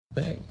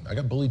Hey, I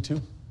got bullied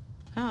too.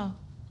 Oh.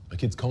 My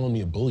kid's calling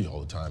me a bully all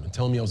the time and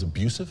telling me I was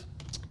abusive.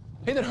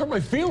 Hey, that hurt my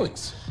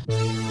feelings.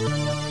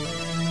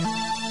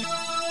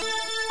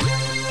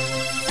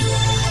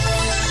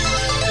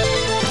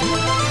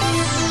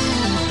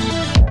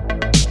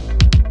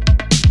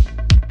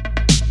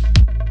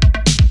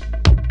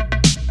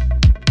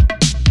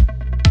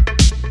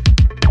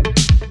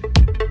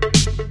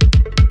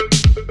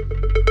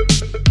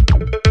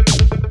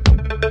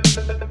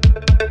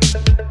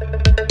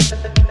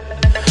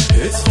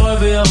 It's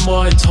 5 a.m.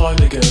 my time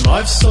again.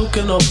 I've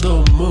soaken up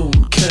the moon,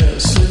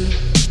 can't see.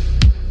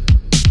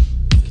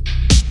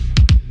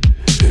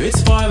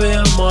 It's 5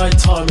 a.m. my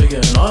time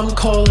again. I'm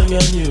calling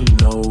and you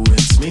know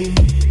it's me.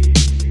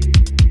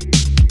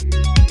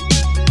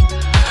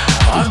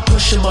 I'm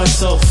pushing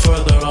myself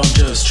further. I'm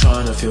just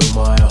trying to feel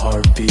my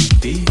heartbeat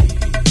beat.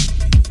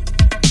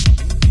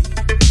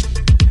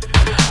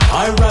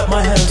 I wrap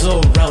my hands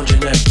around your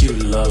neck. You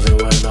love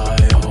it when I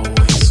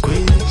always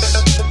squeeze.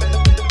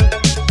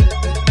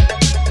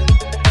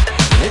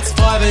 It's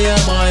 5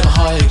 a.m. I'm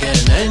high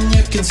again, and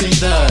you can see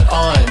that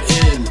I'm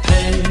in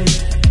pain.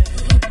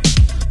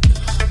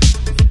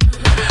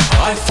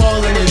 I've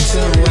fallen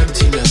into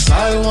emptiness.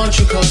 I want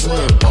you 'cause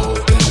we're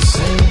both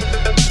insane.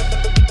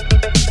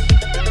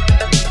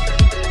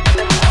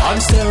 I'm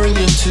staring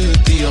into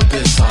the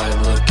abyss.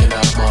 I'm looking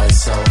at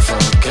myself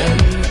again.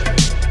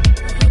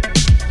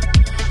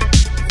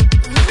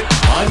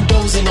 I'm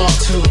dozing off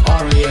to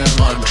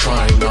REM. I'm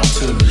trying not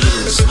to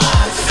lose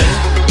my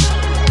faith.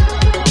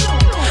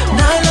 I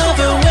love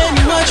it when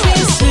you watch me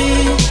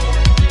sleep.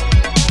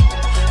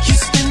 You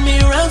spin me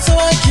around so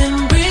I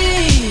can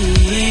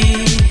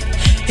breathe.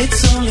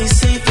 It's only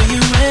safe for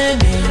you and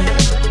me.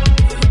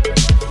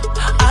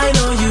 I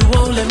know you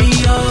won't let me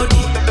OD.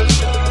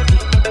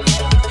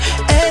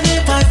 And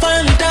if I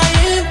finally die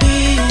in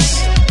peace,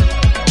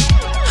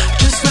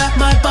 just wrap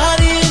my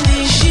body in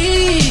these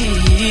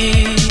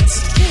sheets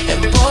and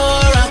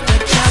pour out the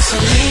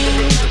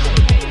gasoline.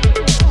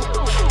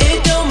 It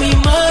don't mean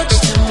much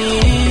to me.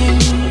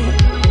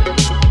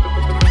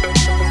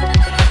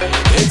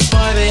 It's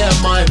 5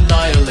 a.m. I'm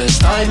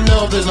nihilist. I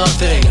know there's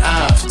nothing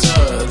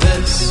after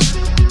this.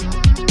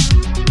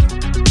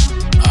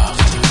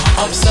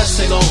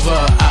 Obsessing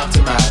over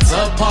aftermaths,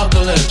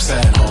 apocalypse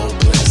and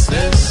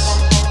hopelessness.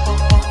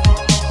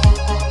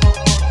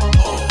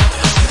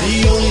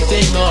 The only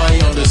thing I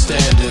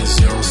understand is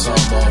your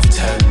sum of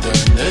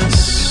tenderness.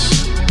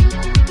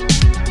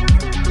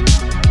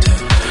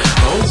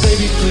 Oh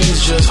baby, please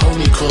just hold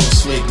me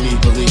close, make me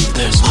believe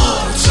there's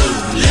more to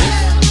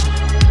live.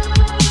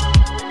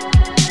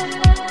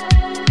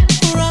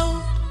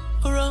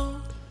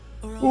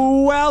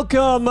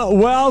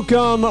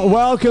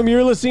 Welcome.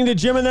 You're listening to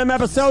Jim and Them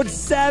episode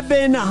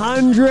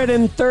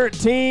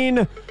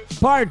 713,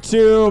 part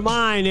 2.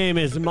 My name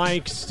is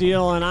Mike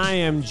Steele, and I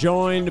am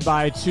joined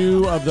by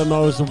two of the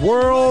most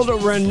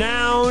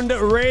world-renowned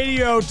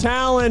radio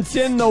talents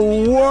in the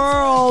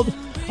world.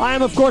 I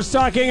am, of course,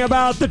 talking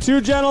about the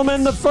two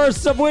gentlemen, the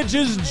first of which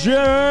is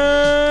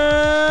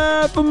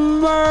Jeff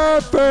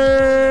Murphy.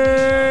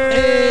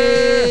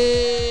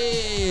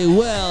 Hey,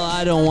 well,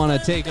 I don't want to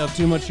take up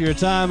too much of your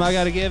time. I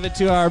got to give it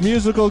to our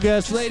musical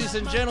guest, ladies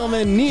and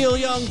gentlemen, Neil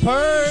Young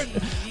Peart.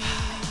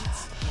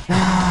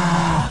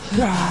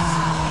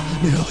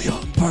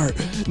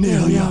 Neil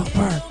Young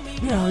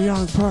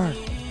Peart.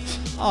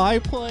 I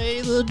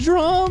play the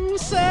drum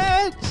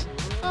set.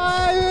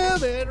 I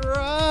am in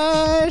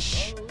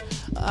Rush.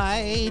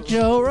 I hate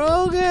Joe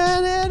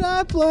Rogan and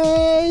I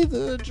play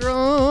the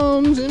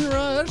drums in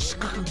Rush.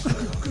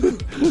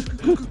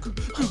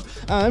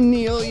 I'm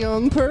Neil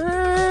Young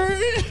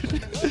Peart.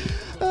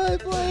 I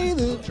play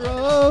the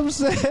drum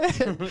set.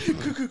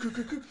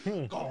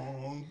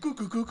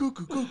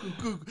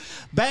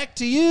 Back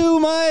to you,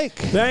 Mike.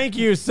 Thank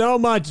you so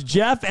much,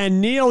 Jeff. And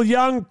Neil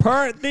Young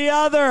Peart, the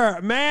other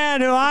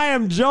man who I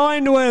am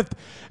joined with,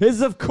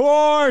 is, of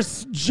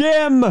course,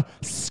 Jim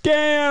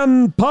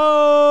Scampoli.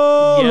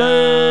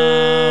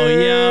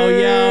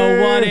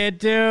 Yo, what it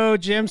do?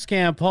 Jim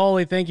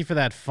Scampoli, thank you for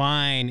that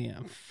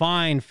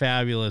fine,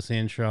 fabulous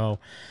intro.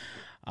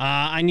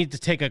 I need to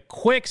take a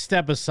quick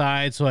step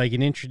aside so I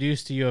can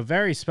introduce to you a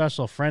very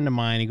special friend of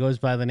mine. He goes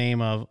by the name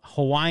of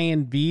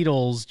Hawaiian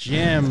Beatles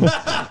Jim.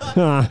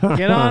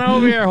 Get on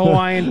over here,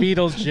 Hawaiian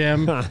Beatles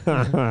Jim.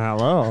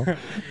 Hello.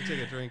 Take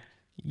a drink.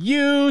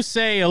 You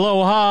say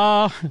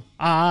aloha,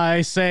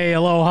 I say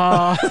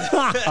aloha,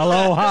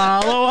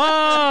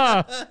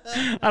 aloha.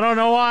 I don't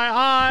know why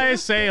I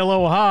say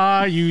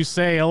aloha, you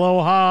say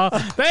aloha.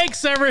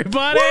 Thanks,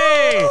 everybody.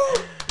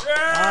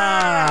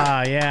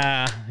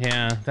 Yeah.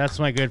 That's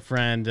my good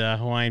friend,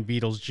 Hawaiian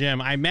Beatles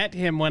Jim. I met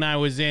him when I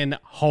was in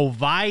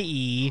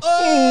Hawaii.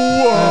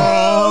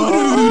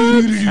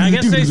 I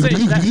guess they say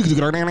that,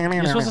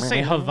 you're supposed to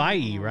say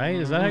Hawaii, right?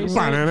 Is that how you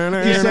say it?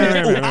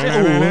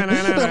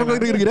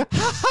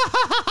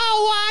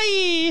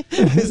 Hawaii.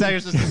 Is that you're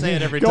supposed to say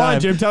it every Go time?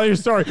 on, Jim. Tell your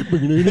story. Have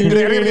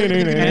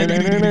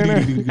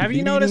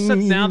you noticed that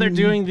now they're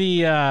doing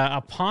the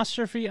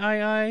apostrophe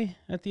II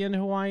at the end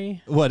of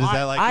Hawaii? What is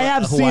that like? I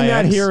have seen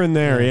that here and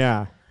there.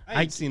 Yeah.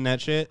 I've seen that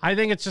shit. I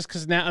think it's just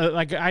because now,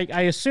 like,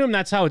 I assume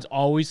that's how it's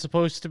always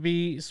supposed to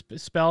be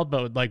spelled,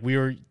 but like we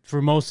were for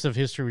most of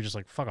history, we're just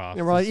like, fuck off.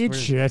 Yeah, we're like, eat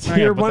shit. Not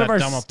gonna You're put one of that our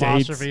dumb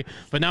states. apostrophe.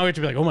 But now we have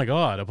to be like, oh my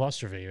god,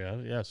 apostrophe.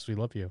 Yes, we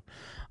love you.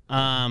 So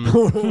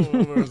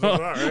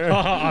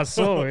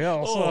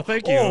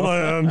thank you. Oh,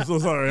 I'm so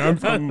sorry. I'm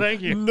from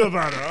Thank you.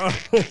 Nevada.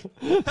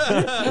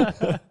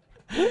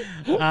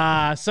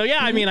 So yeah,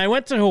 I mean, I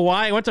went to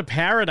Hawaii. I went to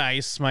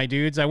Paradise, my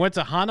dudes. I went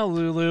to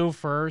Honolulu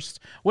first,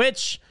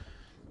 which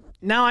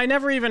now I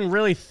never even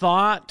really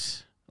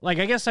thought. Like,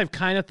 I guess I've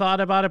kind of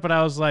thought about it, but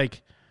I was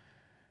like,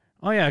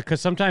 oh yeah, because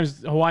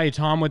sometimes Hawaii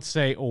Tom would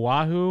say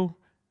Oahu,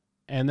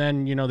 and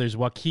then there's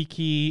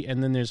Waikiki,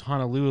 and then there's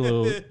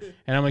Honolulu,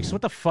 and I'm like, so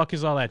what the fuck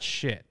is all that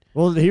shit?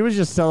 Well, he was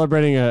just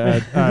celebrating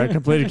a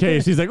completed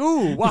case. He's like,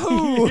 ooh,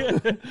 wahoo.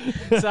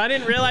 So I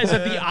didn't realize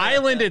that the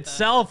island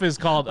itself is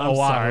called Oahu.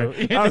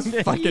 Sorry. That was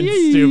fucking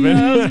stupid.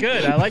 That was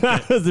good. I liked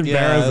it. That was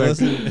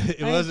embarrassing.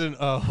 It wasn't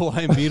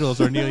Hawaiian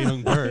Beatles or Neil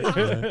Young Burt.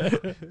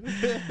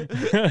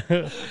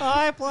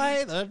 I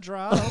play the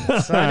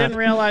drums. So I didn't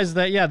realize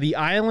that, yeah, the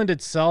island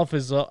itself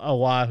is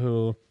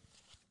Oahu.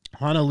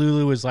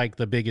 Honolulu is like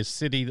the biggest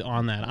city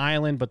on that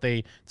island, but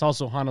it's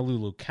also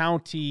Honolulu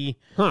County.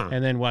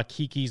 And then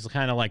Waikiki's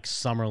kind of like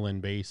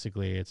Summerlin,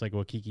 basically. It's like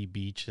Waikiki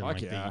Beach and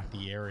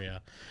the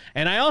area.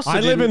 And I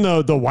live in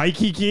the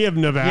Waikiki of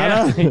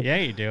Nevada. Yeah, yeah,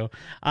 you do.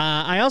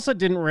 I also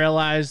didn't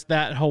realize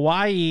that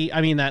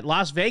that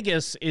Las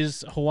Vegas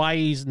is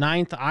Hawaii's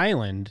 9th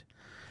island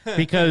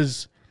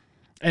because,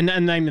 and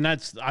I mean,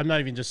 I'm not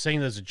even just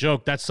saying that as a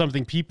joke. That's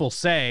something people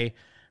say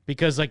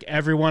because like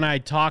everyone I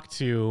talk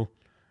to,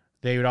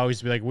 they would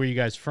always be like, where are you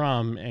guys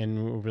from?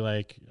 And we'll be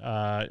like,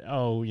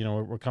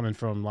 we're coming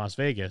from Las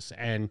Vegas.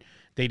 And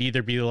they'd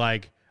either be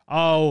like,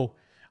 oh,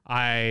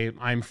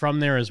 I'm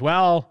from there as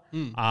well.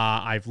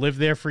 I've lived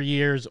there for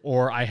years,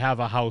 or I have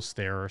a house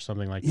there or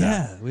something like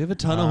that. Yeah, we have a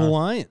ton of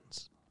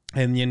Hawaiians.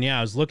 And then,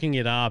 I was looking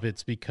it up.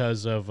 It's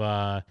because of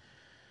the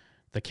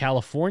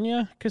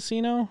California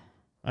casino.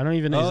 I don't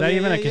even know. Is that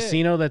even a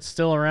casino that's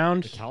still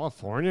around?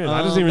 California?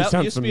 That doesn't even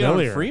sound used familiar. To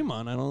be on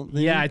Fremont, I don't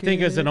think. Yeah, I think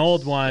it's an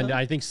old one.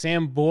 I think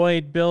Sam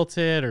Boyd built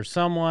it or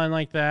someone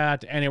like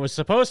that. And it was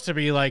supposed to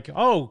be like,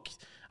 oh,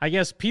 I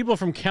guess people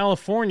from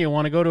California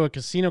want to go to a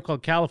casino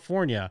called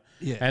California.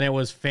 Yeah. And it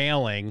was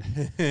failing.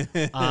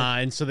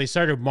 And so they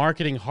started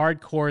marketing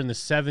hardcore in the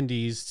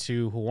 70s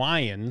to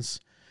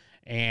Hawaiians.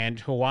 And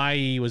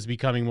Hawaii was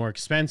becoming more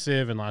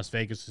expensive and Las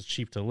Vegas was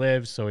cheap to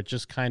live. So it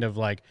just kind of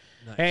like,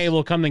 hey,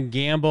 we'll come and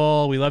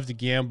gamble. We love to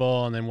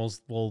gamble. And then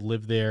we'll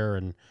live there.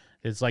 And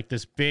it's like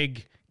this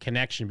big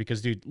connection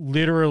because, dude,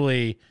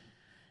 literally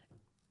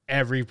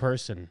every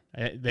person,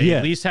 they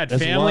at least had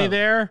family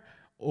there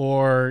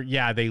or,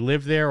 they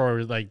live there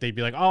or like they'd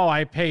be like, oh,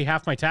 I pay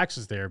half my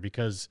taxes there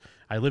because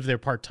I live there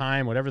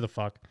part-time, whatever the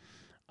fuck.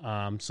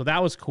 So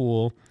that was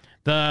cool.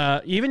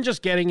 Even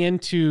just getting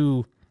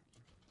into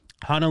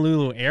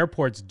Honolulu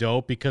Airport's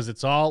dope because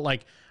it's all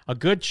like a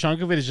good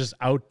chunk of it is just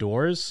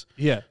outdoors.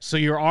 Yeah. So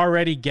you're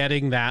already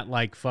getting that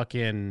like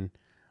fucking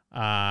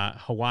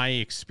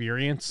Hawaii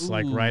experience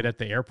like right at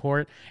the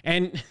airport.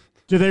 And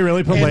do they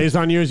really put lays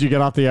on you as you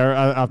get off the air?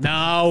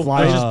 No,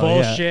 it's just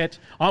bullshit.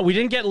 Yeah. We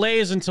didn't get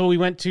lays until we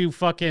went to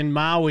fucking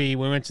Maui.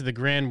 We went to the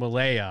Grand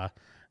Wailea.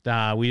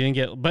 We didn't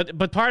get,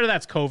 but part of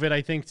that's COVID,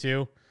 I think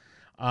too.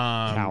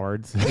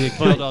 Cowards. They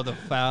killed all the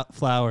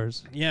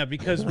flowers. Yeah,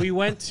 because we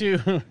went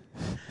to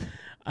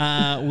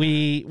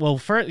we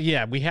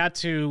had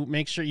to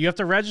make sure you have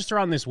to register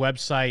on this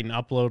website and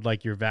upload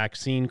like your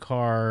vaccine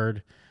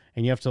card,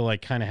 and you have to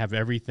like kind of have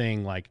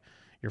everything like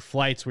your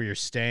flights, where you're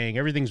staying,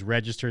 everything's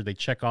registered. They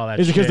check all that.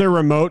 Is it because they're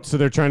remote, so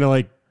they're trying to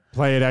like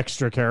play it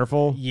extra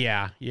careful?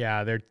 Yeah,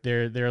 they're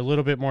a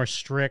little bit more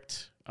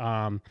strict.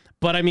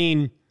 But I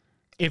mean,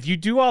 if you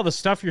do all the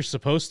stuff you're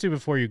supposed to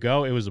before you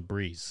go, it was a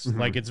breeze. Mm-hmm.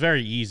 Like, it's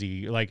very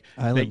easy. Like,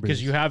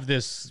 because you have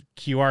this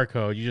QR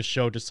code, you just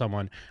show it to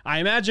someone. I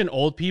imagine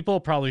old people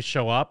probably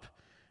show up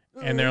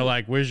and they're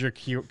like, where's your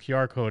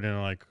QR code? And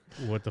they're like,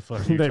 what the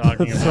fuck are you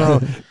talking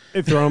about?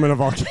 They throw them in a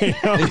volcano.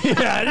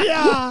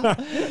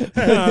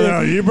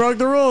 No, you broke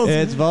the rules.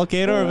 It's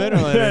volcano or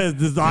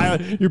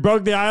ventilator. You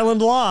broke the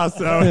island law,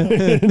 so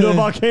no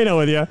volcano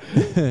with you.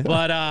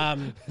 But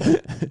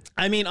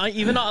I mean,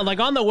 even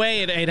like on the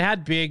way, it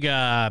had big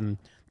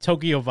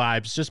Tokyo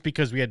vibes just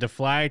because we had to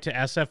fly to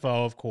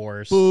SFO, of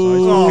course.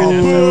 Boo.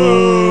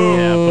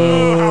 Yeah,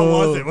 boo. How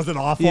was it? Was it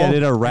awful? Yeah,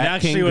 did a It rat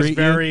actually king was greet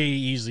very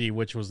easy,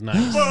 which was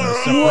nice. I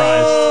was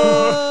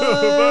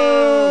surprised.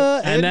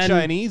 and then-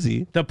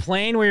 Chinese-y. The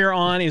plane we were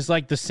on is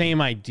like the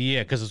same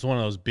idea because it's one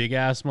of those big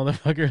ass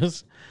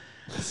motherfuckers.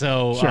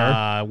 So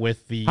Sure.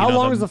 with the How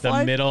long the, is the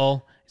flight?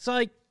 middle, it's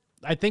like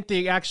I think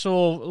the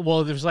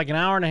actual there's like an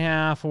hour and a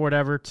half or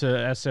whatever to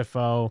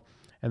SFO,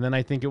 and then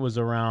I think it was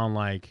around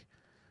like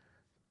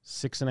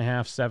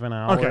 6.5, 7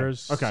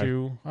 hours okay.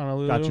 to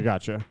Honolulu.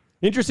 Gotcha.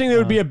 Interesting. That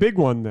would be a big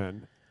one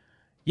then.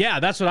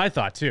 Yeah, that's what I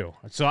thought too.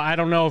 So I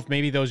don't know if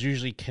maybe those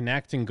usually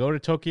connect and go to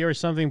Tokyo or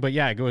something, but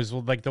yeah, it was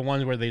like the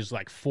ones where there's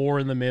like 4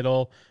 in the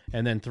middle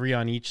and then 3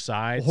 on each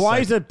side. Hawaii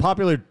Like- is a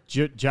popular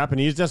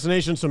Japanese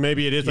destination, so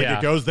maybe it is like Yeah.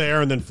 it goes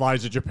there and then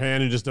flies to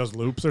Japan and just does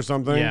loops or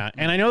something. Yeah,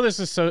 and I know this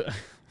is so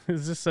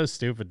this is so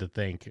stupid to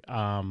think,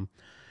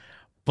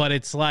 but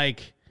it's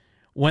like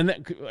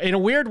in a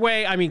weird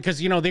way. I mean, because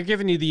they're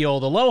giving you the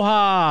old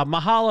aloha,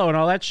 mahalo, and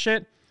all that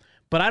shit.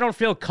 But I don't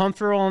feel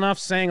comfortable enough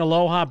saying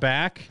aloha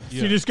back. So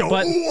you just go,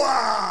 But-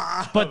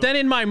 "Wah!" But then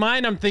in my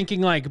mind, I'm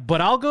thinking like,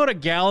 but I'll go to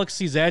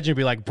Galaxy's Edge and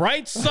be like,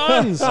 bright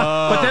suns.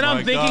 But then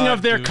I'm thinking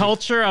of their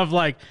culture of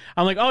like,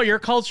 I'm like, oh, your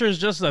culture is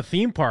just a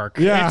theme park.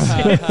 Yeah.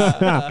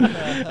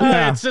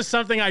 It's just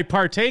something I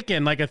partake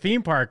in, like a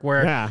theme park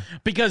where,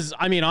 because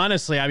I mean,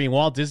 honestly,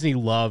 Walt Disney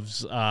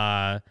loves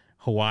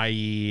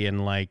Hawaii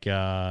and like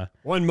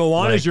When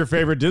Moana is like your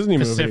favorite Disney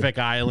Pacific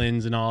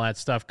Islands and all that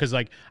stuff. Because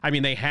like, I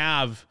mean, they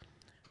have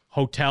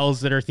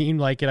hotels that are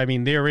themed like it. I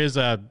mean, there is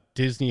a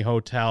Disney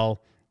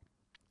hotel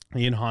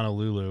in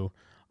Honolulu.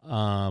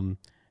 And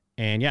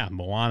yeah,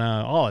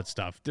 Moana, all that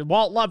stuff.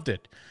 Walt loved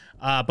it.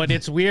 But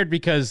it's weird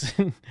because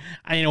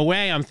in a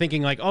way I'm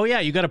thinking like, oh yeah,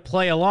 you got to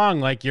play along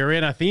like you're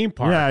in a theme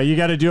park. Yeah, you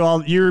got to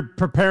do you're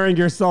preparing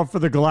yourself for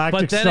the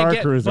Galactic Star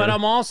Cruiser. But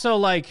I'm also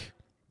like,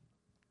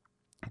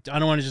 I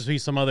don't want to just be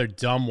some other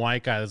dumb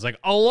white guy that's like,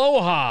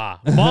 aloha,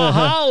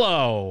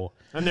 mahalo.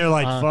 And they're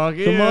like, fuck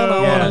you. Come on,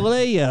 I Yeah. want to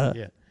lay ya.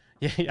 Yeah.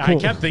 Yeah, I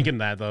kept thinking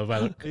that though.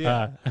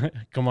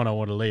 Come on, I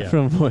want to lay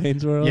From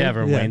Wayne's World? Yeah,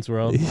 from Wayne's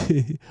World.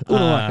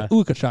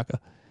 Uka Chaka.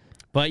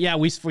 But yeah,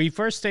 we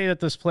first stayed at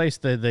this place,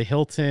 the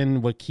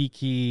Hilton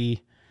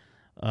Waikiki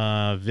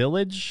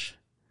Village,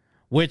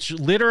 which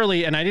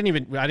literally, and I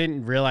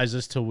didn't realize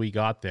this till we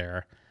got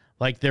there.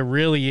 Like there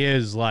really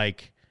is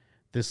like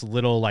this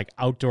little like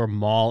outdoor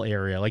mall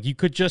area. Like you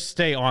could just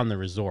stay on the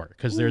resort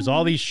because there's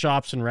all these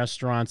shops and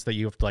restaurants that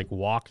you have to like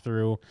walk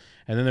through,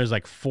 and then there's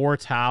like 4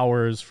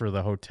 towers for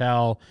the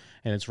hotel,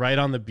 and it's right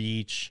on the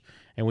beach.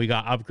 And we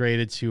got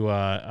upgraded to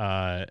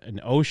an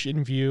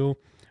ocean view,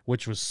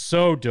 which was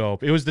so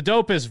dope. It was the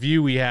dopest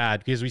view we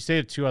had because we stayed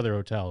at 2 other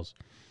hotels.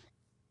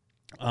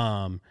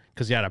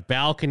 Because you had a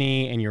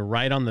balcony and you're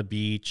right on the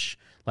beach.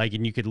 Like,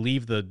 and you could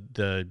leave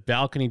the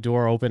balcony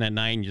door open at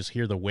night and just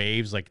hear the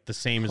waves, like the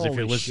same as if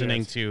you're Holy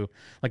listening shit. to,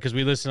 like, because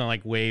we listen to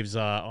like waves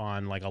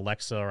on like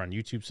Alexa or on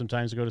YouTube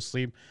sometimes to go to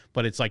sleep,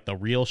 but it's like the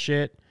real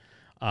shit.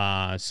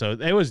 So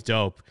it was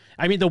dope.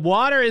 I mean, the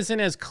water isn't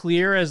as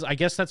clear as, I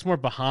guess that's more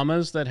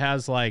Bahamas that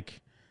has like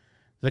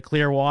the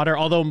clear water,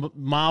 although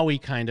Maui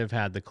kind of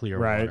had the clear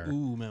water.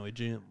 Ooh, Maui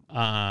Jim.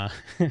 Yeah,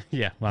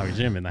 Maui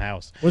Jim in the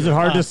house. Was it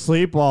hard to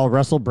sleep while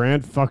Russell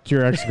Brand fucked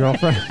your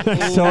ex-girlfriend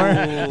next door?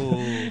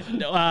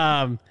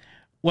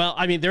 Well,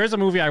 I mean, there is a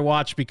movie I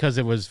watched because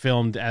it was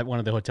filmed at one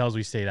of the hotels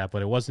we stayed at,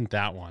 but it wasn't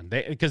that one.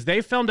 Because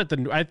they filmed at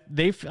I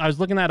was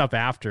looking that up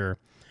after.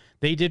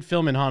 They did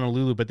film in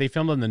Honolulu, but they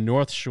filmed on the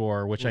North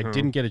Shore, which I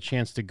didn't get a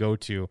chance to go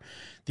to.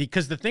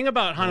 Because the thing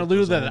about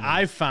Honolulu that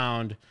I've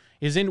found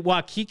is in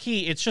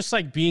Waikiki, it's just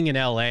like being in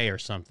LA or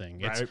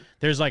something. Right.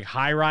 There's like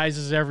high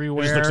rises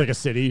everywhere. It just looks like a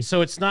city.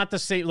 So it's not the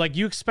same. Like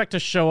you expect to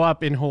show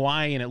up in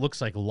Hawaii and it looks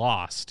like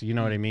Lost. You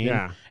know what I mean?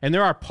 Yeah. And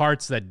there are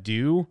parts that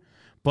do,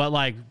 but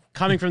like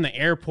coming from the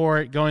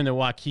airport, going to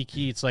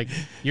Waikiki, it's like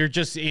you're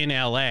just in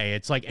LA.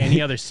 It's like any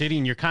other city,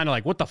 and you're kind of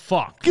like, what the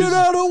fuck? Get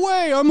out of the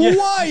way. I'm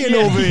Hawaiian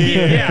over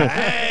here. Yeah.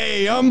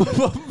 Hey, I'm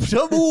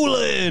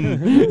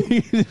Shabulin.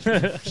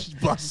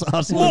 Bust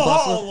us.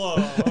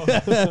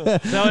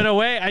 So in a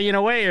way,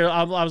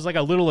 I was like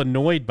a little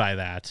annoyed by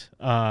that.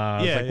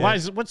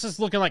 What's this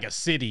looking like a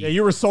city? Yeah,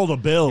 you were sold a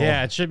bill.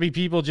 Yeah, it should be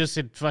people just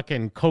in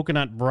fucking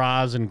coconut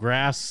bras and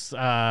grass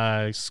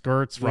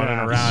skirts running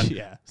around,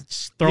 Yeah.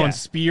 throwing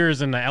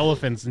spears into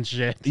elephants and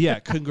shit. Yeah,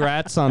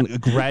 congrats on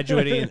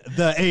graduating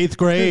the 8th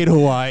grade,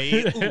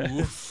 Hawaii.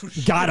 Ooh.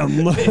 Got him.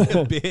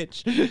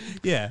 Bitch.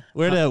 Yeah,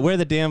 where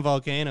the damn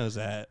volcanoes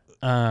at?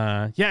 We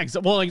had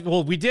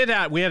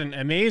an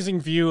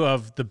amazing view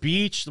of the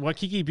beach, the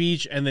Waikiki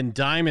Beach, and then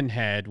Diamond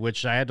Head,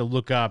 which I had to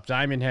look up.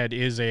 Diamond Head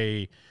is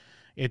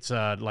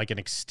like an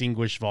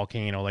extinguished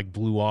volcano, like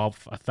blew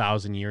off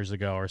 1,000 years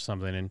ago or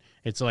something, and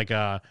it's like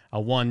a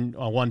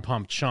one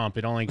pump chump.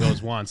 It only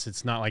goes once.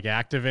 It's not like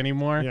active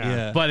anymore.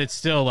 Yeah. But it's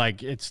still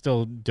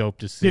dope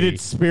to see. Did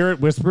its spirit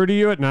whisper to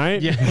you at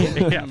night?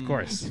 Yeah, of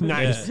course.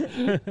 Nice.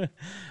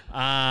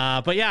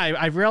 But yeah,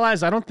 I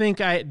realized I don't think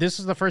this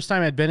is the first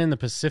time I'd been in the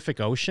Pacific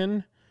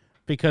Ocean,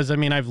 because I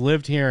mean I've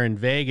lived here in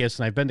Vegas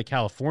and I've been to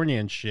California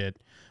and shit,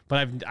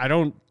 but I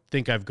don't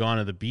think I've gone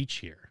to the beach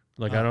here.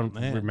 Like I don't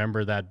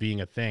remember that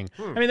being a thing.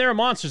 I mean, there are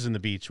monsters in the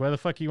beach. Why the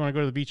fuck do you want to go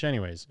to the beach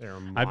anyways? There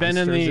are I've been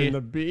in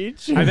the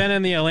beach. I've been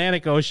in the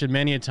Atlantic Ocean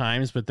many a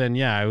times, but then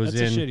I was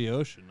That's in a shitty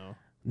ocean, though.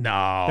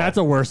 No, That's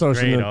a worse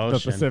ocean Great than ocean.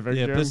 the Pacific.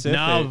 Yeah, Jim. Pacific.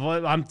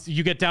 No,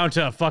 you get down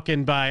to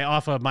fucking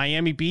off of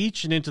Miami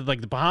Beach and into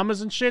like the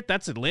Bahamas and shit.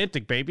 That's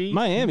Atlantic, baby.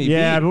 Miami.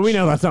 Yeah, Beach. but we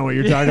know that's not what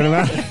you're talking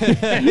about.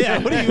 Yeah,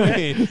 what do you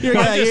mean? You're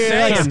like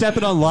saying.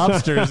 stepping on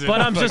lobsters.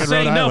 But I'm just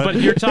saying, no. But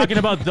you're talking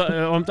about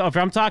if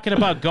I'm talking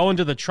about going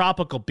to the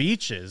tropical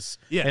beaches,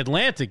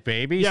 Atlantic,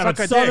 baby. Yeah, Suck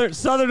but a dick.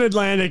 southern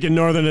Atlantic and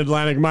northern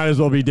Atlantic might as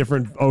well be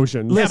different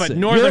oceans. Yeah, but Listen,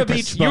 northern you're a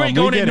beach you bum, ain't we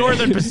going to get it.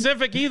 northern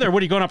Pacific either.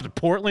 What are you going up to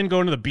Portland,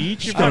 going to the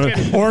beach? You Go to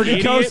fucking Oregon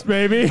idiot. Coast,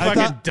 baby.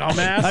 Fucking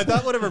dumbass. I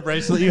thought whatever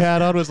bracelet you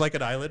had on was like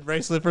an island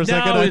bracelet for a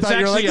second. I it's thought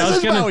you were like, actually- I this was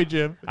is gonna- Maui,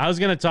 Jim. I was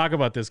gonna talk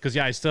about this because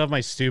I still have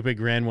my stupid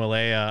Grand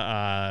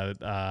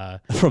Wailea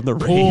From the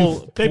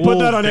pool. They pool put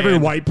that on every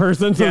band. white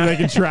person so they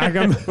can track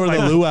them. Or the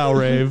luau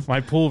rave.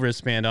 My pool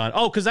wristband on.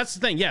 Oh, because that's the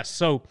thing. Yes.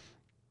 So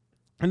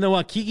in the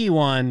Waikiki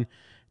one,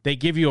 they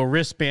give you a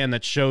wristband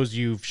that shows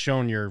you've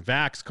shown your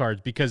Vax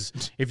cards because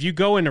if you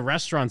go into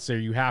restaurants there,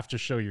 you have to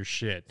show your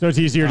shit. So it's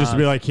easier just to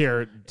be like,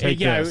 here, take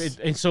this.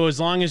 And so as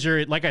long as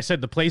you're, like I said,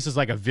 the place is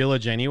like a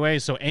village anyway.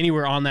 So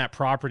anywhere on that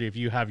property, if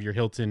you have your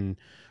Hilton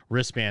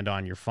wristband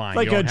on, you're fine. It's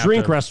like You a don't have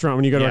drink to- restaurant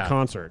when you go to Yeah. a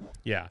concert.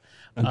 Yeah.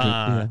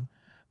 yeah.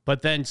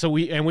 But then, so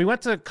we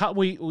went to,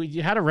 we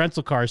had a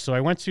rental car.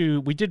 So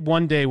we did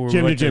one day where we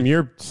Jim, went to,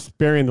 you're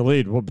sparing the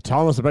lead. Well,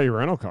 tell us about your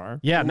rental car.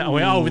 yeah, no,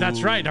 oh,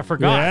 that's right. I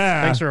forgot.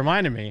 Yeah. Thanks for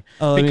reminding me.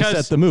 Oh, let me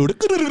set the mood.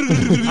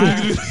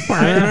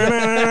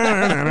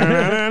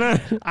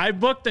 I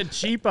booked a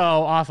cheapo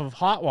off of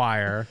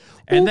Hotwire,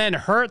 and then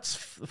Hertz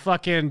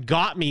fucking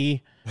got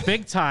me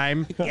big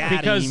time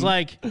because, him.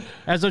 like,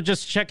 as I'm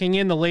just checking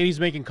in, the lady's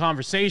making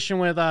conversation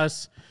with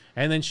us,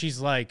 and then she's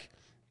like,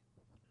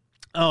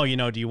 "Oh, do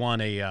you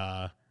want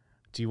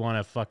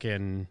a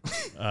fucking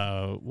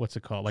what's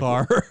it called? Like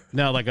Car?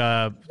 No, like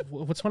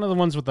what's one of the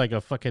ones with like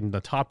a fucking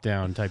the top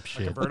down type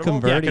shit?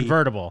 Convertible? Yeah,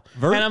 convertible.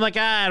 Vert? And I'm like,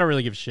 I don't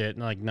really give a shit.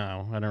 And I'm like,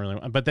 no, I don't really.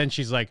 But then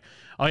she's like,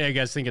 oh yeah, you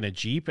guys thinking a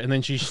Jeep? And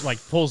then she like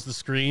pulls the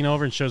screen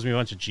over and shows me a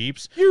bunch of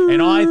Jeeps.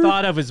 And all I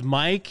thought of is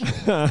Mike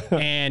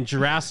and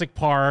Jurassic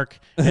Park,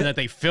 and that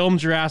they filmed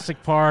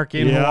Jurassic Park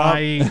in Yep.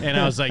 Hawaii. And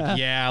I was like,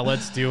 yeah,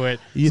 let's do it.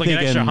 You It's like an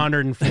extra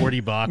thinking-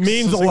 $140.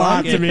 Means a It's like,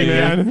 lot to me,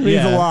 man. It means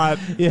Yeah. a lot.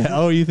 Yeah.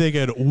 Oh, you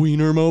thinking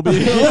Wienermobile?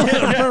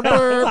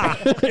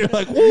 You're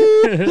like,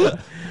 woo.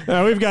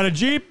 We've got a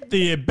Jeep,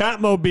 the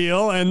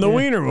Batmobile, and the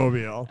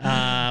Wienermobile. Or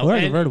a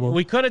and convertible.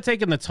 we could have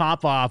taken the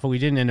top off, but we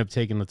didn't end up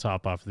taking the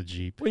top off the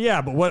Jeep. Well,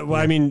 yeah, but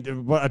I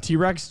mean, a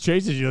T-Rex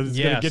chases you. It's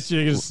going to Yes. get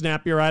you, going to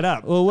snap you right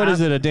up. Well, what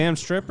is it? A damn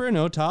stripper?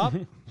 No top?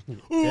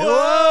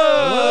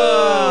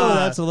 Whoa!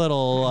 That's a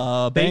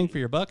little bang for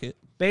your bucket.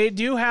 They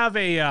do have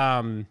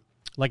a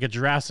like a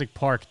Jurassic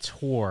Park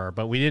tour,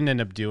 but we didn't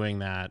end up doing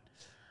that.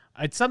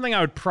 It's something I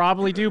would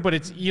probably do, but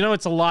it's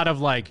it's a lot of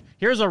like,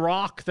 here's a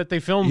rock that they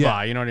filmed Yeah.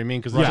 by, you know what I mean?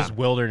 Because it's Yeah. just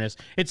wilderness.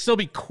 It'd still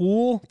be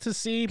cool to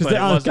see, but Because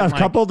it wasn't a like,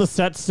 couple of the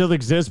sets still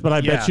exist, but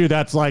I bet Yeah. you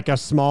that's like a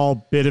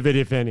small bit of it,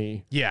 if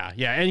any. Yeah,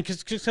 and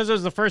because it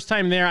was the first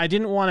time there, I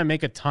didn't want to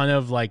make a ton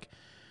of like.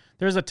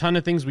 There's a ton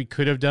of things we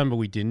could have done, but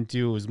we didn't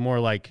do. It was more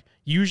like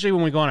usually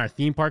when we go on our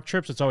theme park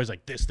trips, it's always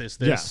like this.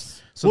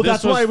 Yes. So Well, this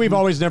that's why was- we've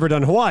always never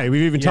done Hawaii.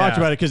 We've even talked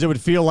Yeah. about it because it would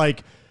feel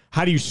like,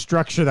 how do you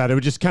structure that? It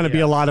would just kind of be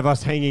Yeah. a lot of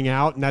us hanging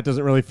out, and that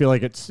doesn't really feel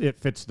like it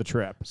fits the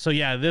trip. So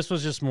yeah, this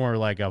was just more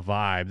like a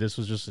vibe. This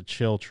was just a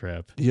chill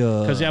trip.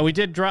 Yeah. Because we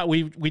did drive.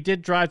 We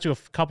did drive to a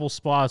couple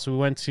spots. We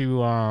went to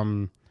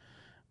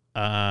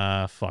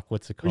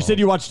what's it called? You said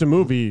you watched a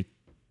movie.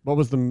 What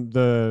was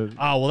the?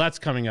 Oh well, that's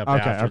coming up Okay,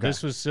 after. okay.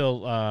 This was still.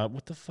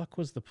 What the fuck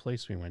was the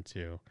place we went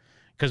to?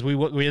 Because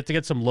we had to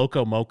get some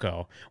Loco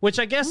Moco, which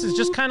I guess is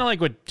just kind of like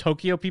what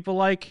Tokyo people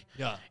like.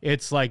 Yeah.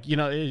 It's like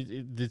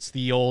it's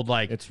the old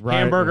like It's right-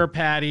 hamburger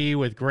patty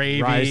with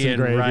gravy Rice and and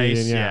gravy rice.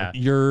 and yeah.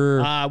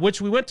 You're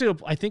Which we went to,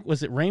 I think,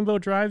 was it Rainbow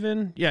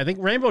Drive-In? Yeah, I think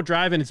Rainbow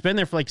Drive-In. It's been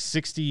there for like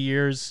 60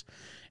 years.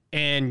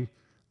 And,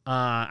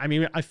 I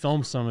mean, I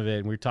filmed some of it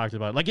and we talked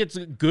about it. Like, it's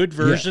a good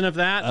version of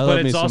that, I love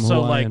but me it's some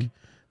also Hawaiian. like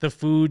the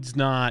food's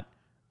not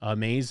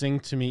amazing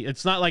to me.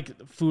 It's not like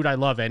food I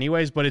love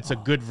anyways, but it's a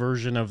good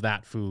version of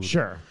that food.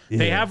 Sure.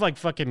 They Yeah. have like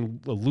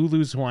fucking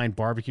Lulu's Hawaiian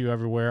barbecue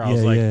everywhere. I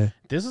was Yeah, like, yeah.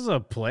 this is a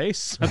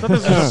place? I thought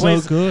this was a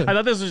place. good. I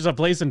thought this was a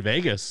place in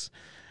Vegas.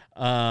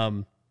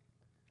 And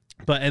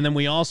then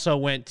we also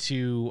went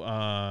to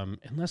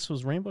unless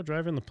was Rainbow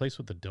Drive-In the place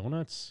with the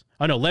donuts?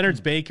 Oh no, Leonard's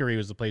Bakery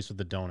was the place with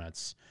the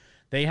donuts.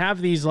 They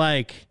have these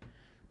like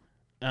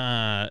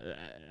I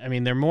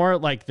mean they're more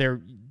like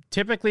they're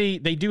typically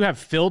they do have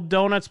filled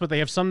donuts, but they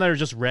have some that are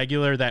just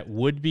regular that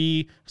would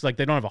be it's like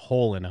they don't have a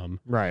hole in them.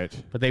 Right.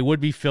 But they would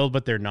be filled,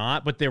 but they're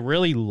not. But they're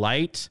really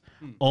light,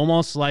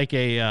 almost like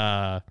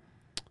a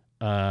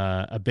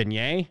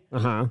beignet, Uh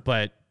huh.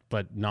 but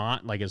but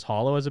not like as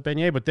hollow as a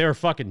beignet. But they were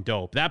fucking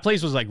dope. That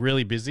place was like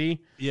really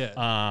busy. Yeah.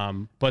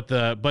 But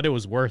it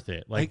was worth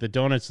it. Like the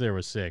donuts there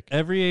was sick.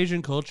 Every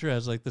Asian culture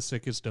has like the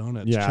sickest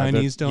donuts. Yeah,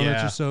 Chinese donuts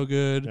yeah. are so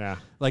good. Yeah.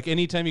 Like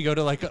anytime you go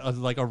to like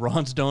a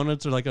Ron's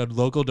Donuts or like a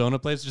local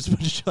donut place, just a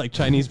bunch of like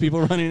Chinese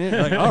people running in.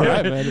 Like, all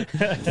right, man.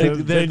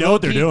 They know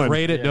what they're doing.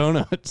 Great at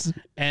donuts.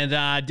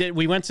 And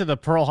we went to the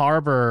Pearl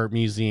Harbor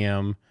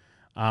Museum.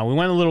 We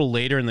went a little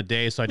later in the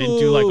day, so I didn't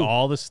do like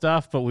all the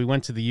stuff, but we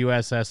went to the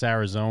USS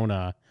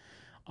Arizona,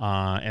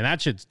 and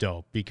that shit's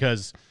dope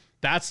because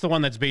that's the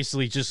one that's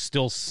basically just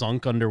still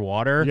sunk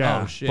underwater.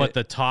 Yeah. Oh, shit. But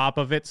the top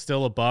of it's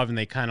still above, and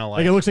they kind of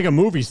Like it looks like a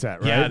movie set,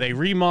 right? yeah, they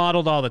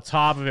remodeled all the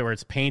top of it where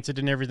it's painted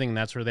and everything, and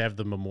that's where they have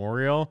the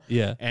memorial.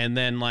 Yeah. And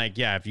then, like,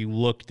 yeah, if you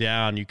look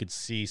down, you could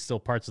see still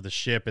parts of the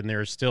ship, and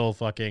there's still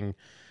fucking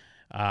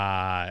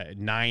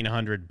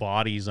 900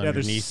 bodies Yeah, there's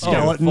underneath.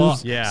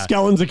 skeletons. Yeah.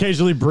 Skeletons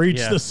occasionally breach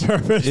Yeah. the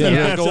surface. Yeah, and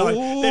they're they have to, like,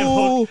 they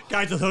have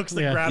guys with hooks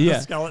that Yeah. grab Yeah. the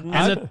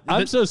skeleton.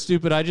 I'm so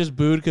stupid. I just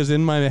booed because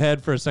in my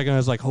head for a second I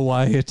was like,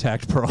 Hawaii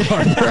attacked Pearl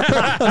Harbor.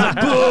 I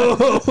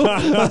was like, boo!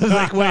 I was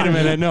like, wait a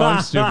minute. No,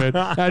 I'm stupid.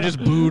 I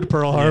just booed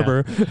Pearl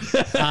Harbor.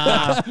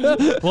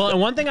 Well, and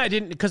one thing I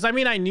didn't, because I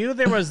mean, I knew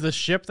there was the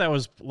ship that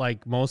was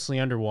like mostly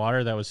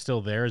underwater that was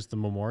still there as the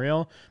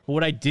memorial. But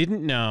what I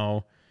didn't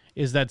know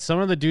is that some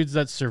of the dudes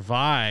that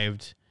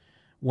survived,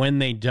 when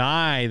they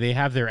die, they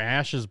have their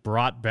ashes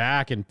brought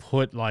back and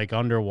put like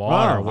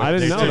underwater. Wow, I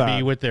didn't know to that.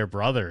 be with their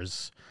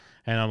brothers.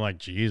 And I'm like,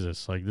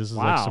 Jesus, like this is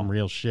like Wow. some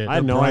real shit. I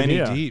had no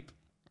Briny idea. deep.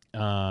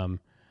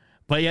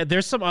 But yeah,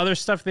 there's some other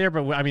stuff there.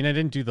 But I mean, I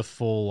didn't do the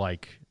full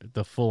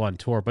on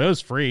tour, but it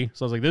was free.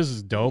 So I was like, this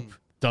is dope.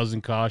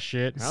 Doesn't cost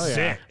shit. Hell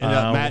yeah.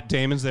 And Matt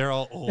Damon's there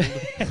all old.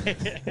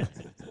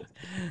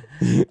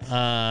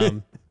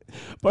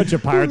 Bunch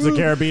of Pirates of the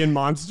Caribbean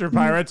monster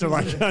pirates are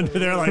like under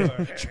there,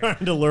 like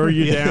trying to lure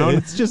you down.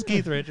 It's just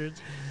Keith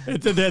Richards.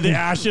 It's the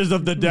ashes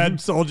of the dead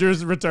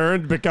soldiers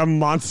returned, become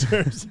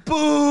monsters.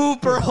 Boo!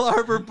 Pearl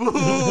Harbor,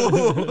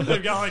 boo!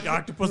 They've got like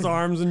octopus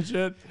arms and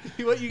shit.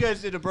 What you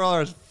guys did to Pearl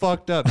Harbor is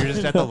fucked up. You're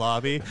just at the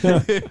lobby.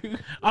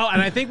 Oh,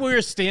 and I think we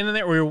were standing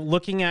there. We were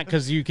looking at,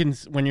 because you can,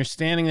 when you're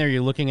standing there,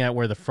 you're looking at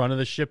where the front of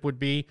the ship would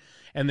be,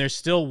 and there's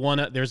still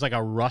there's like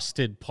a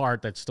rusted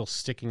part that's still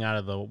sticking out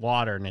of the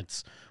water, and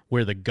it's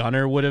where the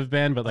gunner would have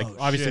been. But like,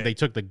 obviously, shit. they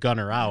took the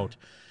gunner out.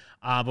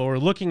 But we're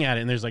looking at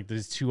it, and there's like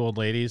these two old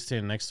ladies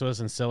standing next to us,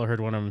 and Stella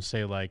heard one of them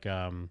say like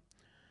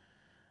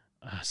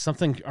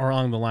something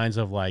along the lines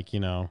of like, you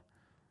know,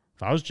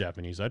 if I was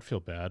Japanese, I'd feel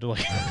bad.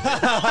 Like,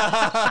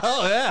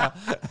 Oh, yeah.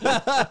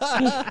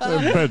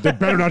 They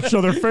better not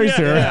show their face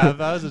here. Yeah, if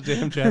I was a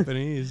damn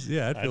Japanese,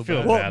 yeah, I'd feel feel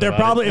bad. bad. Well, they're about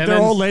probably, it. if And they're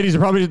then- old ladies,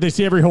 they're probably, they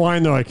see every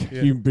Hawaiian, they're like,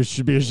 you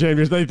should be ashamed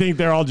because they think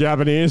they're all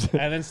Japanese.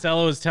 And then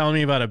Stella was telling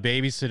me about a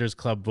Babysitter's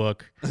Club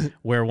book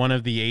where one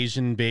of the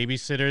Asian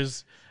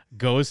babysitters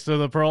goes to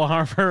the Pearl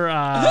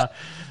Harbor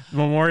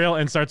memorial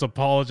and starts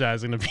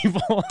apologizing to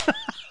people.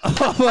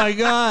 Oh, my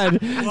God.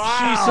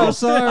 Wow. She's so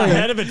sorry.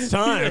 Ahead of its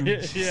time.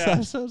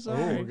 I'm so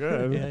sorry. Oh,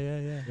 good.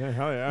 Yeah. Yeah,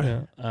 hell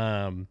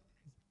yeah. Um,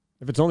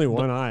 If it's only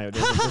one eye, it's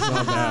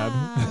not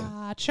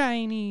bad.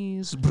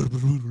 Chinese.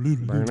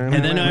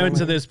 and then I went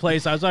to this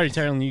place. I was already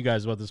telling you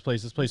guys about this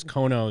place. This place,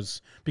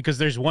 Kono's, because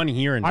there's one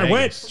here in I Vegas.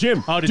 went,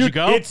 Jim. Oh, did Dude, you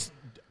go?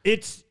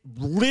 It's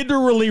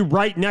literally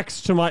right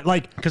next to my,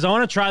 like, Because I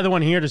want to try the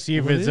one here to see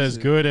if it's is as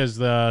it? good as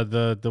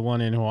the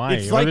one in Hawaii.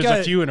 It's Or like there's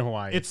a few in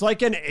Hawaii. It's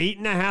like an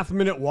 8.5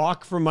 minute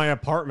walk from my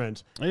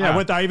apartment.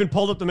 Yeah. I even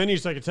pulled up the menu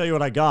so I could tell you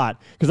what I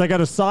got. Because I got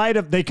a side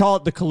of, they call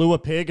it the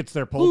Kahlua pig. It's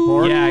their pulled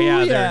pork.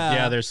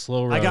 yeah, they're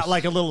slow roast. I got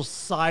like a little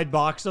side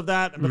box of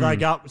that. But I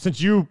got,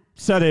 since you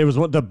said it was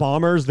what the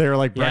bombers, they're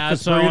like yeah,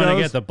 breakfast so I want to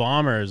burritos. get the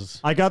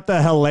bombers. I got the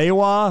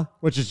halewa,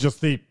 which is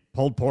just the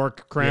pulled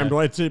pork crammed. Yeah.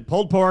 It's a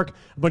pulled pork,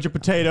 a bunch of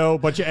potato, a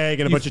bunch of egg,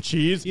 and a bunch of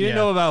cheese. You didn't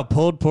Yeah. know about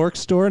pulled pork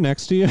store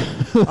next to you?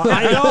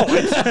 I know.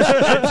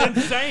 It's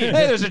insane.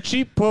 Hey, there's a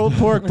cheap pulled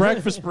pork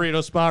breakfast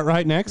burrito spot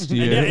right next to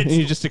you. Yeah, and it's-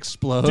 you just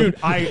explode. Dude,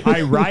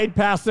 I ride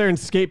past there and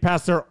skate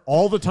past there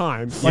all the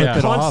time. Like Yeah.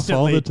 It off all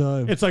constantly. the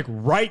time. It's like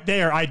right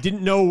there. I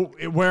didn't know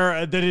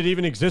where that it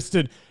even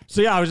existed. So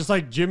yeah, I was just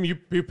like, Jim, you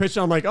pitched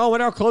it. I'm like, oh, what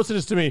how close it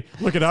is to me.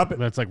 Look it up.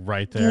 That's like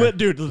right there.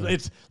 Dude,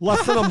 it's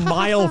less than a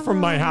mile from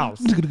my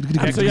house.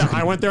 And so yeah,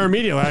 I went there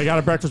immediately. I got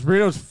a breakfast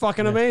burrito. It was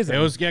fucking amazing. It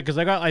was, yeah, because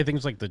I think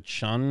it's like the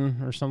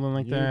chun or something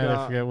like that. I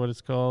got- forget what it's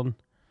called.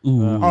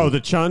 oh, the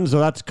chun. So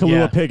that's Kahlua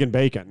Yeah. pig and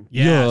bacon.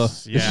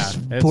 Yes, It's yeah. just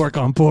It's pork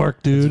on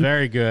pork, dude. It's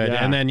very good.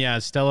 Yeah. And then, yeah,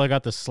 Stella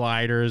got the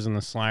sliders, and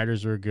the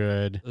sliders were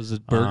good. Is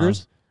it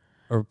burgers?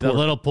 or The pork?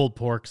 little pulled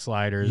pork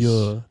sliders.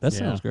 Yeah, that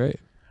sounds great.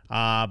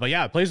 But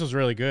yeah, the place was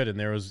really good, and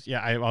there was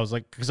I was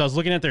like, because I was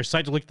looking at their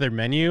site to look at their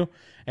menu,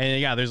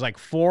 and yeah, there's like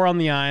 4 on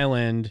the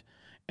island,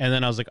 and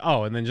then I was like,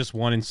 oh, and then just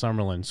 1 in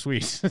Summerlin.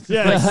 Sweet.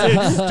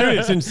 Yeah, dude,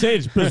 it's insane.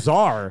 It's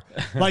bizarre.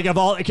 Like of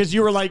all, because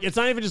you were like, it's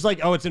not even just like,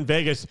 oh, it's in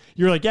Vegas.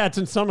 You're like, yeah, it's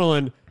in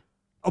Summerlin.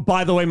 Oh,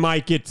 by the way,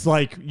 Mike, it's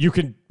like you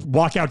can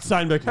walk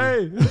outside and be like,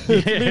 hey,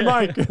 it's me,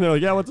 Mike. And they're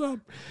like, yeah, what's up?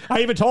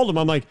 I even told them,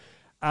 I'm like,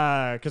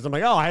 because I'm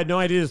like, oh, I had no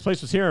idea this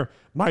place was here.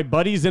 My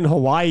buddy's in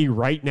Hawaii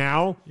right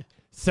now.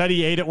 said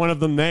he ate at one of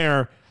them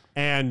there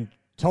and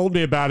told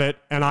me about it,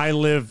 and I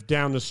live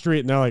down the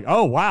street, and they're like,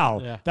 oh,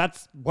 wow,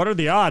 what are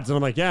the odds? And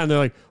I'm like, yeah, and they're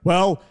like,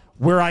 well,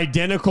 we're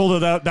identical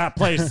to that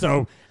place,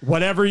 so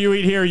whatever you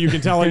eat here, you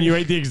can tell them you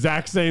ate the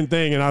exact same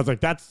thing. And I was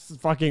like, that's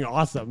fucking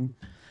awesome.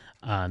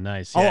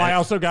 Nice. Oh, I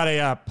also got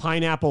a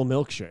pineapple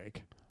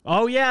milkshake.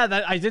 Oh yeah,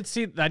 that I did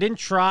see. I didn't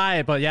try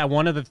it, but yeah,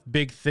 one of the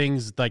big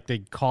things like they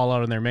call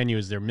out on their menu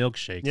is their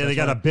milkshake. Yeah, they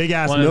got a big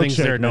ass milkshake. One of the things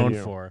they're known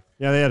menu. for.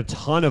 Yeah, they had a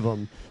ton of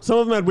them. Some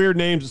of them had weird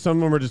names. Some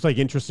of them were just like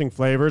interesting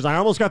flavors. I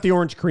almost got the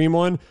orange cream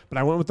one, but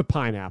I went with the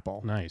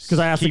pineapple. Nice. Because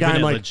I asked the guy,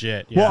 I'm like,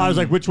 legit, well, I was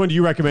like, which one do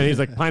you recommend? He's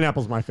like,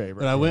 pineapple's my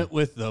favorite. But I went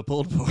with the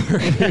pulled pork.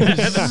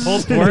 The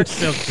pulled pork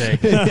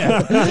milkshake.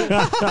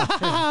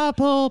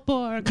 Pulled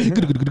pork.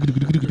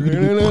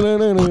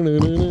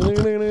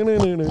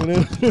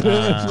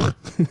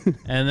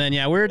 And then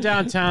we were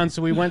downtown,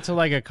 so we went to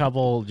like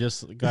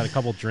got a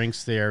couple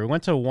drinks there. We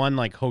went to one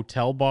like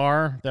hotel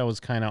bar that was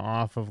kind of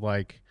off of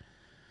like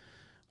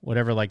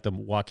whatever like the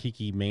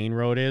Waikiki main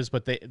road is,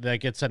 but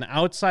it's an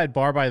outside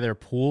bar by their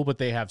pool, but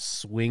they have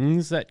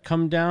swings that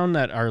come down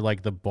that are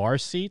like the bar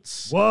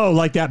seats. Whoa,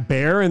 like that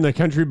bear in the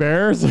Country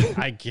Bears?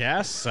 I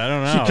guess. I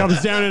don't know. She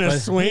comes down in a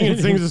swing and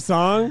sings a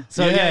song?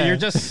 So you're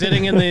just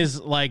sitting in these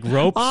like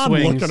rope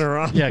swings. I'm looking her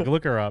up. Yeah,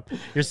 look her up.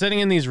 You're sitting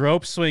in these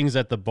rope swings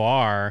at the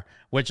bar,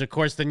 which of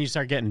course then you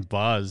start getting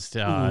buzzed.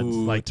 It's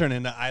like turn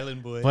into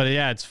Island Boy. But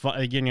yeah, it's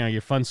fun. You're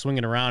fun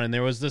swinging around. And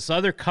there was this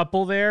other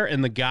couple there,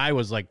 and the guy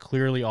was like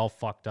clearly all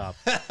fucked up,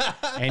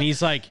 and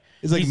he's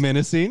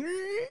menacing.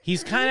 He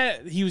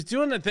was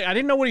doing the thing. I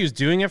didn't know what he was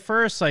doing at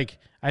first. Like,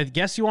 I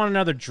guess you want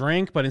another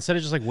drink, but instead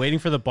of just like waiting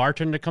for the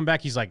bartender to come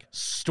back, he's like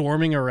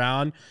storming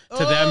around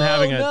to them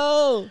having a.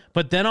 No.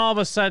 But then all of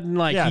a sudden,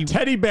 like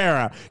Teddy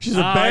Bear. She's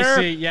a bear.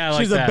 I see. Yeah,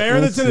 she's like a bear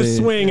that's in a Let's see.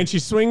 swing, and she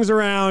swings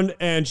around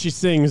and she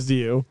sings to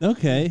you.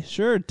 Okay,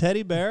 sure,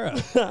 Teddy Bear.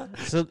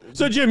 So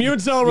Jim, you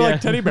and Stella were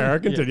like Teddy Bear.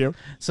 Continue.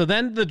 So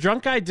then the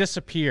drunk guy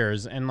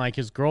disappears, and like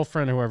his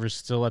girlfriend, or whoever's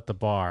still at the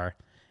bar,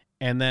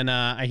 and then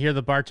I hear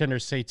the bartender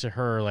say to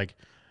her like,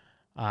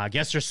 I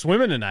guess you're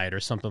swimming tonight or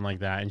something like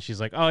that. And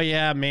she's like, oh,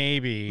 yeah,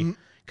 maybe.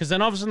 Because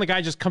then all of a sudden the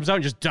guy just comes out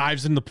and just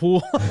dives in the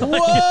pool.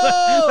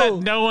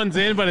 Whoa! No one's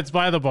in, but it's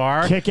by the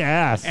bar. Kick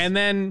ass. And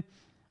then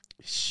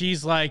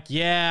she's like,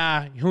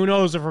 yeah, who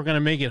knows if we're going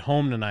to make it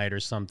home tonight or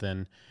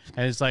something.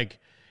 And it's like,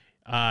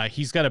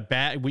 he's got a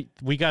bag.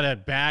 We got a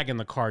bag in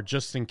the car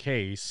just in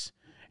case.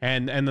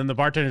 And then the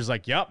bartender's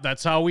like, yep,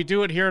 that's how we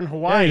do it here in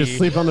Hawaii. Yeah, you just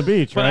sleep on the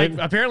beach, but right?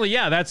 Apparently,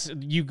 that's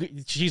you.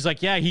 She's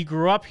like, yeah, he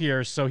grew up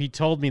here, so he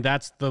told me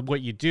that's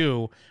what you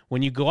do.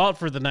 When you go out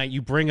for the night,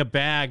 you bring a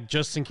bag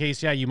just in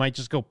case, you might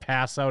just go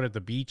pass out at the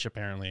beach,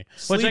 apparently.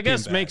 Which I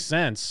guess makes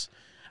sense.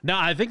 No,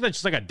 I think that's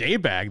just like a day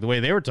bag, the way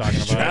they were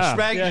talking about it. Trash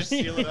bag, just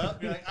seal it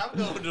up. You're like, I'm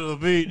going to the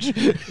beach.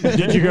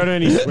 Did you go to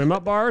any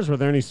swim-up bars? Were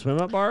there any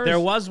swim-up bars? There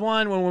was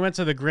one when we went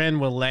to the Grand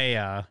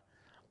Wailea.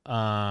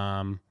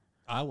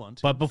 I want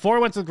to. But before I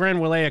went to the Grand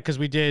Wailea, because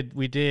we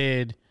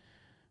did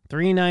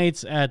 3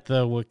 nights at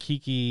the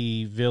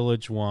Waikiki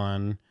Village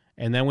one,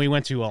 and then we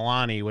went to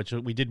Alani, which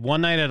we did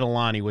 1 night at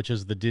Alani, which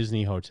is the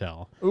Disney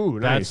hotel. Ooh,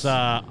 nice.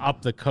 That's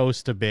up the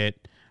coast a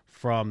bit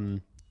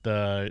from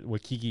the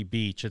Waikiki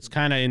Beach. It's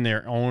kind of in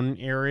their own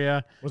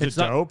area. Was it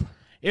dope?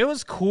 It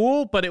was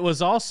cool, but it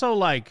was also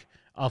like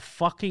a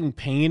fucking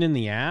pain in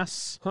the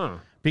ass. Huh.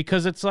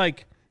 Because it's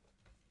like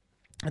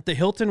at the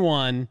Hilton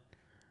one,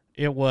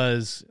 it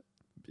was,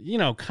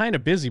 kind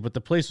of busy, but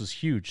the place was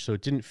huge, so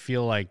it didn't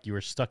feel like you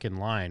were stuck in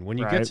line. When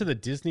you get to the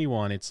Disney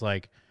one, it's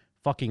like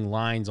fucking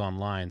lines on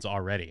lines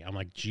already. I'm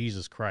like,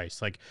 Jesus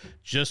Christ. Like,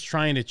 just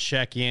trying to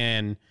check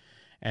in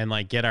and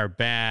like get our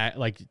bag,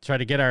 like try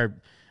to get our,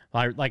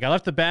 like I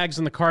left the bags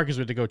in the car because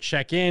we had to go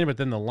check in, but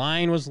then the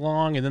line was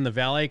long, and then the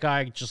valet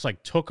guy just like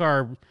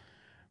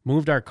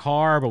moved our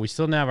car, but we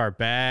still didn't have our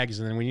bags,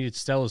 and then we needed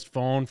Stella's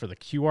phone for the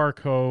QR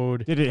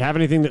code. Did it have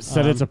anything that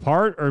set it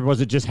apart, or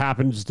was it just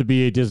happens to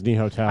be a Disney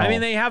hotel? I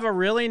mean, they have a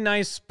really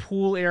nice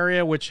pool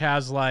area, which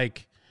has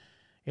like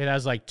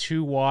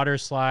 2 water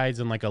slides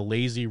and like a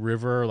lazy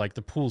river. Like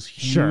the pool's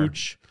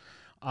huge.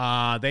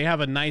 Sure. They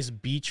have a nice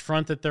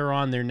beachfront that they're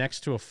on. They're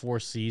next to a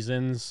Four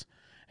Seasons,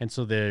 and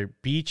so the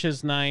beach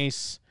is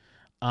nice.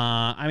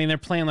 I mean, they're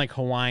playing like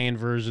Hawaiian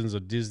versions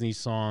of Disney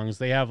songs.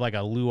 They have like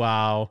a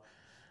luau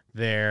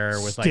there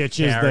with like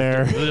Stitches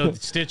there.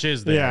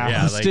 Stitches there.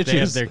 Yeah, Like they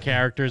have their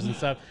characters and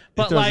stuff.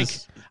 But like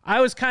I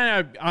was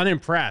kind of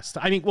unimpressed.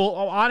 I mean, well,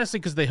 honestly,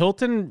 because the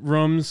Hilton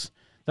rooms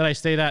that I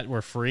stayed at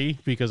were free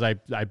because I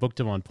booked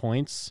them on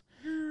points.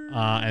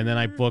 And then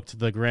I booked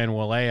the Grand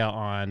Wailea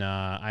on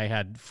I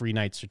had free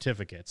night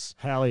certificates.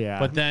 Hell yeah.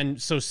 But then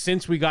so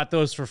since we got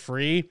those for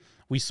free,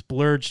 we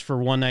splurged for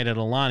 1 night at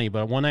Alani,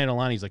 but 1 night at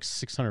Alani is like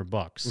 $600.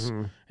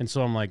 Mm-hmm. And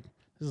so I'm like,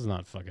 this is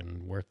not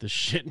fucking worth this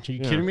shit. Are you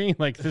kidding me?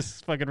 Like, this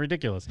is fucking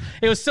ridiculous.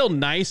 It was still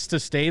nice to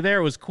stay there.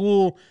 It was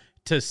cool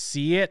to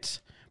see it,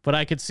 but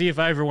I could see if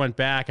I ever went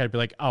back, I'd be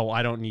like, oh,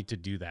 I don't need to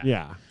do that.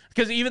 Yeah.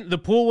 Because even the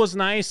pool was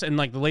nice and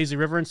like the lazy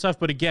river and stuff,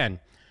 but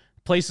again,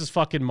 place is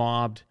fucking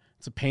mobbed.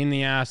 It's a pain in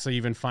the ass to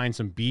even find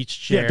some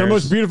beach chairs. Yeah, the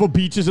most beautiful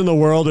beaches in the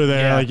world are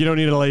there. Yeah. Like, you don't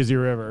need a lazy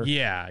river.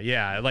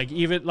 Yeah. Like,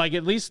 even, like,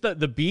 at least the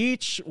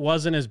beach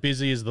wasn't as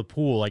busy as the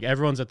pool. Like,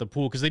 everyone's at the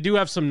pool because they do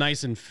have some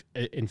nice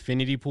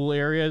infinity pool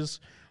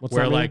areas where,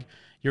 that mean? like,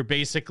 you're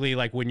basically,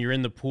 like, when you're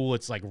in the pool,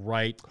 it's, like,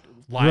 lining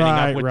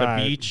up with the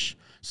beach.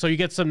 So you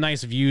get some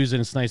nice views, and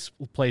it's a nice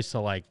place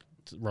to, like,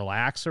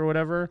 relax or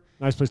whatever.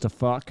 Nice place to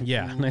fuck.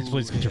 Yeah, nice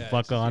place to get your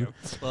fuck on.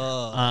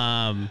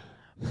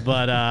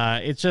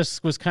 But it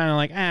just was kind of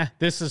like,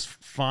 this is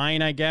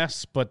fine, I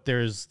guess. But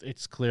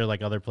it's clear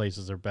like other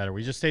places are better.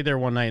 We just stayed there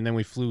one night, and then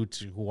we flew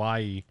to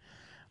Hawaii,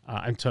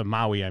 and to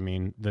Maui. I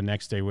mean, the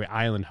next day we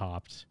island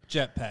hopped.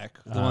 Jetpack,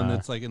 the one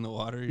that's like in the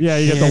water. Yeah,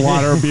 you get the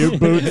water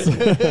boots.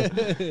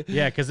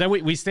 Yeah, because then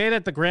we stayed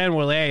at the Grand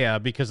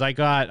Wailea because I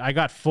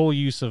got full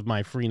use of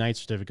my free night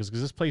certificates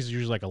because this place is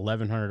usually like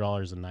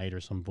 $1,100 a night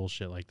or some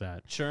bullshit like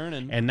that.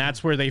 Churning. And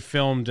that's where they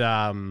filmed.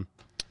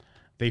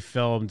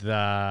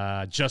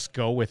 Just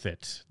Go With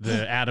It,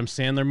 the Adam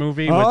Sandler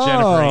movie with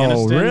Jennifer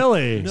Aniston. Oh,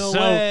 really? No So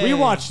way. We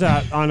watched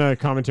that on a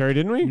commentary,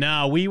 didn't we?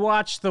 No, we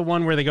watched the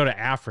one where they go to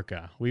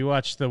Africa. We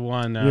watched the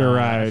one. You're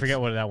right. I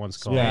forget what that one's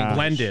called. Yeah.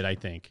 Blended, I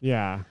think.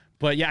 Yeah.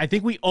 But yeah, I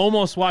think we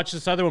almost watched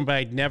this other one, but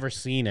I'd never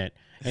seen it.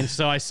 And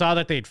so I saw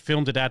that they'd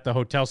filmed it at the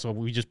hotel, so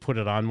we just put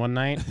it on one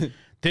night.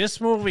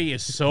 This movie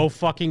is so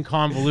fucking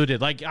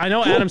convoluted. Like, I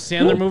know Adam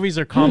Sandler movies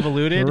are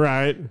convoluted.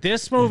 Right.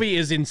 This movie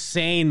is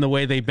insane the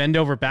way they bend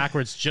over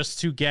backwards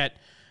just to get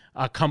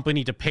a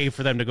company to pay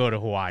for them to go to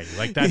Hawaii.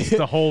 Like, that's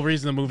the whole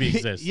reason the movie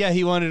exists. Yeah,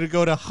 he wanted to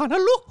go to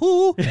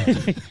Honolulu.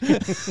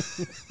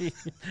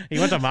 He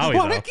went to Maui,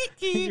 though.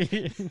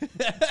 Waikiki.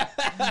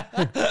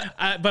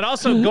 But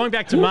also, going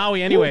back to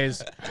Maui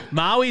anyways,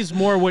 Maui's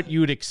more what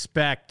you would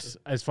expect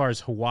as far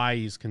as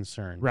Hawaii is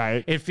concerned.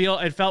 Right. It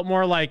felt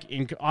more like,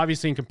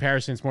 obviously in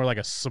comparison, it's more like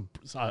a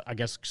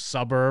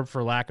suburb,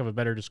 for lack of a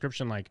better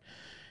description. Like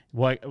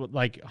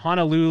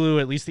Honolulu,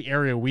 at least the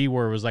area we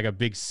were, was like a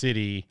big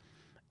city.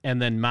 And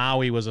then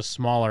Maui was a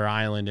smaller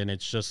island, and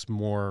it's just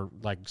more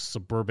like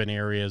suburban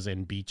areas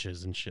and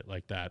beaches and shit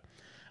like that.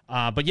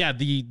 But yeah,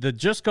 the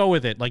Just Go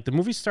With It. Like, the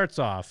movie starts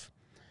off,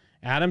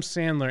 Adam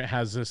Sandler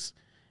has this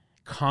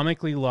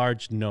comically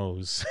large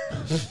nose.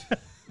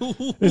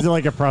 Is it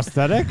like a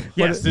prosthetic?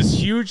 Yes, this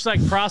huge like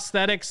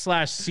prosthetic /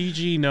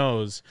 CG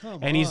nose.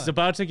 And he's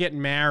about to get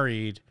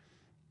married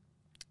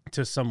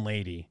to some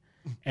lady.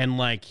 And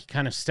like, he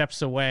kind of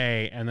steps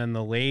away, and then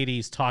the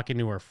lady's talking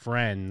to her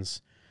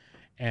friends.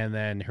 And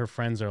then her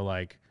friends are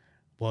like,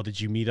 well,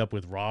 did you meet up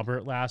with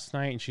Robert last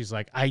night? And she's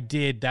like, I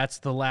did. That's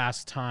the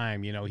last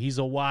time. You know, he's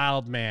a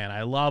wild man.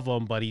 I love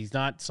him, but he's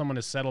not someone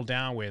to settle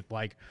down with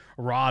like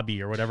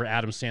Robbie or whatever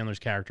Adam Sandler's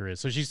character is.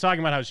 So she's talking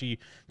about how she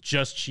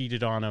just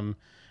cheated on him.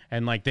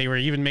 And like, they were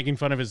even making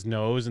fun of his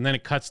nose. And then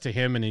it cuts to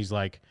him, and he's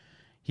like,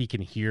 he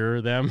can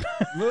hear them.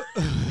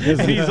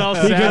 And he's all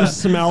He can sad.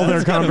 smell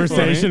their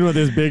conversation with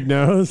his big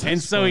nose.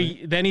 And so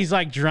then he's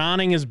like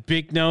drowning his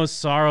big nose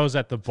sorrows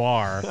at the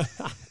bar.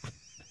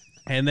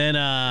 And then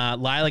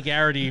Lila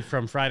Garrity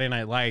from Friday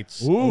Night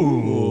Lights is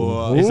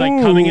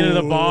like coming into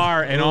the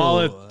bar, and all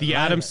of the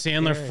Adam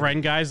Sandler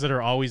friend guys that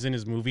are always in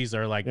his movies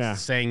are like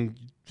saying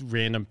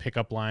random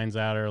pickup lines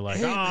at her,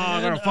 like,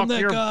 I'm gonna fuck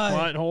your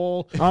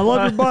butthole. I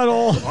love your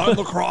butthole. I'm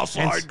the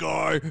cross-eyed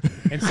guy.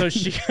 And so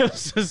she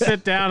goes to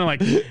sit down and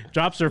like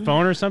drops her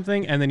phone or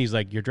something, and then he's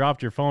like, you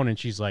dropped your phone, and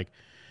she's like,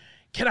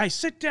 can I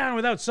sit down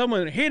without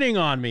someone hitting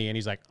on me? And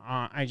he's like,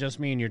 I just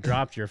mean you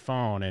dropped your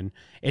phone. And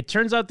it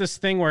turns out this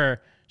thing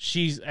where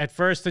she's at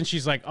first, then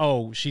she's like,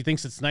 oh, she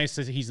thinks it's nice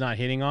that he's not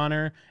hitting on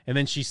her. And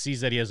then she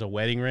sees that he has a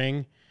wedding ring.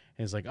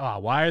 And it's like,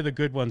 why are the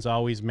good ones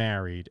always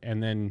married?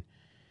 And then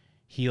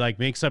he like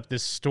makes up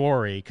this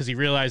story because he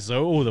realizes,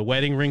 the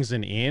wedding ring's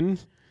an inn.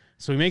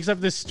 So he makes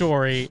up this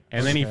story,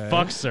 and then he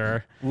fucks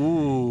her.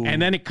 Ooh.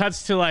 And then it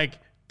cuts to like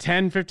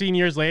 10, 15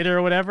 years later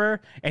or whatever,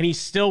 and he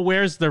still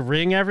wears the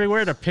ring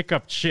everywhere to pick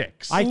up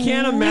chicks. I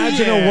can't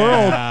imagine a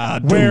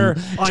world where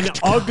an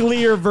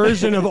uglier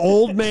version of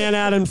old man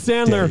Adam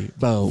Sandler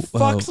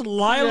fucks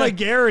Lila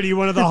Garrity,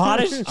 one of the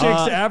hottest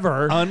chicks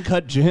ever.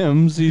 Uncut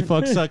Gems. He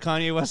fucks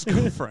Kanye West's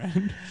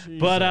girlfriend.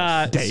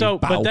 But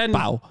then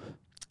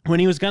when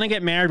he was going to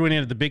get married, when he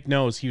had the big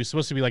nose, he was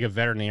supposed to be like a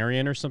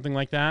veterinarian or something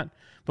like that.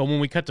 But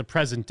when we cut to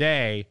present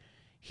day,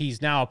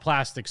 he's now a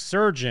plastic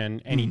surgeon,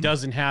 and he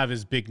doesn't have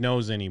his big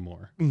nose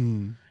anymore.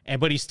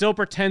 But he still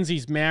pretends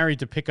he's married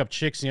to pick up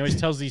chicks. And he always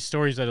tells these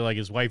stories that like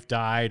his wife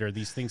died or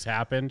these things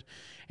happened,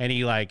 and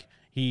he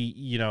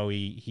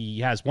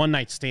has one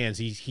night stands.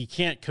 He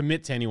can't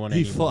commit to anyone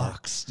anymore. He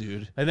fucks,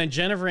 dude. And then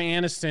Jennifer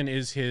Aniston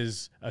is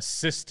his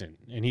assistant,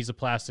 and he's a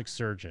plastic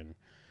surgeon.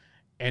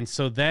 And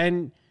so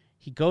then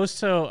he goes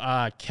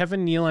to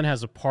Kevin Nealon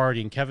has a party,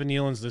 and Kevin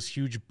Nealon's this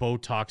huge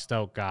Botoxed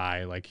out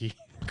guy, like he.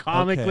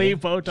 Comically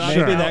Botox.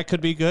 Maybe that could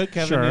be good.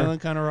 Kevin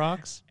Nealon kind of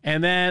rocks.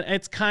 And then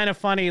it's kind of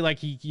funny, like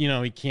he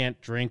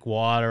can't drink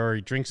water, or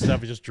he drinks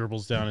stuff, it just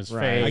dribbles down his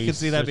face. I could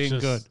see that being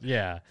good.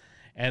 Yeah.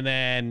 And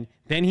then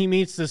he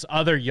meets this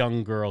other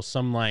young girl,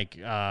 some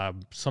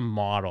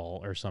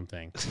model or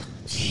something.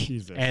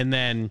 Jesus. And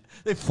then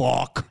they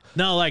fuck.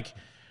 no, like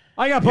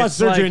I got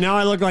plastic It's surgery. like- Now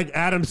I look like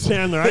Adam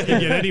Sandler. I can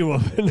get any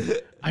woman.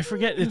 I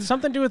forget. It's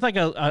something to do with like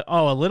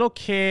a little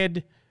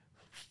kid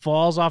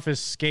falls off his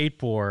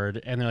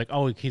skateboard and they're like,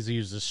 oh, he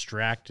was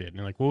distracted. And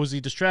they're like, what was he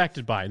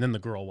distracted by? And then the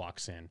girl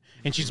walks in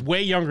and she's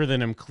way younger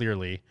than him,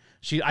 clearly.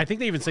 I think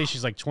they even say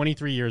she's like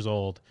 23 years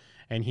old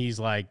and he's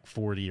like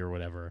 40 or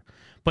whatever.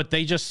 But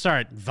they just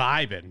start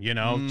vibing,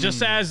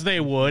 just as they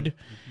would.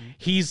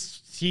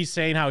 He's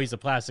saying how he's a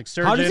plastic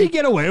surgeon. How does he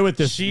get away with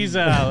this? She's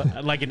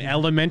like an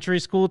elementary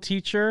school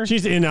teacher.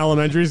 She's in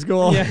elementary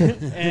school. Yeah.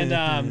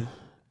 And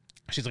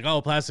she's like,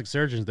 oh, plastic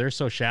surgeons, they're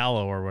so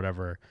shallow or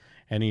whatever.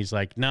 And he's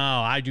like, no,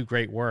 I do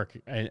great work.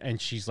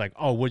 And she's like,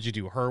 oh, would you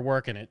do her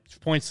work? And it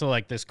points to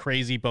like this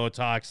crazy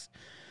Botox,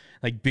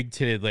 like big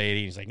titted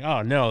lady. He's like,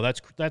 oh no,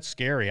 that's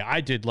scary.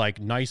 I did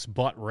like nice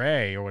butt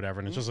Ray or whatever.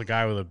 And it's just a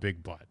guy with a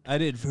big butt. I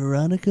did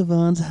Veronica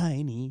Von's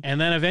Heine. And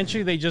then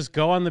eventually they just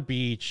go on the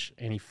beach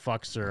and he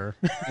fucks her.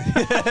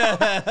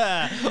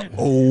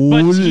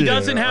 But he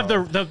doesn't have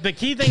the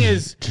key thing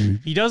is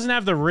he doesn't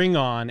have the ring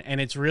on. And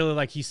it's really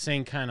like he's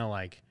saying kind of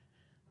like,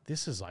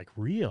 this is like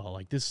real,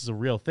 like this is a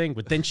real thing.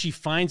 But then she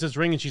finds his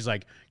ring and she's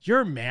like,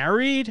 you're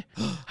married?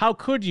 How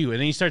could you? And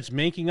then he starts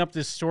making up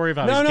this story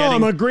about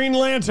I'm a Green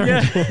Lantern.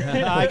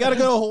 I gotta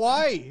go to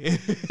Hawaii.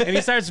 And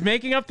he starts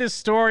making up this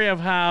story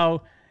of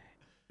how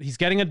he's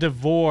getting a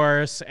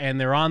divorce and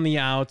they're on the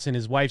outs and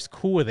his wife's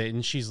cool with it.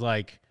 And she's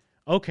like,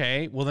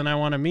 okay, well then I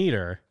want to meet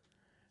her.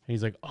 And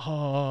he's like,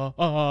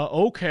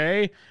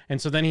 okay.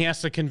 And so then he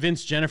has to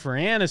convince Jennifer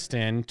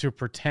Aniston to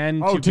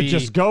pretend to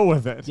just go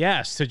with it.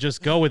 Yes, to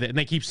just go with it. And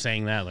they keep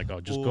saying that, like,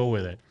 oh, just go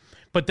with it.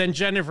 But then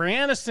Jennifer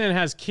Aniston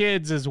has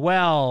kids as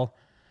well,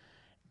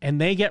 and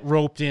they get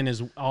roped in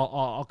as because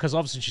all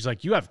of a sudden she's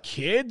like, you have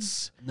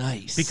kids?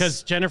 Nice.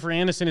 Because Jennifer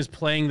Aniston is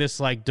playing this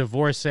like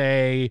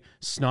divorcee,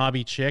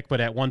 snobby chick,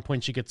 but at one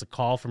point she gets a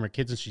call from her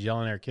kids and she's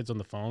yelling at her kids on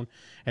the phone.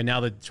 And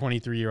now the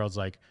 23-year-old's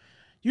like,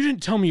 you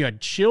didn't tell me you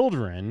had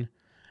children.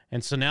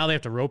 And so now they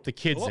have to rope the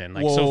kids in.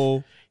 Like,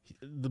 so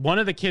one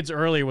of the kids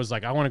earlier was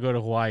like, I want to go to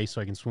Hawaii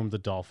so I can swim with the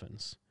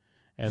dolphins.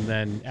 And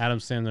then Adam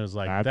Sandler was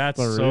like, that's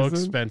so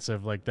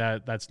expensive. Like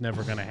that's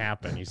never going to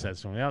happen. He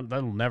says, well,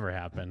 that'll never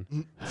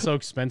happen. It's so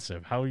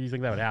expensive. How do you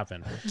think that would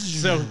happen?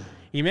 So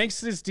he makes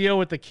this deal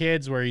with the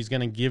kids where he's going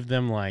to give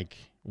them like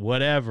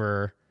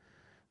whatever.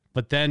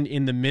 But then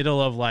in the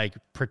middle of like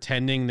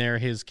pretending they're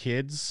his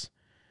kids,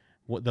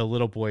 the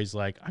little boy's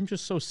like, I'm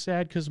just so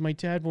sad because my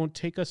dad won't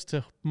take us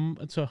to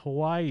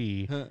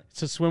Hawaii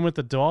to swim with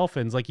the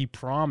dolphins like he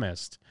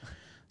promised.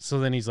 So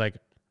then he's like,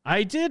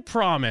 I did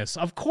promise.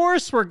 Of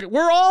course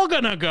we're all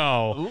gonna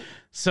go. Ooh.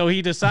 So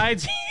he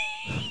decides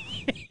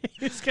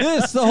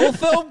the whole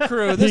film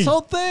crew, this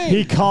whole thing.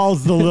 He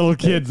calls the little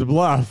kid's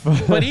bluff.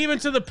 But even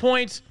to the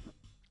point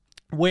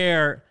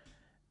where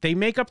they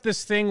make up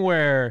this thing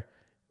where,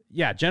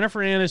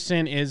 Jennifer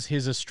Aniston is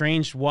his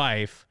estranged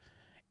wife.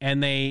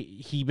 And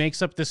he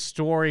makes up this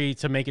story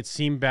to make it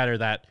seem better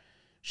that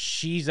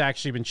she's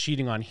actually been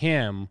cheating on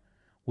him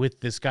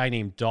with this guy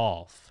named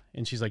Dolph.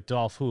 And she's like,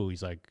 Dolph who?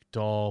 He's like,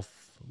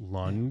 Dolph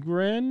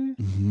Lundgren?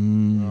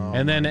 Mm-hmm.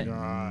 And then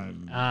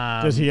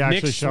does he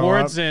actually Nick show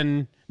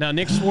Swardson, up? Now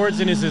Nick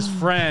Swardson is his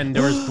friend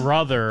or his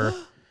brother.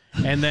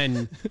 And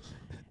then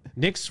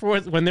Nick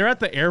Swardson, when they're at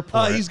the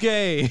airport he's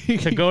gay.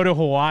 to go to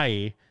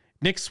Hawaii,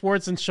 Nick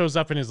Swardson shows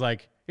up and is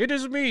like, it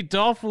is me,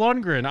 Dolph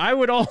Lundgren. I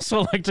would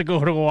also like to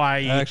go to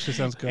Hawaii. That actually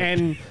sounds good.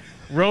 And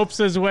ropes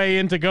his way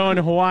into going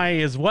to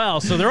Hawaii as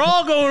well. So they're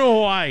all going to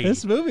Hawaii.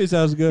 This movie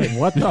sounds good.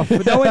 What the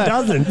fuck? No, it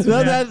doesn't.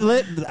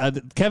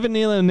 Kevin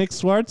Nealon and Nick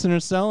Swardson are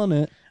selling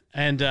it.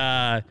 And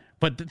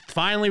but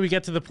finally we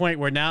get to the point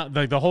where now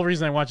the whole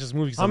reason I watch this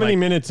movie is how many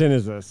minutes in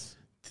is this?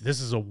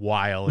 This is a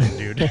while in,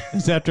 dude.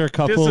 It's after a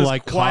couple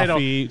like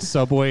coffee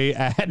Subway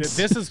ads.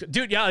 This is,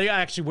 dude. Yeah.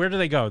 Actually, where do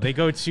they go? They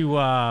go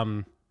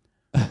to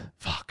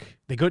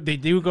They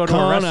do go to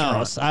a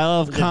restaurant. I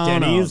love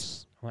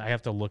Konos. I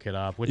have to look it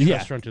up. Which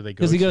restaurant do they go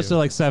to? Because he goes to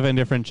like 7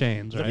 different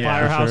chains, right?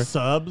 Firehouse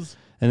Subs.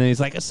 And then he's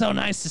like, it's so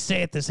nice to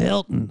stay at this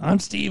Hilton. I'm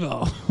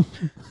Steve-O.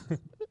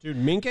 Dude,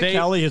 Minka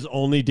Kelly has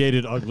only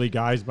dated ugly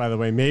guys, by the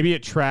way. Maybe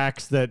it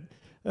tracks that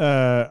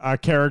a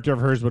character of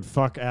hers would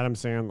fuck Adam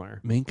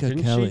Sandler. Minka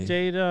Kelly. Didn't she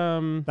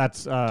date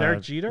that's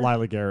Derek Jeter?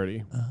 Lila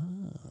Garrity. Oh.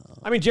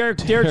 I mean, Derek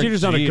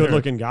Jeter's not a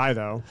good-looking guy,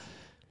 though.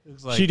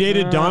 Like, she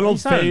dated Donald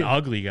He's not an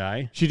ugly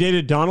guy. She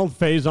dated Donald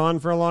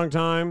Faison for a long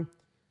time.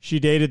 She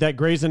dated that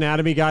Grey's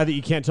Anatomy guy that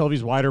you can't tell if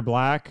he's white or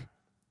black.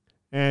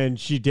 And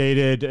she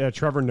dated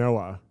Trevor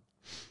Noah.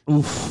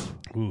 Oof,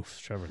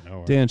 Trevor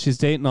Noah. Damn, she's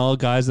dating all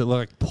guys that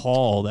look like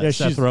Paul, that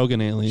Seth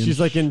Rogen alien. She's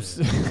like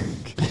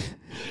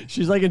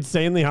she's like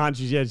insanely hot.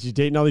 She's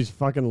dating all these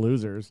fucking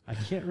losers. I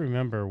can't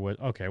remember what.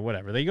 Okay,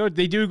 whatever.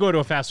 They do go to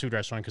a fast food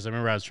restaurant because I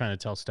remember I was trying to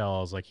tell Stella,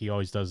 I was like, he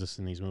always does this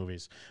in these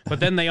movies. But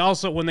then they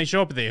also, when they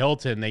show up at the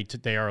Hilton,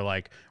 they are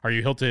like, are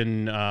you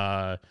Hilton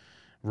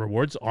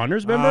rewards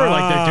honors member.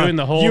 Like they're doing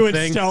the whole you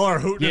thing. and Stella are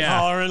hooting Yeah.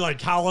 and hollering, like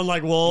howling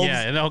like wolves.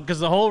 Yeah, because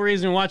the whole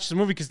reason we watched the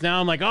movie, because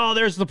now I'm like, oh,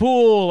 there's the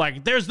pool,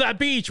 like there's that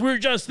beach, we were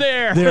just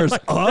there. There's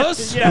Like,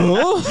 us? Yeah.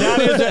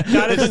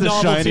 That is a the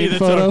novelty Shining that's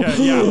photo.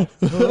 okay.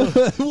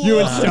 Yeah. You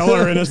and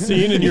Stella are in a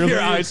scene and Your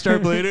eyes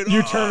start bleeding.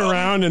 You turn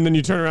around and then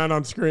you turn around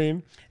on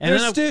screen. And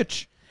There's then of,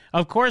 Stitch.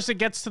 of course, it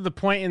gets to the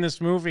point in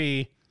this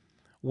movie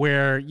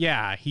where,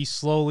 yeah, he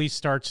slowly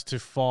starts to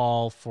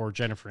fall for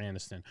Jennifer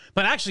Aniston.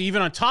 But actually,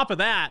 even on top of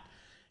that,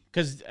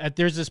 because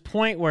there's this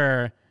point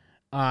where,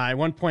 at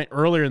one point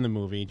earlier in the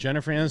movie,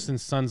 Jennifer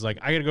Aniston's son's like,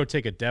 I got to go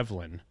take a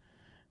Devlin.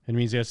 It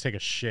means he has to take a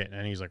shit.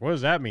 And he's like, what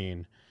does that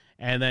mean?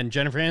 And then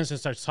Jennifer Aniston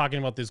starts talking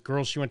about this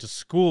girl she went to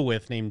school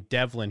with named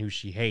Devlin, who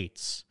she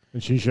hates.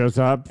 And she shows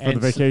up for And the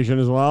vacation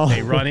as well.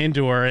 They run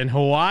into her in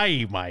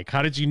Hawaii, Mike.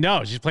 How did you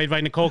know? She's played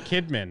by Nicole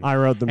Kidman. I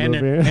wrote the and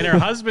movie. and her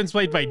husband's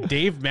played by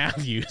Dave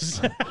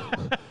Matthews.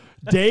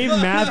 Dave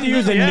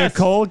Matthews and Yes.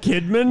 Nicole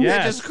Kidman?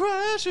 Yes. Just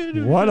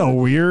crashing. What a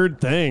weird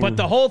thing. But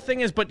the whole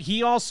thing is, but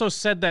he also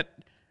said that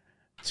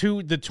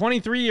to the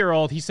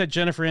 23-year-old, he said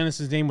Jennifer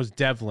Aniston's name was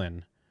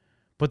Devlin.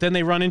 But then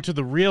they run into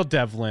the real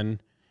Devlin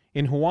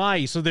in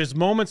Hawaii. So there's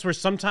moments where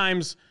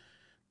sometimes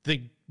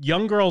the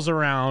young girl's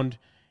around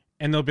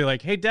and they'll be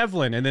like, hey,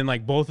 Devlin. And then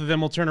like both of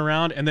them will turn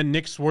around and then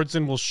Nick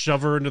Swartzen will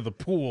shove her into the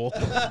pool.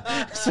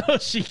 So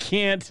she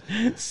can't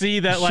see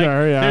that like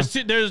Sure, yeah.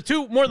 there's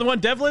two more than one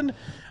Devlin.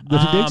 The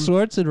Nick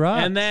Swartzen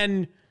rock. And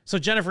then, so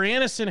Jennifer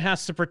Aniston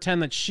has to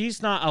pretend that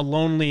she's not a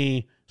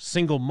lonely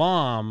single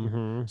mom.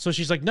 Mm-hmm. So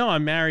she's like, no,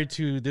 I'm married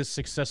to this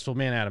successful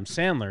man, Adam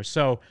Sandler.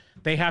 So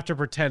they have to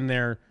pretend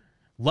they're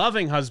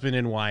loving husband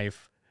and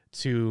wife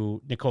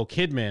to Nicole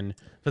Kidman,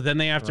 but then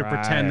they have to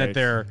pretend that Right.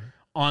 they're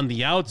on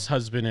the outs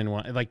husband and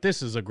wife. Like,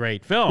 this is a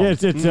great film. Yeah,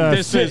 it's a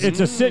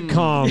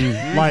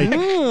sitcom like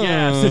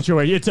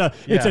situation.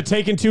 It's a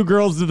taking two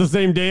girls to the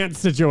same dance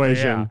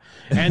situation.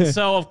 Yeah. And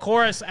so, of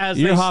course, as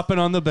You're they hopping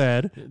on the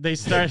bed. they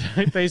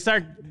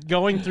start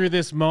going through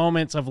this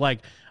moments of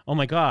like, oh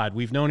my God,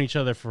 we've known each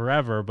other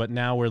forever, but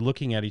now we're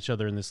looking at each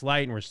other in this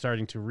light and we're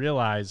starting to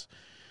realize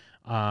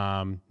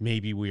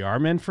maybe we are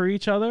meant for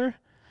each other.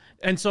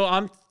 And so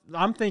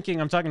I'm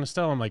thinking, I'm talking to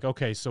Stella, I'm like,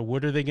 okay, so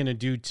what are they going to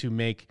do to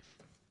make,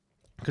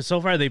 because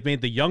so far they've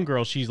made the young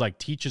girl, she's like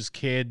teaches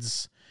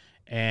kids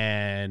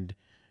and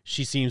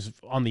she seems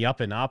on the up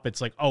and up.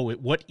 It's like, oh,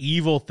 what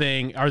evil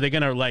thing are they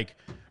going to like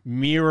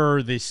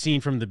mirror the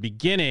scene from the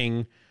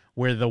beginning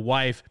where the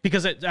wife,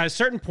 because at a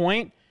certain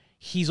point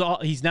he's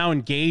now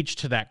engaged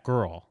to that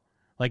girl.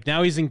 Like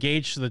now he's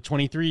engaged to the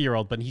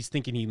 23-year-old, but he's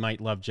thinking he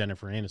might love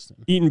Jennifer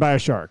Aniston. Eaten by a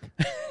shark.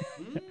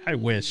 I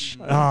wish.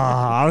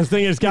 I was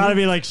thinking it's got to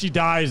be like she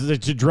dies,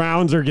 that she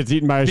drowns or gets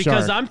eaten by a shark.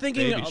 Because I'm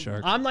thinking, Baby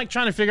shark. I'm like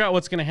trying to figure out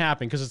what's going to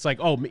happen. Because it's like,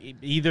 oh,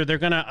 either they're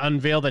going to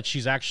unveil that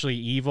she's actually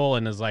evil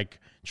and is like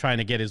trying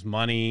to get his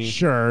money.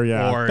 Sure,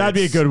 yeah. Or That'd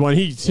be a it's- good one.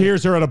 He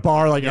hears her at a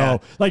bar, like, Yeah.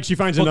 like she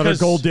finds Well, another 'cause-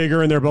 gold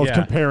digger and they're both yeah.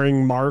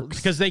 comparing marks.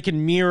 Because they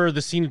can mirror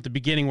the scene at the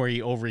beginning where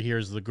he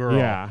overhears the girl.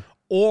 Yeah.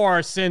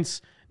 Or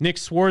since Nick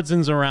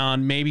Swartzen's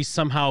around, maybe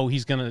somehow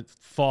he's going to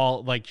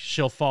fall, like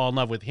she'll fall in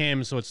love with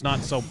him, so it's not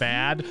so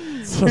bad.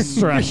 So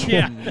stretch.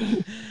 Yeah.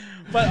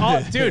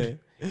 But, dude,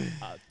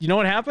 you know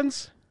what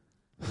happens?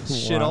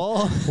 Shit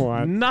all.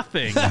 What?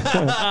 Nothing.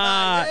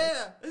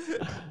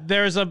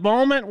 There's a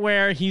moment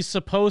where he's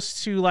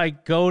supposed to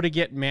like go to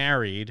get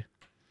married,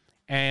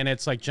 and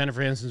it's like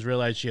Jennifer Aniston's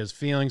realized she has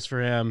feelings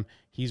for him.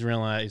 He's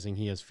realizing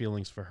he has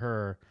feelings for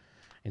her,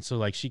 and so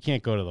like she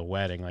can't go to the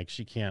wedding. Like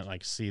she can't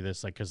like see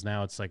this, like, because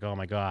now it's like, oh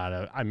my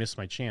God, I missed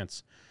my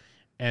chance.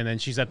 And then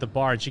she's at the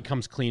bar and she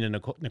comes clean to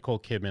Nicole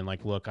Kidman,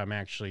 like, look, I'm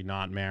actually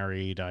not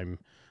married. I'm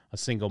a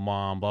single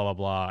mom, blah, blah,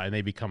 blah. And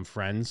they become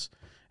friends.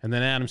 And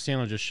then Adam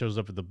Sandler just shows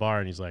up at the bar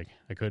and he's like,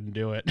 I couldn't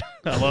do it.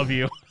 I love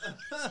you.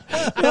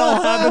 It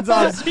all happens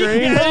on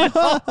screen.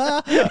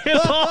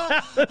 It all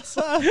happens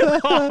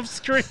off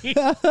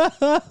screen.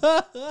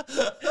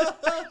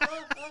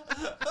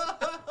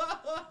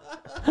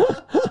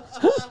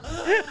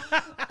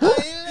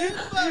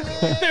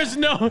 There's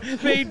no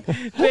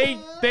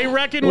they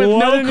reckon with What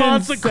no an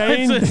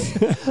consequences.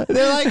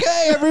 They're like,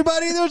 hey,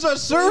 everybody, there's a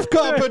surf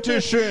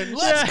competition.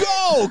 Let's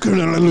go.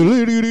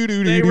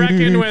 They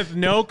reckon with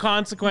no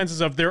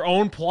consequences of their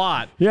own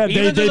plot. Yeah,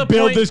 Even to they the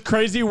build point- this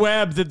crazy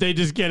web that they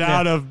just get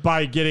out of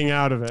by getting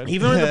out of it.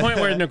 Even at the point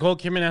where Nicole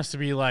Kidman has to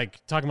be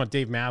like talking about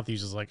Dave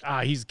Matthews is like,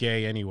 he's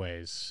gay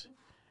anyways.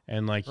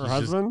 And like he's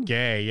husband? just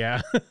gay,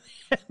 yeah.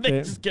 They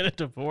Yeah. just get a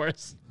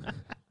divorce.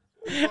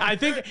 I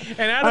think,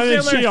 and Adam And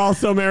then she Sandler,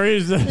 also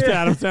marries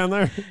Adam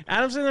Sandler.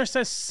 Adam Sandler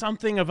says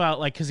something about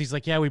like, because he's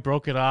like, yeah, we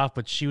broke it off,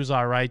 but she was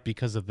all right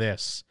because of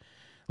this.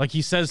 Like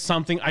he says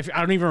something, I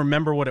don't even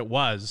remember what it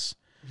was,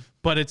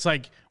 but it's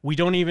like they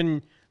don't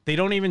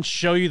even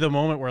show you the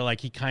moment where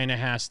like he kind of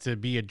has to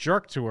be a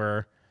jerk to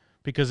her,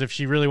 because if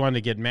she really wanted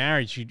to get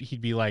married,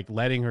 he'd be like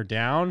letting her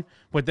down.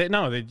 But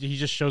he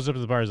just shows up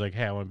at the bar. He's like,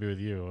 hey, I want to be with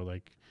you.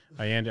 Like,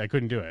 I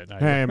couldn't do it.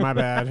 Hey, my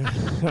bad.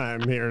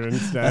 I'm here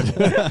instead.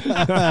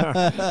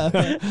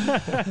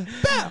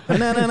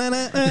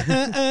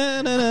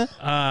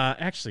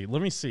 Actually,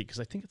 let me see because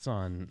I think it's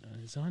on.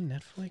 Is it on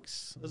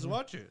Netflix? Let's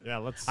watch it. Yeah,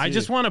 let's see. I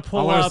just want to pull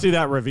I want up. to see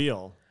that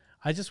reveal.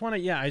 I just want to.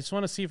 Yeah, I just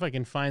want to see if I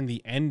can find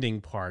the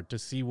ending part to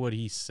see what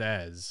he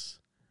says.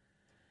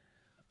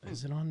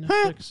 Is it on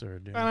Netflix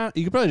or?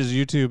 You could probably just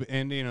YouTube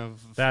ending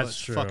of That's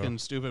true. fucking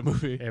stupid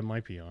movie. It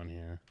might be on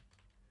here.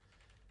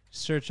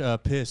 Search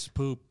piss,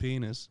 poop,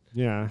 penis.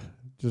 Yeah,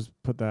 just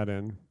put that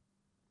in.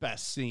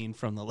 Best scene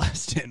from the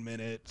last 10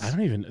 minutes. I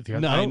don't even.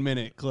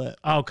 9-minute clip.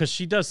 Oh, because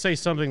she does say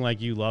something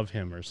like "you love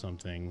him" or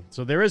something.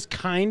 So there is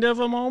kind of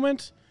a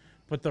moment,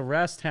 but the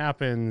rest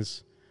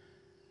happens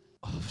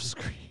off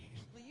screen.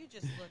 Well, you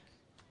just look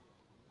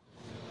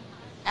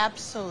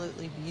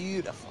absolutely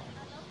beautiful.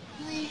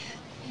 Really?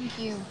 Thank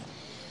you.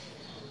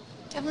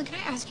 Devlin, can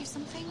I ask you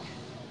something?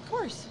 Of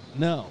course.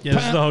 No. Yeah,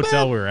 this is the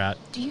hotel we were at.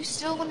 Do you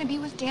still want to be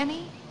with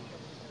Danny?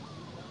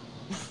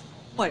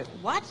 Wait,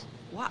 what?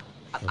 What?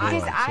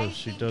 Because So I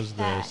she think does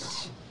that-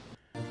 this.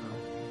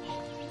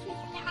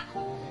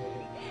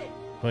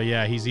 But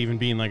yeah, he's even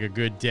being like a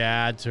good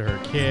dad to her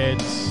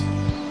kids.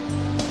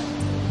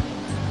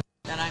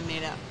 That I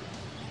made up.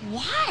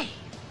 Why?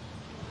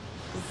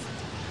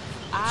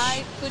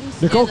 I couldn't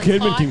stand Nicole the Kidman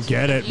thought can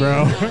get it, of you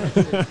bro. knowing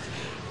the truth.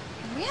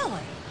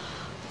 Really?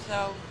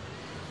 So,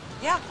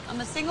 yeah, I'm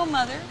a single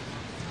mother.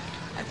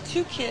 I have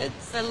 2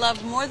 kids I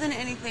love more than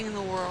anything in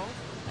the world.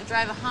 I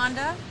drive a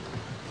Honda,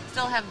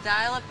 still have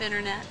dial-up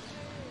internet.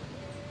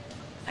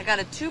 I got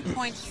a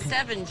 2.7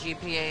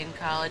 GPA in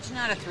college,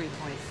 not a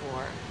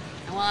 3.4.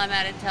 And while I'm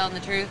at it telling the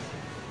truth,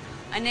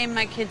 I named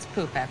my kids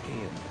Poop after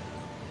you.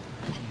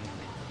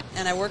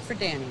 And I work for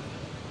Danny.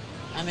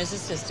 I'm his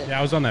assistant. Yeah,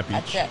 I was on that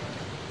That's beach. it.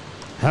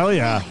 Hell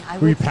yeah. Really, I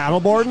Were you would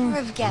paddleboarding?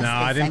 never have guessed No,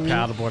 I this. didn't mean,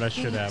 paddleboard. I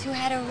should you have. two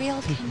had a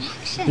real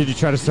connection. Did you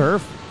try to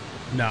surf?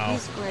 No.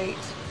 He's great.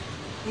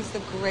 He's the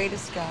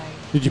greatest guy.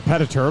 Did you pet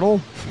a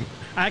turtle?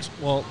 Actually,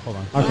 well, hold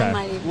on. Okay. I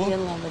might even be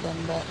in love with him,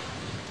 but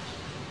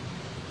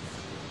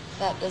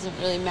that doesn't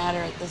really matter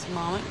at this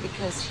moment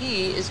because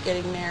he is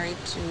getting married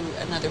to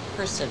another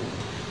person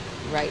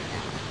right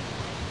now.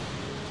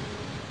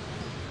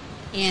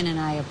 Ian and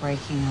I are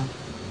breaking up.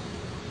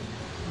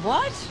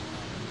 What?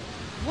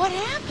 What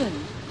happened?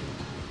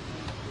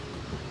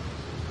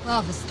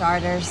 Well, for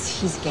starters,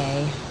 he's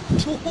gay.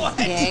 What?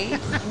 Gay?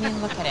 I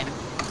mean, look at him.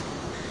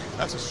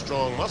 That's a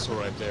strong muscle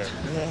right there.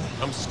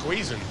 I'm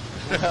squeezing.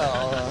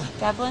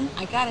 Devlin,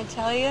 I gotta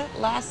tell you,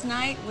 last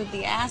night with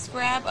the ass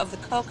grab of the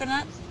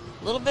coconut,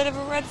 a little bit of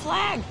a red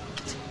flag.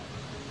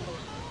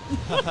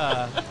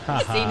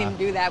 I've seen him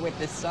do that with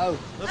the soap.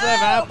 Let's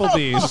have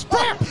Applebee's.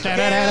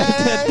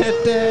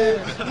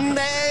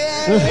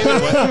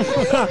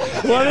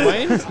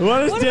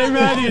 What is Dave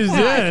Matthews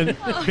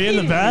doing? Being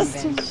the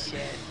best?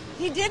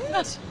 He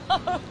didn't.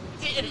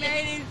 He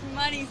made his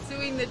money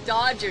suing the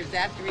Dodgers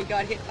after he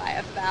got hit by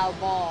a foul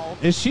ball.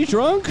 Is she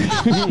drunk?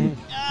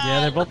 Yeah,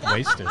 they're both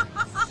wasted.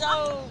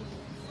 So,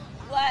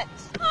 what?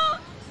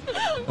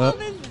 Well,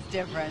 this is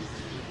different.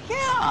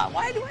 Yeah,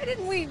 why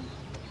didn't we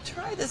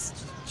try this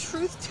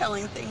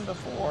truth-telling thing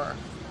before?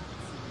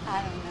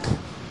 I don't know.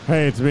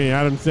 Hey, it's me,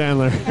 Adam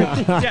Sandler.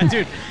 Yeah,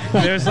 dude.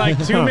 There's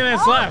like 2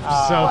 minutes left.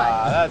 So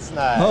That's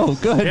nice. Oh,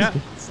 good. yeah.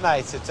 It's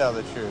nice to tell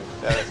the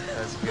truth.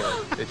 That's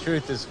good. The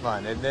truth is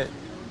fun, isn't it?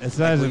 It's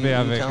nice to be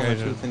on You tell the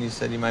vacation. truth and you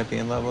said you might be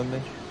in love with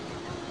me?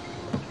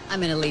 I'm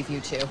gonna leave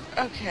you two.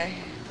 Okay.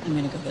 I'm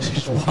gonna go visit.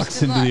 Just walks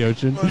Good into the luck.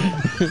 ocean.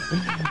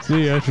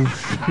 The ocean.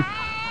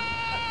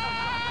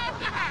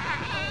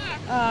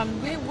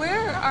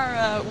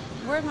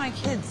 Where are my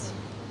kids?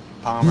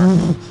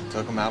 Palmer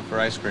took him out for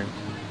ice cream.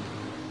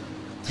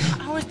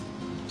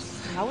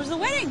 How was the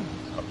wedding?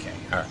 Okay,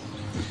 all right.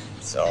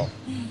 So,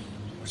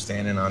 we're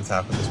standing on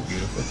top of this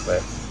beautiful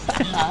cliff.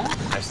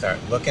 I start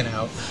looking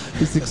out.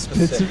 This to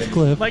expensive Pacific.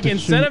 cliff. like to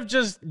instead shoot. of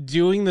just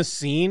doing the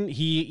scene,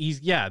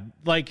 he's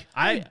like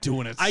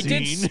doing a I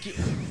did. scene.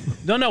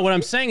 No. What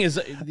I'm saying is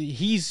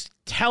he's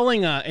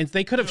telling and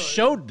they could have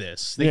showed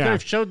this. They Yeah. could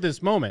have showed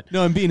this moment.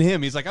 No, and being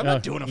him, he's like, I'm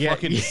not doing a yeah.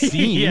 fucking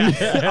scene.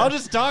 Yeah. I'll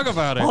just talk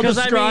about it. I'll 'Cause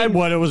I describe mean-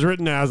 what it was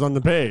written as on the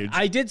page.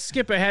 I did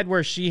skip ahead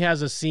where she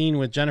has a scene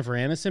with Jennifer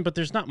Aniston, but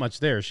there's not much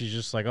there. She's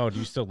just like, "Oh, do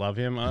you still love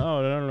him?" Oh,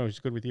 I don't know. He's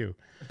good with you.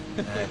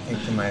 And I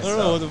think to I don't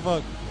know what myself, the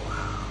fuck.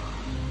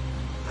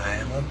 I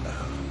am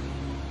about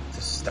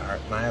to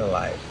start my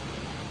life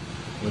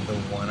with the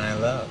one I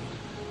love.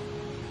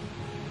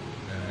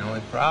 And the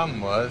only problem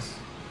was,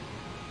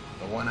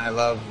 the one I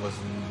loved was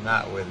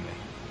not with me.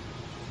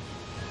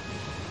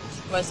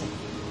 Wasn't.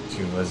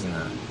 She was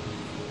not.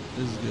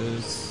 This is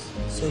good.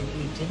 So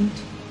you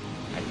didn't?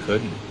 I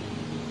couldn't.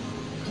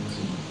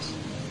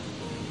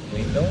 I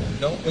mean,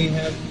 don't we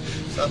have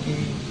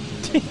something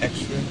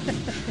extra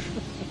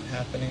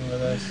happening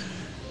with us?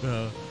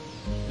 No.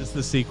 It's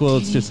the sequel.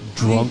 It's just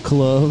drunk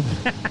love.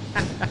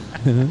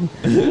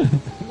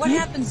 What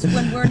happens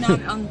when we're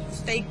not on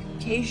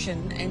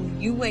vacation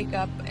and you wake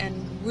up and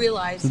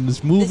realize And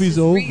this movie's is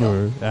over,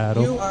 real?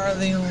 Adam. You are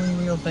the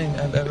only real thing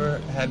I've ever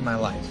had in my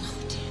life. Oh,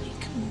 Danny,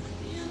 come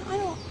I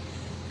don't.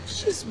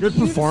 She's Good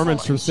beautiful.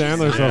 performance from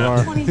Sandler so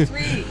I'm far.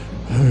 23.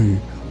 Hey,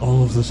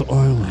 all of this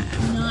island.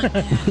 I'm not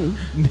that.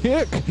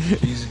 Nick.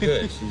 She's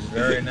good. She's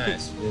very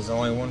nice. There's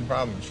only one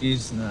problem.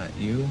 She's not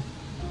you.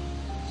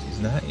 She's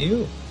not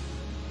you.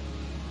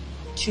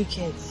 2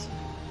 kids.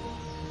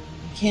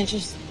 You can't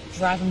just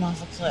drive them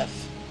off a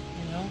cliff,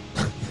 you know?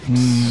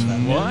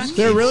 What?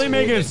 They're really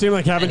making it seem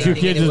like having 2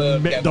 kids is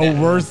the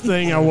worst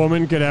thing a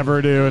woman could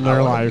ever do in I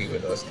their wanna life. be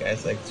with those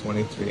guys like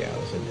 23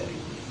 hours a day.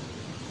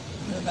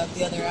 What about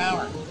the other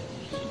hour?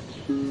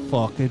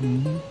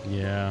 Fucking.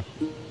 Yeah.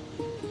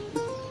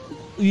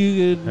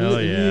 You could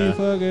Hell yeah.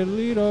 fucking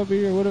lead on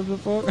me or whatever the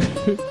fuck.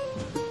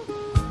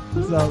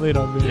 It's not lead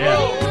on me. Yeah.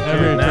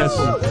 Every Dude, that's,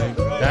 intestine thing.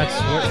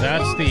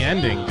 that's the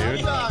ending,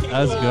 dude.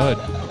 That's good.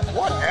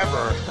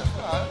 Whatever.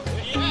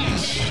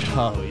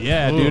 Oh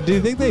yeah, dude. Do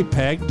you think they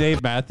pegged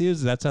Dave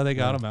Matthews? That's how they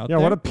got him out Yeah,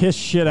 there. what a piss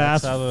shit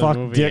ass That's how the fuck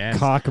movie dick ends.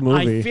 cock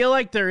movie. I feel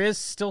like there is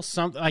still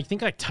something. I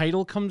think a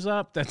title comes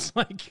up that's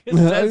like it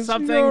Yes, says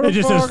something. it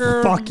just says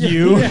Motherfucker. fuck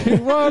you.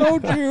 Why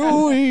don't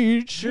you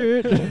eat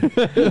shit?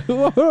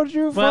 Why don't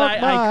you But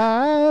fuck my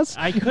ass?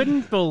 I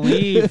couldn't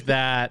believe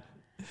that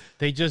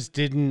they just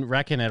didn't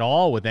reckon at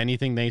all with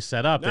anything they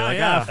set up. They're No, like,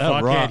 yeah. ah,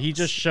 fuck That it. He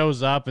just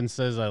shows up and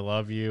says, I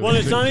love you. Well, and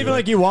it's not couldn't even do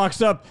like it. he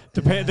walks up.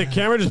 The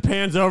camera just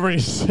pans over and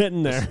he's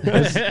sitting there.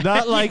 It's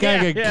not like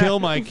I could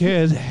kill my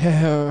kids.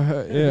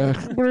 Yeah.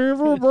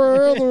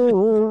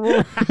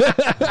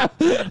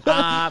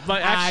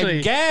 But actually,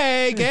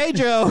 I'm gay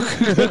joke.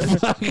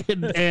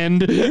 Fucking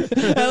end.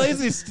 At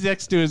least he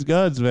sticks to his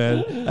guns,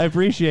 man. I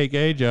appreciate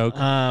gay joke.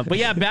 but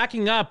yeah,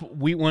 backing up,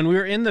 when we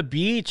were in the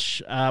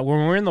beach, when we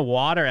were in the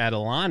water at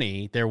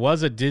Alani, there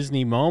was a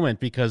Disney moment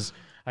because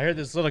I heard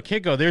this little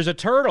kid go, "There's a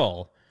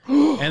turtle,"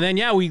 and then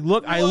I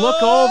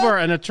look over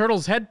and a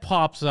turtle's head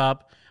pops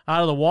up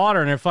out of the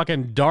water and it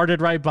fucking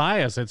darted right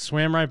by us. It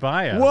swam right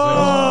by us.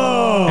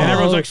 Whoa! And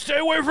everyone's like, "Stay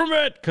away from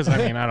it," because I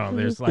mean, I don't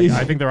know. There's like,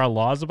 I think there are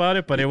laws about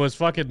it, but it was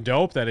fucking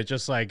dope that it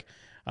just like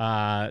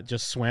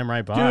just swam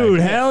right by. Dude,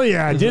 hell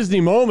yeah.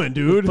 Disney moment,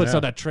 dude. Puts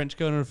on a trench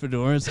coat and a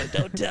fedora and said,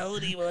 "Don't tell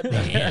anyone,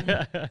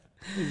 man."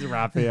 He's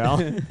Raphael.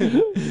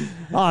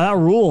 Oh, that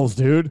rules,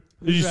 dude.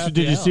 Did you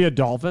Raphael. see a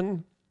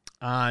dolphin?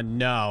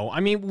 No. I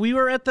mean, when we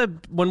were at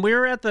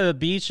the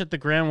beach at the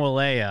Grand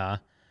Wailea,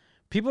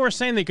 people were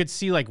saying they could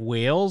see like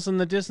whales in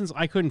the distance.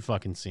 I couldn't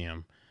fucking see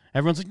them.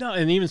 Everyone's like, no,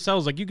 and even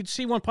Sel's like, you could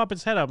see one pop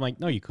its head up. I'm like,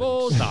 no, you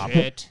couldn't. Stop. You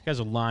Bullshit. guys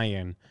are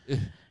lying.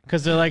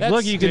 Because they're like, That's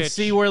look, you can Stitch.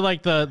 see where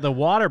like the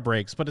water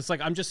breaks, but it's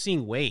like I'm just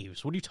seeing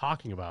waves. What are you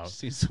talking about?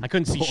 See some I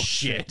couldn't see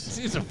bullshit. shit.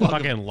 See some fucking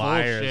fucking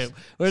liars. bullshit.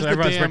 Where's So the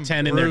everyone's damn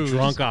pretending bruise? they're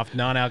drunk off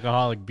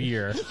non-alcoholic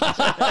beer.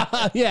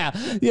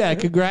 yeah.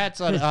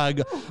 Congrats on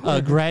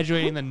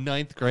graduating the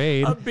 9th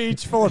grade. A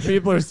beach full of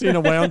people are seeing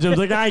a whale. Jim's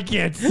like, I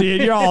can't see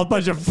it. You're all a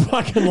bunch of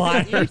fucking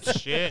liars.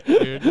 Shit,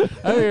 dude.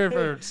 I'm here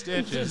for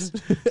stitches.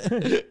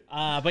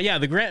 But yeah,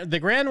 the Grand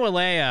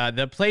Wailea,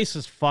 the place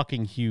is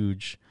fucking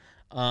huge.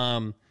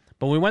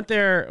 But we went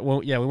there.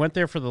 Well, yeah, we went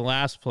there for the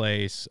last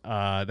place.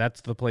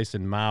 That's the place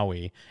in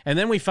Maui, and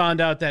then we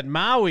found out that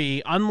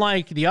Maui,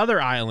 unlike the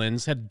other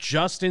islands, had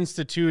just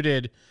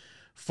instituted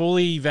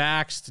fully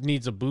vaxxed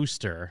needs a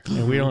booster,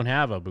 and we don't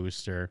have a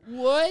booster.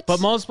 What? But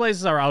most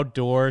places are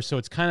outdoor, so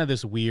it's kind of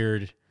this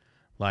weird,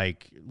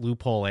 like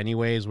loophole,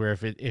 anyways, where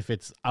if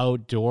it's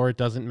outdoor, it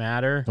doesn't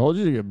matter. Told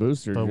you to get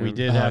boosted. But we Jim.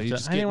 did have you to.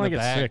 just I didn't in want the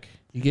to get bag. sick.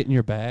 You get in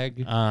your bag,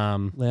 lay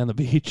on the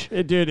beach.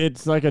 Dude,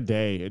 it's like a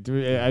day.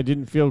 I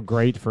didn't feel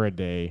great for a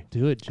day.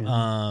 Do it, Jim.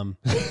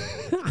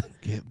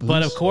 Get But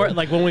of boosted. course,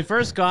 like when we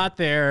first got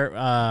there,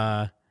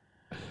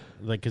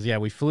 because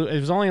we flew. It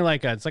was only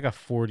like it's like a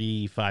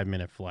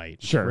 45-minute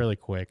flight. Sure. Really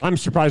quick. I'm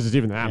surprised it's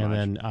even that and much.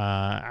 then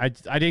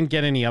I didn't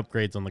get any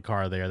upgrades on the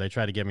car there. They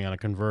tried to get me on a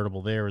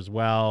convertible there as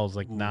well. I was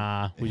like,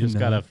 nah, we just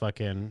got a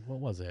fucking what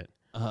was it?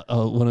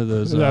 One of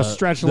those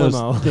stretch those,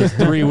 limo. those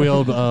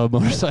 3-wheeled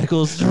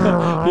motorcycles.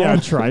 Yeah,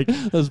 trike.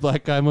 Those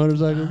black guy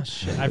motorcycles.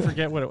 Shit, I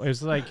forget what it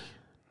was like.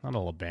 Not a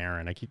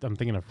LeBaron. I'm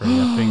thinking of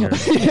Freddy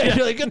Fingers.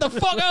 You're like, get the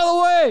fuck out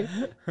of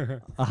the way.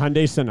 A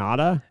Hyundai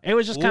Sonata? It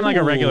was just kind of like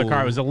a regular car.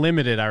 It Ooh. was a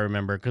limited, I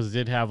remember, because it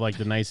did have like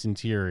the nice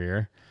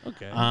interior.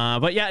 Okay.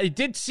 But yeah, it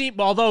did seem,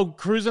 although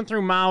cruising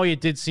through Maui, it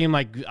did seem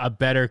like a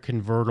better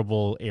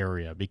convertible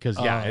area because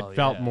it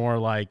felt more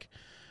like,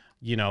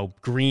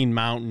 green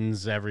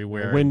mountains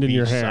everywhere. Wind in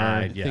your hair.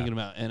 beachside, Yeah. Thinking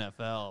about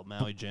NFL,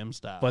 Maui Gym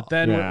style. But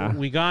then Yeah. when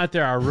we got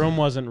there, our room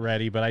wasn't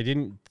ready, but I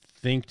didn't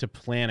think to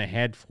plan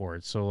ahead for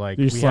it. So like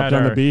You we slept had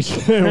on the our- beach?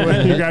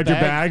 When you grabbed your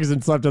Bag. bags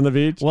and slept on the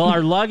beach? Well,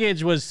 our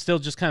luggage was still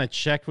just kind of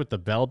checked with the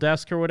bell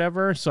desk or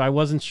whatever. So I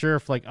wasn't sure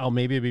if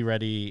maybe it'd be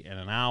ready in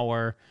an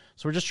hour.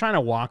 So we're just trying to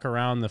walk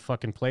around the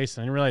fucking place.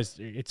 And I realized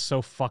it's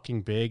so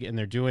fucking big and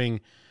they're doing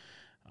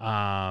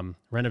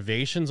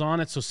renovations on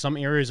it. So some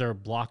areas are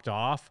blocked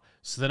off.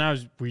 So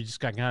then we just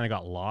kind of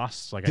got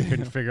lost. Like I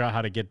couldn't figure out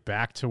how to get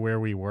back to where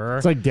we were.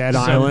 It's like Dead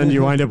Island.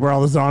 You wind up where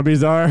all the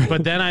zombies are.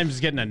 But then I'm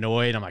just getting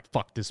annoyed. I'm like,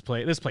 fuck this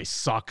place. This place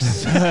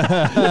sucks.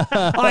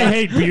 I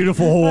hate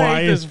beautiful I hate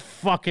Hawaii. this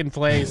fucking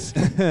place.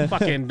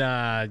 Fucking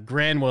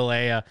Grand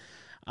Wailea.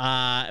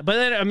 But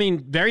then, I mean,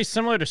 very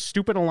similar to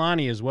stupid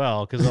Alani as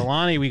well, because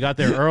Alani, we got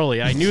there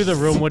early. I knew the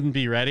room wouldn't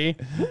be ready,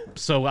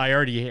 so I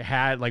already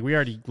had, like, we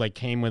already, like,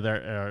 came with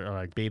our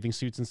like, bathing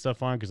suits and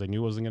stuff on, because I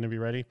knew it wasn't going to be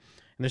ready.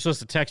 And they're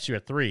supposed to text you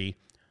at 3,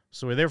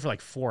 so we're there for,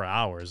 like, 4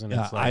 hours. And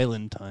it's like,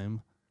 island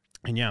time.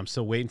 And, yeah, I'm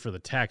still waiting for the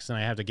text, and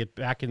I have to get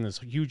back in this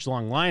huge,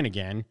 long line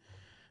again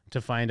to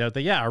find out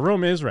that, yeah, our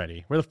room is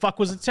ready. Where the fuck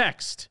was the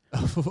text?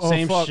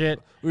 Same fuck.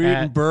 shit. We're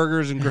eating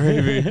burgers and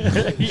gravy.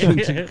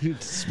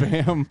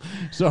 Spam.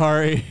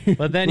 Sorry.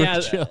 But then, We're yeah,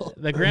 chill.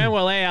 the Grand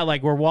Wailea,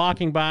 like, we're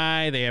walking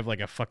by. They have,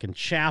 like, a fucking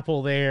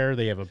chapel there.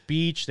 They have a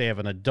beach. They have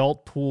an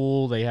adult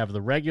pool. They have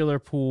the regular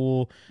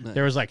pool.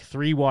 There was, like,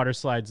 3 water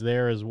slides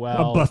there as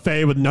well. A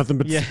buffet with nothing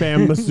but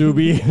spam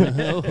musubi.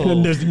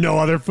 And there's no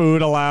other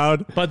food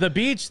allowed. But the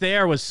beach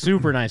there was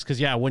super nice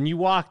because, yeah, when you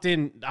walked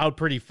in out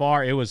pretty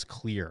far, it was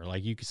clear.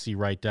 Like, you could see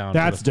right down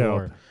That's to the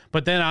floor. dope.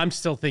 But then I'm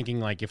still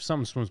thinking, like, if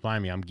something swims by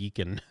me, I'm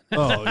geeking.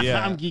 Oh,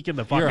 yeah. I'm geeking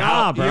the fuck You're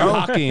out. You're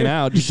hockeying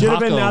out. You Just should have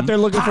been hock 'em. out there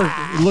looking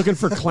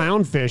for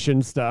clownfish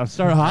and stuff.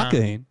 Start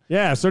hockeying.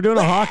 Yeah, start doing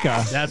a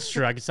haka. That's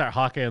true. I could start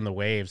hockeying the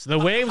waves. The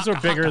waves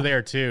are bigger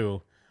there,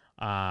 too,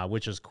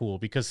 which is cool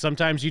because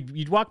sometimes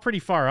you'd walk pretty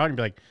far out and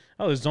be like,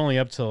 oh, this is only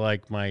up to,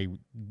 like,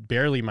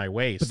 barely my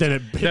waist. But then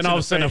it hits then all in of a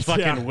the sudden face, a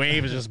fucking yeah.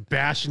 wave is just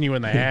bashing you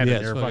in the head. Yeah,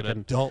 and it's you're fucking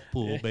fucking adult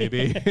pool,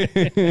 baby.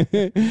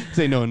 This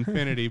ain't no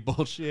infinity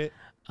bullshit.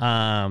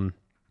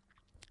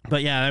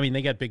 But yeah, I mean,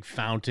 they got big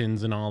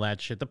fountains and all that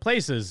shit. The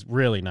place is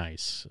really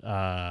nice.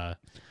 But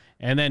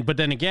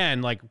then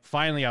again, like,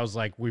 finally I was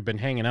like, we've been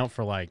hanging out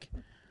for like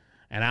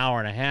an hour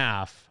and a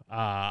half.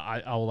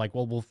 I was like,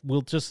 well,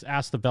 we'll just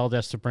ask the bell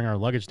desk to bring our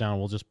luggage down.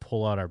 We'll just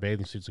pull out our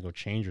bathing suits and go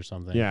change or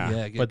something.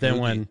 Yeah. get But then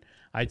googie. when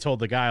I told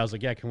the guy, I was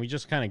like, yeah, can we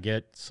just kind of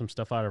get some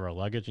stuff out of our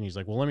luggage? And he's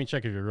like, well, let me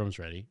check if your room's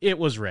ready. It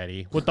was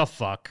ready. What the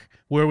fuck?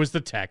 Where was the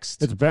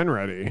text? It's been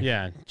ready.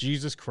 Yeah,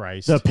 Jesus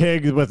Christ. The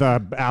pig with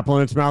an apple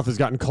in its mouth has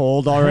gotten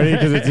cold already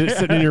because it's just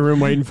sitting in your room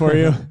waiting for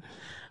you.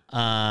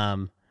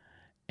 And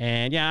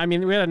yeah, I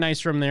mean, we had a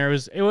nice room there.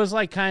 It was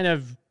like kind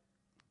of,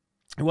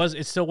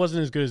 it still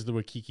wasn't as good as the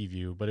Waikiki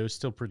view, but it was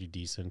still pretty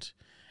decent.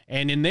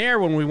 And in there,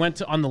 when we went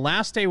to, on the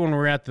last day when we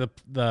were at the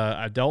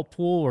adult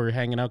pool, we were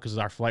hanging out because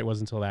our flight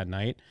wasn't until that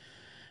night.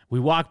 We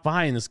walked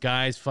by and this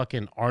guy's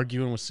fucking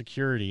arguing with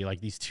security.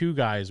 Like these 2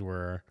 guys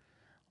were,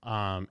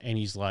 and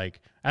he's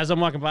like, as I'm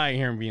walking by, I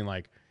hear him being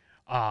like,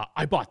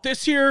 I bought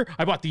this here.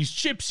 I bought these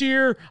chips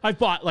here. I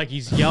bought, like,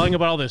 he's yelling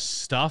about all this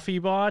stuff he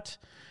bought.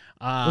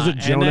 Was it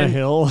Jonah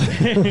Hill?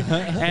 And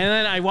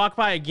then I walk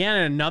by again,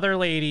 and another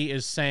lady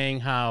is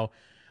saying how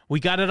we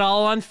got it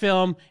all on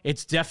film.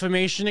 It's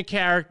defamation of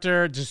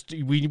character. Just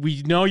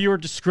we know you were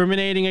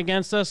discriminating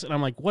against us. And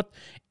I'm like, what?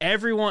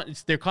 Everyone,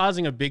 they're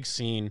causing a big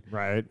scene.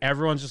 Right.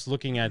 Everyone's just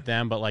looking at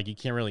them, but like you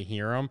can't really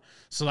hear them.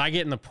 So I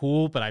get in the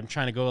pool, but I'm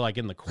trying to go like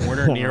in the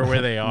corner near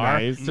where they are,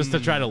 Nice. just to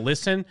try to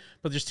listen.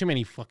 But there's too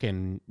many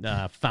fucking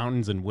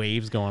fountains and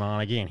waves going on.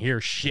 I can't hear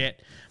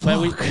shit.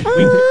 But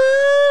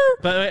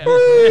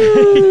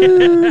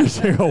There's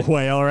a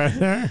whale right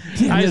there.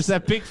 It's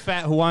that big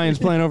fat Hawaiian's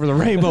playing over the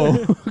rainbow.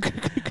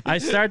 I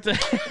start to.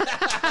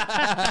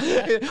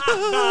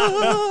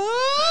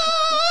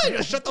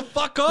 Shut the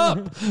fuck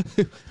up.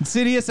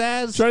 Insidious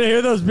ass. Trying to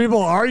hear those people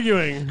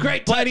arguing.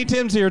 Great, Tiny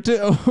Tim's here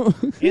too.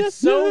 It's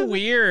so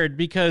weird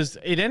because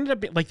it ended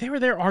up like they were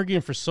there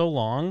arguing for so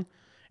long,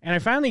 and I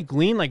finally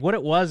gleaned like what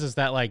it was is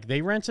that like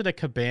they rented a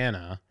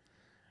cabana,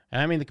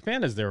 and I mean the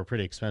cabanas there were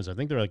pretty expensive. I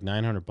think they were like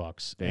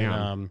 $900. Damn.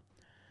 And,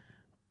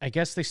 I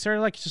guess they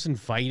started like just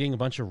inviting a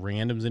bunch of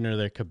randoms into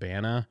their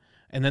cabana,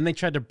 and then they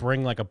tried to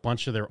bring like a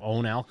bunch of their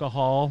own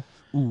alcohol.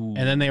 Ooh.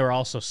 And then they were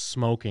also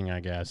smoking,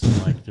 I guess.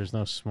 And, like, there's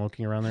no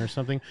smoking around there or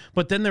something.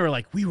 But then they were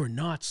like, we were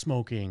not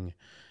smoking.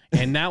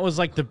 And that was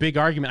like the big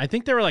argument. I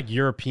think they were like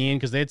European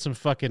because they had some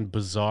fucking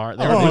bizarre.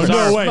 They were Oh,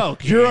 bizarre no way.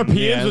 smoking.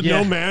 Europeans with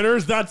Yeah. no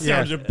manners? That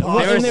sounds There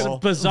impossible. was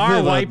bizarre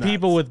Viva white nuts.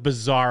 people with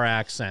bizarre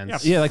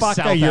accents. Yeah, like Fuck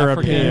South a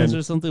European. Africans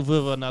or something.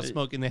 Viva not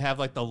smoking. They have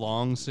like the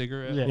long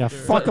cigarette. Yeah. Yeah,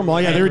 fuck them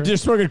all. Yeah, they were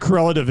just smoking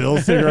Cruella de Vil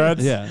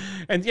cigarettes. Yeah.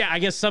 And yeah, I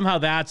guess somehow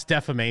that's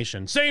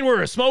defamation. Saying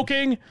we're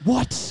smoking.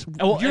 What?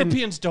 Oh, and-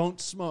 Europeans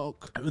don't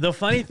smoke. The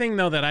funny thing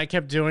though that I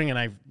kept doing, and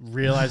I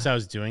realized I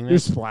was doing You're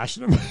this.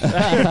 splashing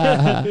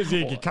them. You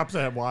get cups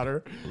of water.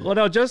 Well,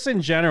 no, just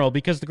in general,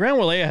 because the Grand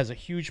Wailea has a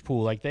huge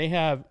pool. Like they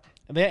had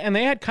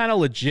kind of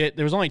legit.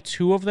 There was only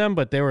 2 of them,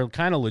 but they were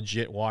kind of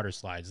legit water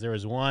slides. There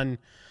was one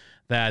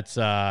that's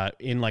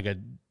in like a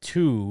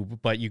tube,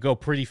 but you go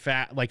pretty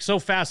fast, like so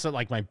fast that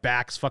like my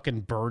back's fucking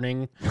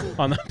burning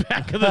on the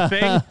back of the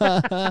thing.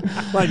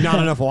 Like not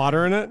enough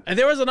water in it. And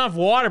there was enough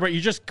water, but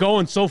you're just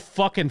going so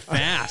fucking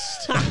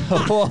fast. And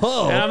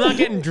I'm not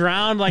getting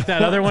drowned like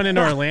that other one in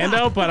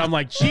Orlando, but I'm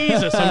like,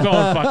 Jesus,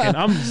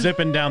 I'm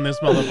zipping down this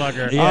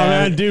motherfucker. Oh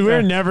man, dude,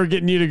 we're never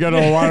getting you to go to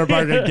a water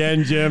park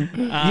again, Jim.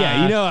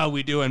 Yeah, you know how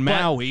we do in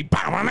Maui.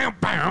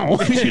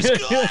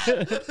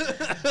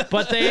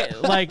 But they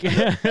like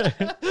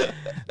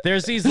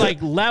there's these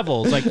like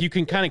levels. Like you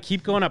can kind of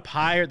keep going up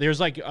higher. There's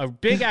like a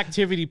big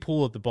activity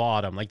pool at the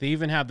bottom. Like they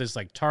even have this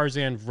like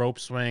Tarzan rope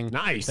swing.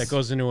 Nice. That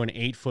goes into an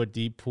 8-foot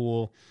deep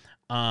pool.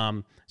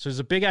 So there's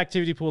a big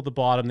activity pool at the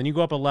bottom. Then you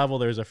go up a level,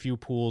 there's a few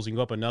pools. You can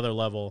go up another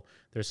level,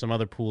 there's some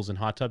other pools and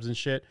hot tubs and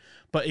shit.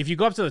 But if you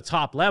go up to the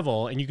top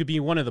level and you could be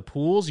in one of the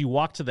pools, you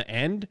walk to the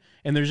end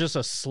and there's just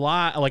a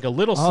slide, like a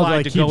little slide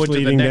like to go keeps into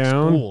the leading next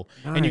down? pool.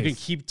 And you can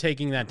Nice. keep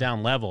taking that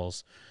down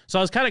levels. So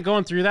I was kind of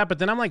going through that, but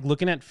then I'm like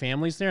looking at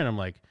families there and I'm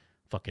like,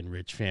 fucking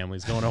rich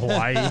families going to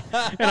Hawaii.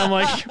 And I'm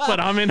like, but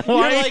I'm in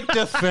Hawaii. You're like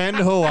defend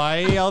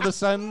Hawaii all of a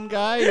sudden,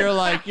 guy.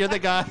 You're the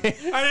guy. And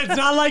it's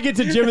not like it's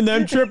a Jim and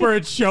them trip where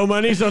it's show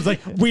money, so it's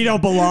like we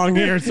don't belong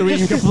here, so we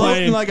can Floating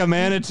complain. like a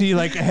manatee,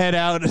 like head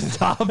out at the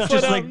top,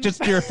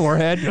 just your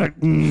forehead. You're like,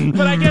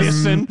 But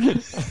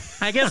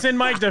I guess in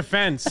my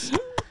defense,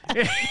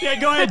 Yeah,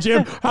 go ahead,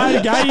 Jim. How do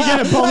you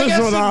get to pull this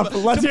one off?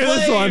 Let's hear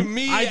this one.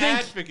 I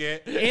think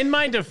in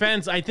my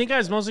defense, I think I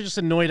was mostly just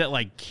annoyed at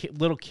like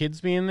little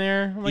kids being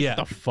there. I'm like, Yeah.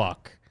 what the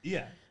fuck?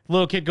 Yeah.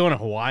 Little kid going to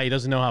Hawaii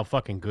doesn't know how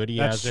fucking good he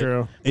That's has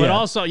true. it. But Yeah.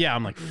 also, yeah,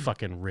 I'm like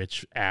fucking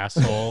rich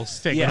assholes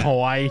taking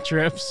Hawaii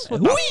trips.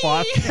 What the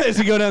fuck? As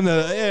you go down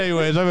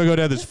anyways, I'm gonna go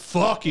down this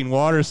fucking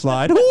water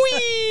slide.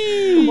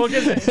 Whee! Well,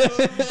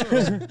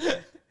 'cause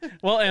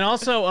well, and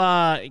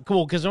also,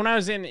 cool, because when I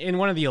was in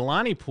one of the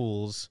Alani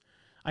pools,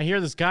 I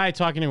hear this guy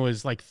talking to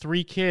his like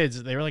 3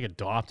 kids. They were like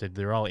adopted.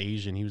 They were all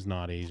Asian. He was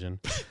not Asian.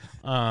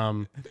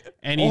 And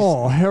he's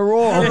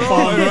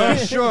hello,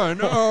 Sure,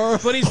 no.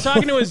 but he's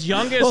talking to his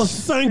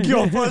youngest. Thank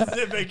you for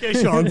the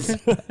vacations.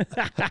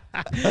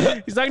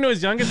 He's talking to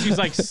his youngest. Who's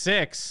like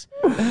 6,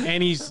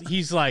 and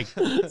he's like,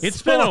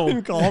 it's been a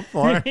uncalled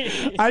for.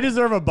 I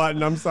deserve a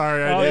button. I'm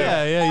sorry. I Oh, do.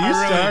 Yeah, you I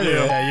really started do.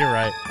 it. Yeah, you're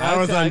right. That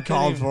was I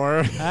uncalled couldn't for.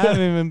 I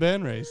haven't even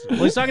been racist.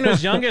 Well, he's talking to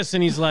his youngest,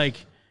 and he's like,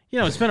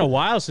 it's been a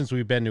while since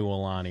we've been to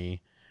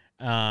Alani.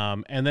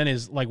 And then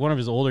one of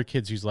his older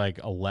kids who's like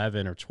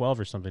 11 or 12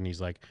 or something, he's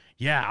like,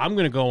 yeah, I'm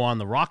going to go on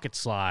the rocket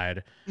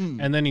slide.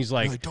 And then he's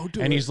like,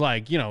 he's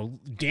like,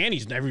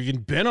 Danny's never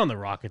even been on the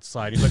rocket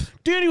slide. He's like,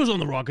 Danny was on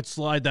the rocket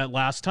slide that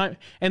last time.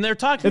 And they're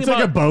talking It's about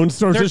like a bone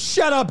store. they're- Just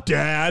shut up,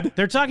 Dad.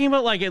 They're talking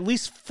about like at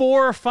least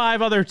 4 or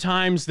 5 other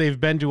times they've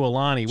been to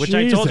Alani, which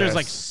I told you is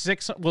like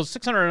Jesus.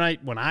 600 a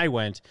night when I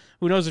went.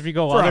 Who knows if you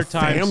go For other a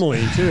times?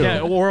 family, too.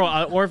 Yeah,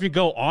 or if you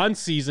go on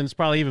season, it's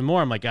probably even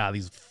more. I'm like,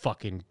 these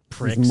fucking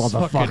pricks,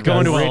 motherfuckers.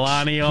 going to Rich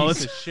Alani all piece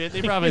this. of shit.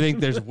 They probably think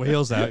there's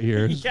whales out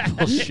here.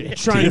 Bullshit.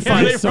 Trying to Yeah,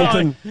 find they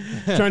something.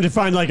 Trying to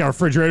find like a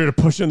refrigerator to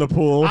push in the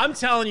pool. I'm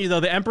telling you though,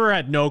 the Emperor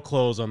had no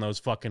clothes on those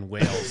fucking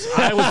whales.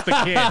 I was the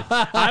kid.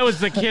 I was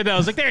the kid that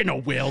was like, there ain't no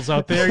whales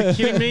out there. Are you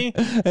kidding me?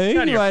 I think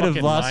Out of you your might have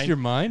fucking lost mind. your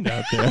mind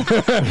out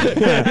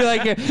there.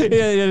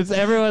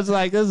 Everyone's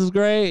like, this is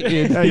great.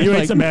 you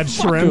ate some bad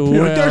shrimp.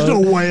 You're like, there's no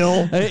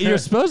whale. You're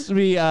supposed to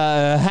be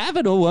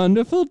having a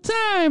wonderful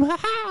time. Ha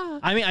ha.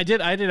 I mean, I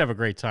did have a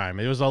great time.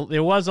 It was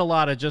a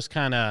lot of just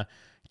kind of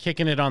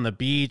kicking it on the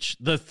beach.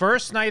 The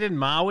first night in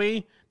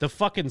Maui, the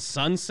fucking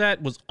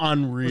sunset was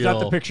unreal. Was that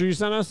the picture you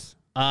sent us?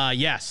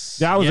 Yes.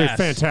 That was yes. a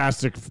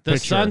fantastic picture. The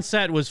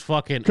sunset was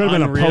fucking Could've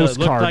been a unreal. It looked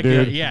postcard, like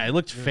dude. it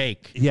looked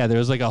fake. Yeah, there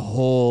was like a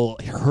whole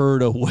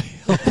herd of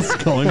whales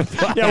going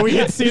by. Yeah, we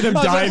could see them I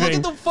was like, diving.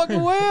 look at the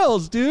fucking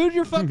whales, dude.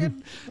 You're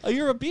fucking,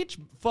 you're a beach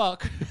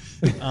fuck.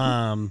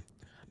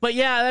 But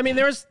yeah, I mean,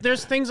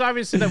 there's things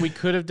obviously that we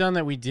could have done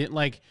that we didn't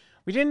like.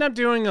 We didn't end up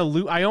doing a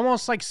luau. I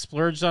almost like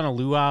splurged on a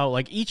luau.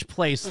 Like each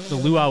place, the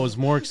luau was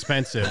more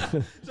expensive.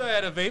 So I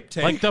had a vape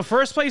tank. Like the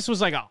first place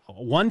was like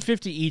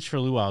 $150 each for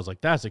luau. I was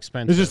like, that's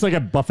expensive. It's just like a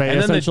buffet, and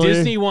then essentially. the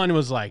Disney one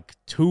was like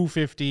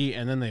 $250,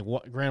 and then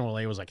the Grand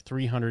Ole was like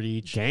 $300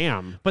 each.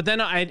 Damn. But then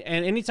and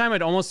anytime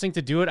I'd almost think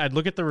to do it, I'd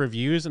look at the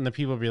reviews and the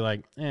people would be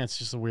like, it's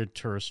just a weird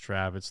tourist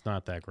trap. It's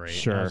not that great.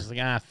 Sure. And I was just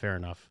like, fair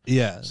enough.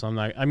 Yeah. So I'm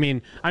not, I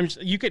mean,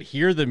 you could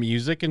hear the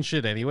music and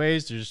shit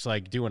anyways. They're just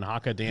like doing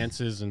haka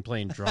dances and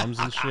playing drums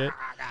and shit.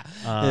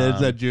 It's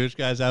that Jewish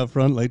guys out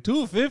front like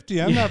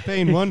 $250. I'm not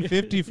paying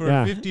 $150 for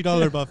Yeah. a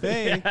 $50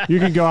 buffet. You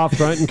can go out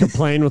front and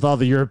complain with all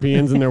the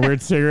Europeans and their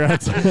weird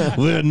cigarettes.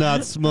 We're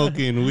not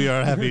smoking. We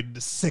are having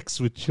sex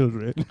with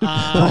children.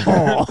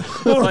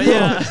 But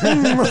yeah,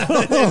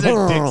 Is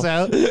their dicks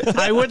out?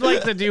 I would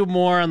like to do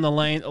more on the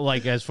lane,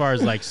 like as far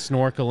as like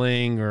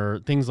snorkeling or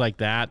things like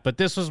that. But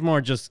this was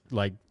more just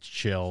like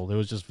chill. It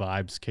was just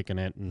vibes kicking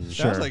it and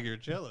Sounds like you're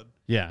chilling.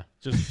 yeah,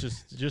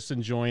 just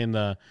enjoying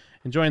the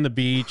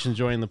beach,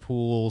 enjoying the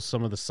pool,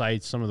 some of the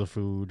sights, some of the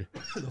food.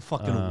 The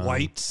fucking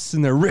whites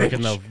and they're rich.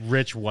 Freaking the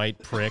rich white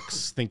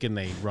pricks thinking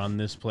they run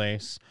this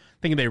place,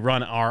 thinking they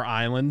run our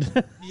island.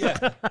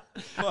 Yeah.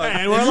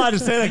 And we're allowed to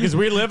say that because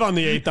we live on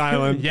the 8th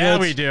island. Yeah,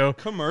 we do.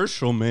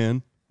 Commercial,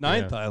 man.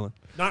 Ninth Yeah. Island.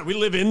 We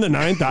live in the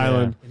 9th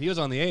island. If he was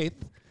on the 8th,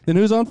 then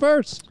who's on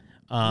first?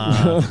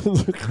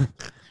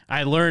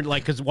 I learned,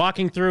 like, because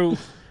walking through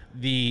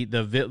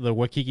the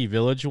Waikiki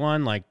Village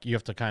one, like you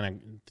have to kind of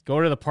go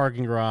to the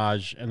parking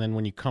garage, and then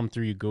when you come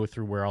through, you go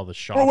through where all the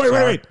shops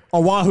are. Wait.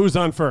 Oahu's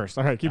on first.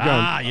 All right, keep going.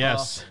 Ah,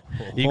 yes.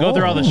 You go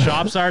through all the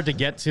shops are to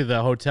get to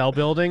the hotel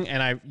building,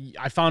 and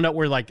I found out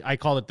where, like, I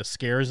called it the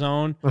scare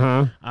zone,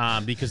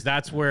 because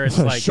that's where it's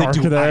like Shark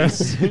there.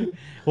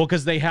 well,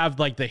 because they have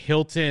like the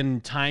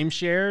Hilton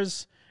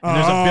timeshares. And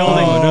there's a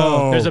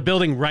building. There's a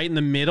building right in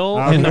the middle.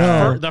 And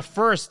the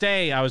first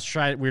day,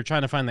 we were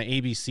trying to find the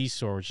ABC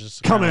store, which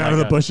is coming out of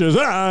the bushes. They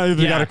Yeah.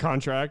 got a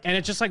contract. And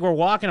it's just like we're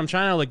walking. I'm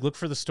trying to like look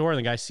for the store, and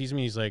the guy sees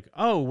me. He's like,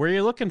 "Oh, where are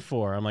you looking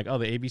for?" I'm like, "Oh,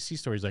 the ABC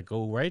store." He's like,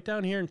 "Go right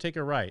down here and take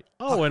a right."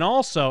 Oh, and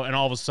all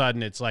of a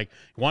sudden, it's like,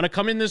 "Want to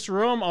come in this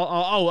room?"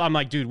 Oh, I'm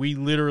like, "Dude, we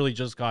literally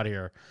just got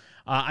here."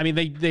 I mean,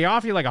 they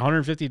offer you like a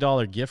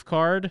 $150 gift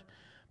card.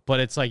 But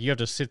it's like you have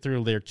to sit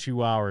through their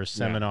 2-hour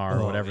seminar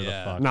or whatever the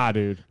fuck. Nah,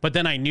 dude. But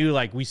then I knew,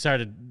 like,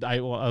 I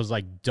was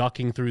like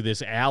ducking through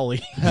this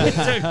alley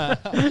because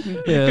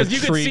you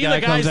could see the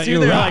guys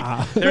too.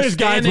 There's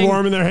guys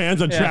warming their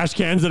hands on trash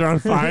cans that are on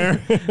fire.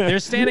 They're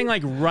standing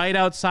like right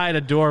outside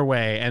a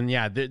doorway, and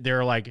yeah,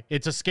 they're like,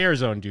 it's a scare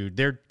zone, dude.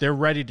 They're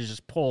ready to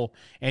just pull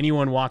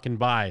anyone walking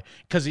by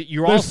because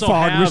you also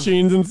fog have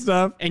machines and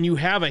stuff, and you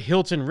have a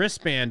Hilton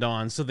wristband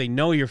on, so they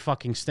know you're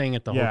fucking staying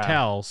at the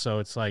hotel. So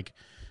it's like.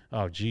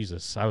 Oh,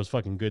 Jesus. I was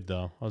fucking good,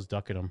 though. I was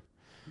ducking them.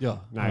 Yeah.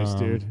 Nice,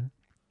 dude.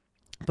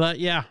 But,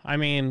 yeah, I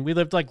mean, we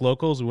lived like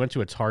locals. We went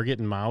to a Target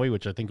in Maui,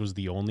 which I think was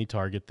the only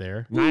Target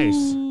there.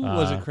 Nice.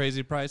 Was it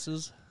crazy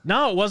prices?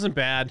 No, it wasn't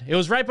bad. It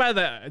was right by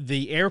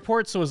the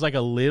airport, so it was like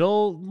a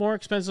little more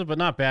expensive, but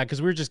not bad,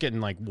 because we were just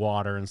getting like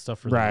water and stuff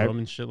for the room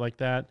and shit like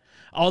that.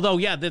 Although,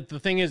 yeah, the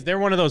thing is, they're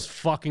one of those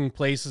fucking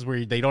places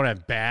where they don't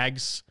have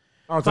bags.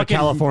 Oh, it's like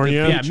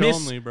California. Yeah,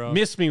 bro.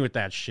 Miss me with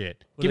that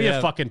shit. Give me a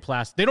fucking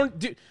plastic. They don't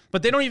do,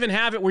 but they don't even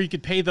have it where you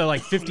could pay the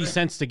like 50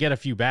 cents to get a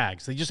few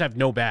bags. They just have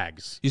no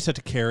bags. You just have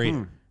to carry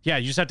it. Yeah,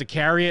 you just have to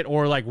carry it,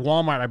 or like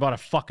Walmart, I bought a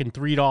fucking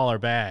 $3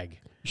 bag.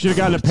 You should have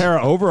gotten a pair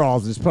of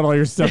overalls and just put all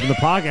your stuff in the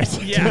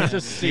pockets. Yeah,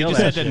 just steal You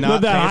that just had to shit. not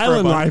Live that pay for a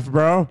island life,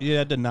 bro. You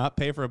had to not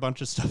pay for a bunch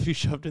of stuff you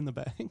shoved in the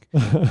bag.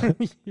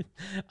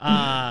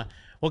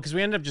 Well, because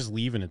we ended up just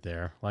leaving it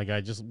there. Like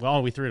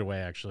we threw it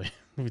away actually.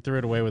 We threw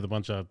it away with a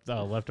bunch of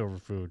leftover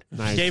food.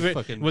 Nice. Gave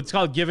it what's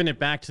called giving it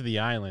back to the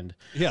island.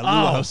 Yeah,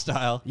 luau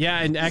style. Yeah,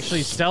 and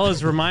actually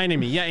Stella's reminding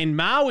me. Yeah, in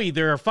Maui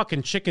there are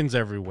fucking chickens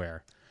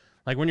everywhere.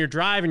 Like when you're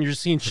driving, you're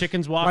just seeing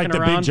chickens walking Like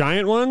the around. big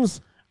giant ones?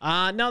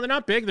 No, they're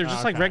not big. They're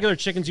just like regular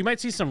chickens. You might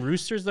see some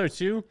roosters there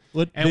too.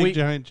 What big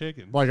giant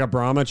chicken? Like a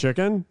Brahma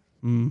chicken?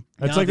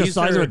 It's like the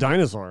size of a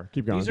dinosaur.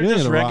 Keep going. These are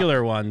just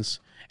regular ones.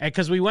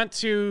 Because we went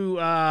to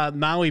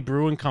Maui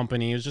Brewing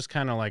Company. It was just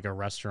kind of like a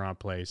restaurant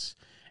place.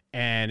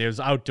 And it was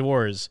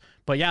outdoors.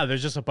 But yeah,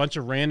 there's just a bunch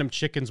of random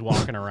chickens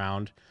walking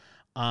around.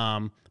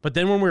 But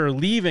then when we were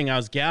leaving, I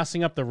was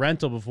gassing up the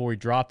rental before we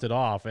dropped it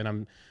off. And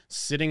I'm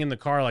sitting in the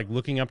car, like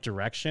looking up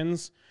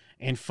directions.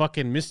 And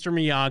fucking Mr.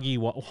 Miyagi,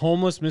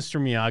 homeless Mr.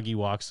 Miyagi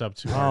walks up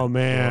to our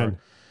door.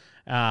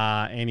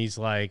 And he's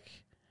like,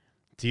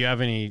 do you have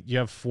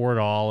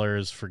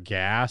 $4 for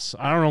gas?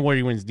 I don't know what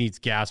he needs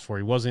gas for.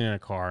 He wasn't in a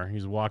car. He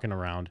was walking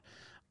around.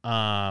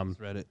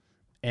 Read it.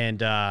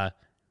 And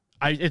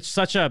it's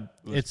such a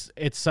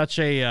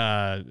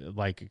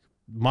like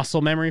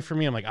muscle memory for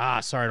me. I'm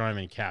like, sorry, I don't have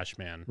any cash,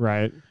 man.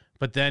 Right.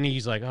 But then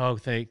he's like, oh,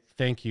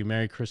 thank you,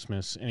 Merry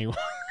Christmas. And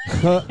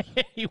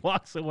he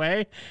walks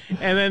away.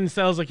 And then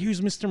Stella's like,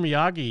 who's Mr.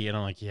 Miyagi? And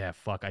I'm like, yeah,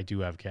 fuck, I do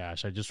have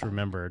cash. I just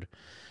remembered.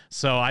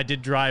 So I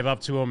did drive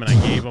up to him and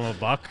I gave him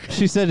 $1.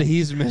 She said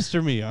he's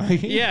Mr. Miyagi.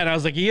 Yeah, and I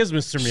was like, he is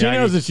Mr. Miyagi. She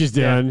knows what she's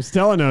doing. Yeah.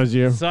 Stella knows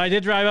you. So I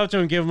did drive up to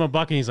him and give him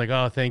 $1, and he's like,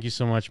 oh, thank you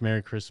so much.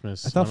 Merry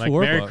Christmas. I thought I'm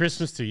like, Merry $4.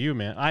 Christmas to you,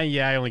 man.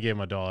 I only gave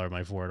him $1,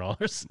 my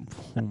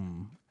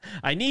 $4.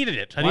 I needed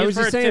it. Why was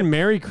he saying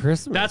Merry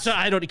Christmas? That's what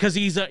I don't, because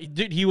he was a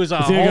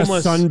Is he homeless, like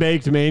a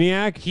sun-baked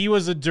maniac. He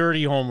was a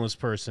dirty homeless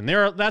person.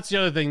 That's the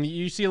other thing.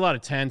 You see a lot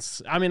of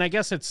tents. I mean, I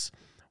guess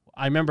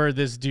I remember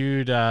this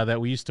dude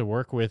that we used to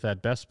work with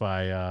at Best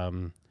Buy.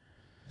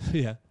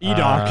 Yeah,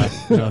 E-Doc.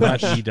 No,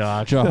 not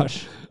E-Doc.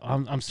 Josh.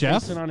 I'm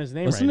Jeff? spacing on his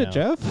name Wasn't right it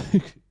now.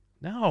 Jeff?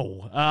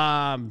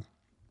 No.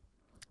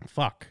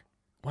 Fuck.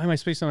 Why am I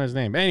spacing on his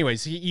name?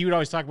 Anyways, he would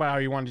always talk about how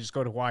he wanted to just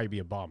go to Hawaii and be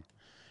a bum.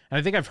 And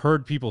I think I've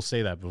heard people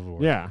say that before.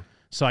 Yeah.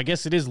 So I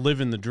guess it is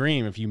living the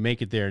dream if you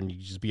make it there and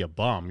you just be a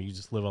bum. You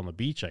just live on the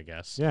beach, I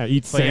guess. Yeah,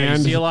 eat But yeah,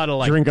 sand, you see a lot of,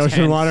 like, drink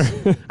ocean tents.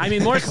 water. I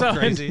mean, more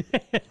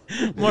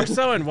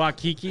so in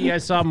Waikiki, I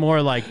saw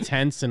more like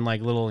tents and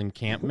like little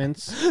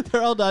encampments.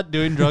 They're all not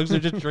doing drugs. They're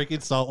just drinking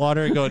salt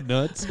water and going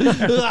nuts.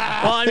 Well,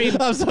 I mean,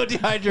 I'm so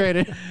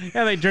dehydrated.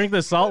 Yeah, they drink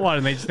the salt water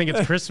and they just think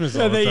it's Christmas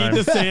all the They time.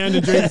 eat the sand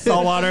and drink the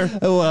salt water.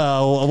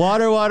 Well,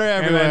 water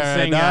everywhere.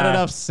 sing, Not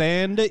enough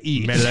sand to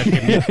eat.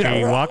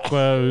 Melakamiki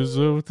wakwa is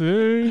a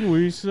thing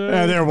we say.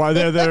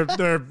 Yeah,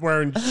 they're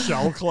wearing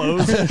shell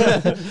clothes,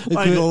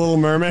 like the Little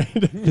Mermaid.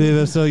 Dude,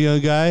 I'm so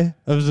young guy.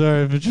 I'm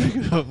sorry for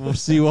drinking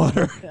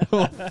seawater.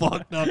 I'm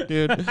fucked up,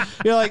 dude.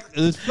 You're like,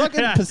 this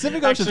fucking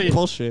Pacific Ocean's Actually,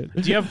 bullshit.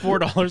 Do you have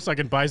 $4 so I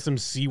can buy some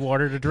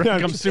seawater to drink?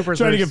 I'm super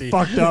trying thirsty. to get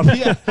fucked up.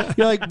 Yeah,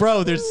 you're like,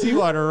 bro, there's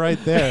seawater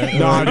right there.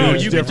 No, No,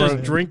 dude, you it's can just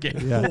different. drink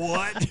it. Yeah.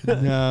 What?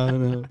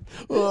 No.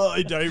 Oh,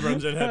 he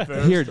runs in head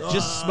first. Here,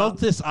 just smoke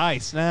this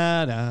ice.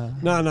 Nah.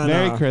 No.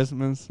 Merry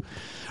Christmas.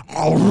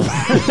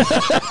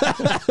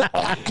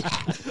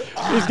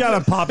 He's got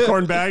a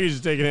popcorn bag. He's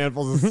just taking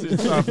handfuls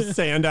of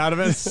sand out of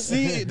it.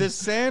 See, the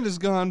sand has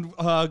gone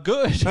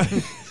good.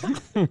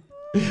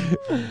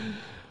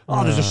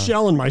 Oh, there's a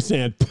shell in my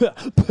sand.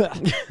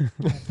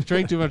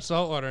 Drank too much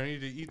salt water. I need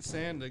to eat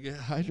sand to get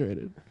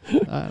hydrated.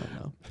 I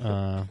don't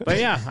know. But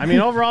yeah, I mean,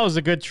 overall, it was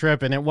a good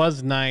trip, and it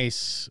was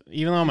nice.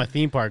 Even though I'm a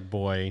theme park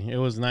boy, it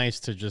was nice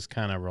to just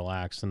kind of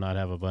relax and not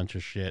have a bunch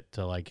of shit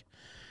to like.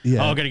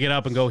 Yeah. Oh, gotta get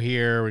up and go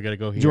here. We gotta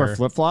go here. Did you wear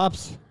flip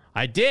flops?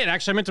 I did.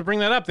 Actually, I meant to bring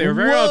that up. They were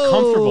very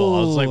uncomfortable. I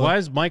was like, why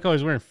is Mike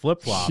always wearing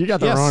flip flops? You got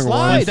the Yeah, wrong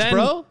slides, one.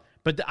 bro.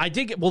 But I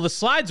did get. Well, the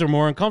slides are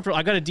more uncomfortable.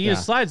 I got Adidas Yeah.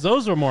 slides.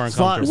 Those were more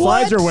uncomfortable.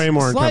 Slides are way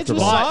more Slides with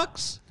uncomfortable.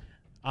 socks?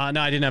 No,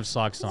 I didn't have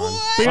socks on.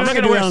 What? But you're I'm not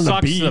not gonna gonna do wear it on the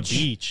socks to the beach.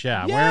 beach.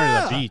 Yeah, I'm wearing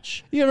it to the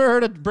beach. You ever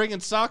heard of bringing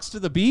socks to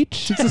the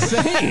beach? It's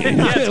insane.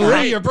 Yeah, it's Lee,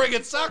 great. you're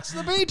bringing socks to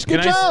the beach.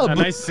 Good A job.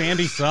 nice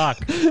sandy sock.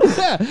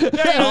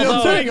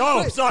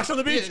 Oh, socks on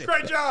the beach.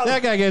 Great job.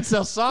 That guy can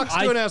sell socks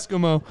to an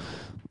Eskimo.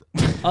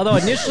 Although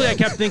initially I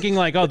kept thinking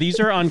like, oh, these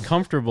are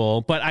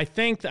uncomfortable, but I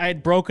think I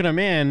had broken them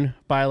in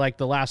by like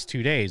the last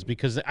 2 days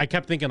because I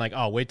kept thinking like,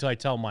 oh, wait till I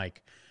tell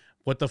Mike.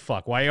 What the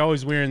fuck? Why are you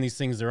always wearing these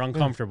things? They're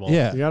uncomfortable.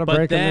 Yeah. You gotta But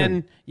break them then,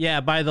 in.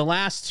 yeah, by the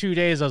last 2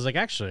 days, I was like,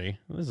 actually,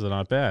 this is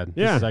not bad.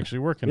 Yeah. This is actually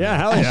working. Yeah,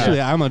 now. hell yeah.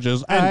 Actually, I'm going to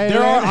just... And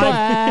there are,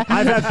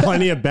 I've had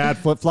plenty of bad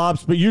flip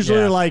flops, but usually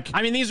Yeah. like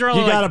I mean, these are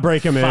you all gotta like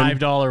break them in.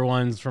 $5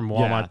 ones from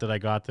Walmart Yeah. that I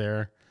got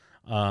there.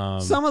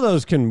 Some of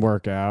those can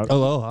work out.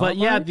 But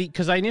yeah,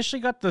 because I initially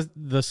got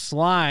the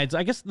slides.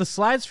 I guess the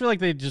slides feel like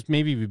they'd just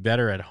maybe be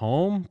better at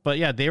home. But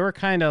yeah, they were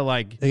kind of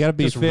like They gotta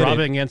be just fitted.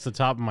 rubbing against the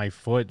top of my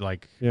foot.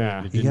 Like Yeah.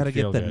 it You didn't got to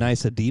get feel the good.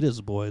 nice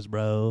Adidas boys,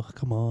 bro.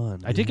 Come on.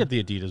 I did get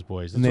the Adidas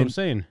boys. That's And what then- I'm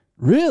saying.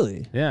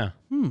 Really? Yeah.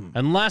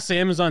 Unless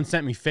Amazon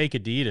sent me fake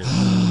Adidas.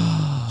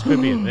 Which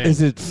could be a thing.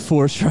 Is it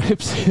 4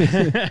 stripes?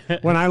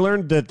 When I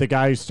learned that the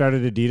guy who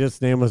started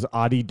Adidas' name was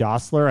Adi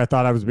Dassler, I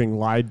thought I was being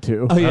lied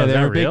to. Oh, yeah, is they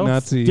that were big real?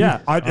 Nazi.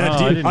 Yeah, I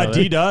didn't know that.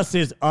 Adidas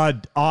is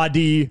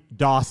Adi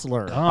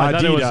Dassler. Oh, I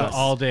thought it was Adidas.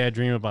 all day I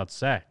dream about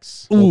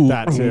sex. Well,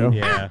 that too.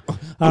 Yeah,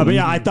 But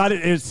yeah, I thought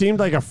it seemed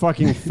like a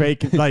fucking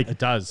fake, like it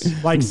does.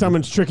 like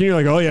someone's tricking you.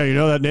 Like, oh yeah, you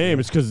know that name?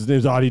 It's because his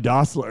name's Adi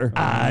Dassler.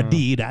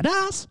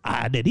 Adidas.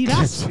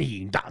 Adidas.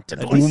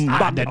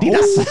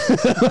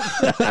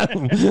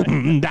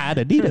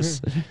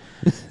 Adidas.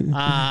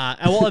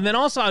 And then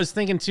also I was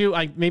thinking too,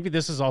 maybe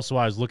this is also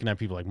why I was looking at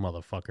people like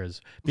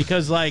motherfuckers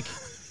because like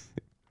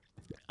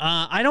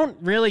I don't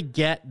really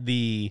get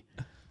the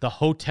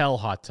hotel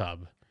hot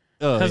tub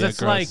because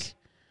it's like,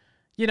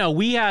 you know,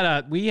 we had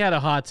a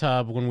hot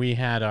tub when we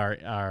had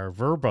our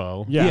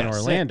Verbo Yeah. in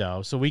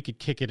Orlando, so we could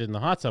kick it in the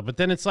hot tub. But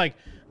then it's like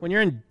when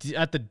you're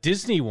at the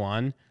Disney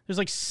one, there's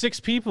like 6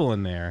 people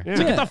in there. It's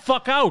like, Yeah. get the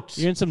fuck out.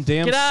 You're in some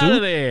damn Get out suit.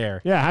 of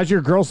there. Yeah, how's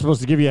your girl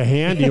supposed to give you a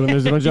handy when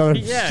there's a bunch of other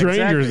Yeah,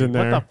 strangers exactly. in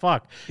there? What the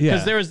fuck? Yeah.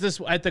 Because there was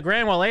this at the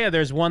Grand Wailea.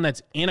 There's one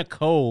that's in a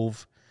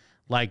cove,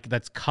 like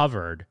that's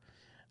covered,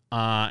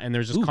 and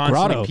there's just Ooh,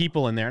 constantly grotto.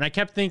 people in there. And I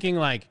kept thinking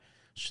like,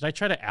 should I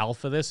try to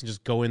alpha this and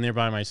just go in there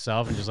by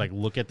myself and just like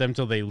look at them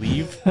till they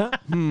leave?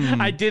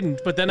 I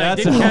didn't, but then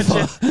That's I did catch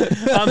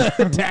it. On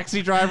the,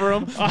 Taxi driver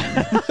room.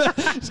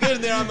 Just get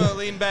in there. I'm going to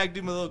lean back,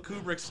 do my little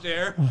Kubrick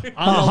stare. on the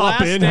Hop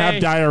last in, day,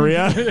 have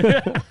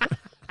diarrhea.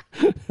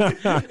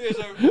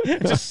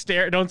 just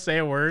stare. Don't say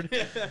a word.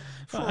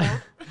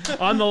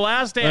 On the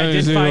last day, I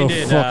did These find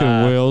little it. fucking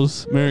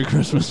whales. Merry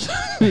Christmas.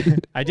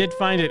 I did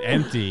find it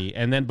empty,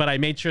 but I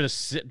made sure to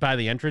sit by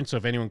the entrance, so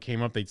if anyone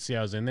came up, they'd see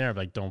I was in there. I'm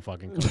like, don't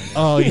fucking come in.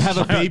 Oh, you have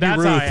a baby That's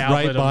Ruth how I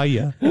right alphaed by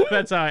him. you.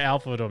 That's how I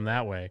alphaed them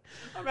that way.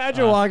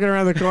 Imagine walking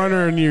around the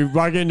corner and you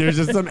walk in, there's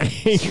just some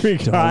angry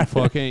guy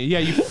Fucking yeah,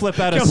 you flip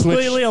out a switch.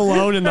 completely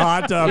alone in the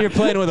hot tub. You're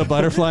playing with a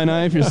butterfly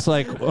knife. You're just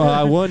like,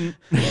 I wouldn't.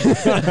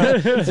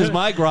 This is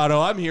my grotto.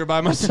 I'm here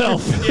by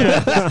myself.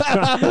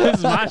 This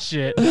is my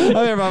shit.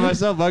 I'm here by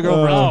myself. My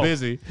girlfriend's Oh.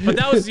 busy. But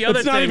that was the other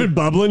It's not thing. even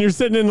bubbling. You're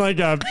sitting in like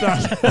a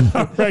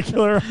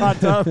regular hot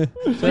tub.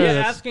 So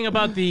yeah, asking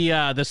about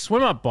the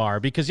swim up bar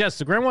because yes,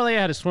 the Grand Wailea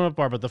had a swim up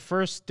bar, but the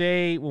first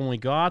day when we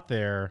got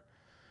there,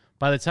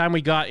 by the time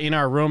we got in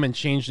our room and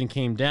changed and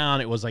came down,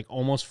 it was like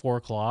almost 4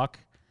 o'clock.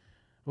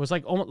 It was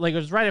like almost like it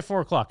was right at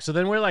 4 o'clock. So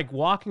then we're like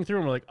walking through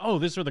and we're like, oh,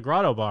 this is where the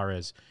grotto bar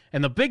is,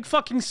 and the big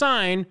fucking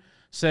sign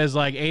says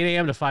like 8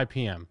 a.m. to 5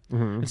 p.m.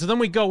 And so then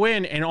we go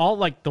in and all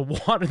like the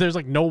water, there's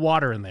like no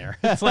water in there.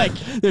 It's like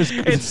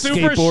it's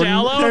super skateboarding.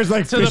 shallow. There's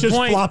like to the fishes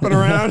point, flopping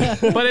around.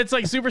 but it's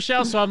like super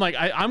shallow. So I'm like,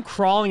 I'm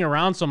crawling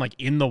around. So I'm like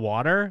in the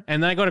water.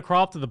 And then I go to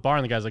crawl up to the bar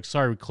and the guy's like,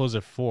 sorry, we close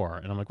at 4.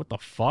 And I'm like, what the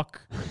fuck?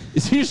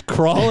 Is he just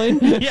crawling?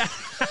 Yeah.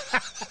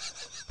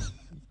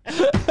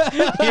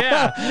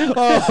 Yeah.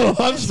 Oh,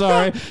 I'm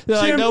sorry. They're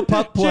like, no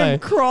puck play. Jim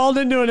crawled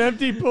into an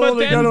empty pool But to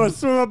then- go to a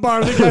swim-up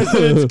bar. The guy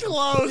said it's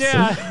closed.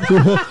 Yeah.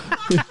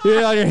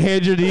 You're on your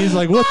hands and knees,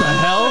 like, what the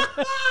hell?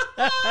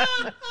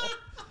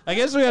 I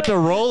guess we have to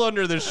roll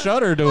under the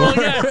shutter door. Well,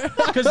 yeah.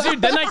 Because,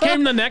 dude, then I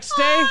came the next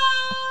day.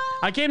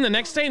 And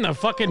the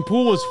fucking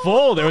pool was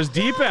full. There was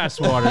deep ass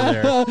water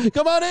there.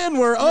 Come on in,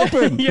 we're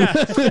open. Yeah.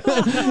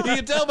 You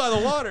can tell by the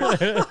water.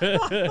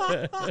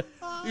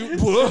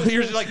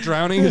 You're just like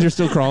drowning because you're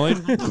still crawling.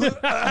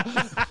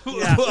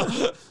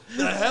 The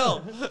hell?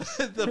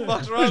 The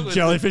fuck's wrong with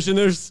Jellyfish in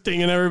there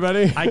stinging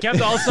everybody. I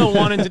kept also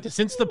wanting to,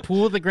 since the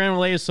pool at the Grand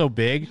Relais is so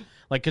big,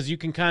 like, because you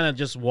can kind of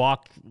just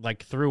walk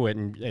like through it,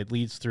 and it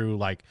leads through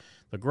like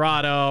the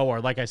grotto, or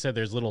like I said,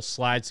 there's little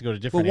slides to go to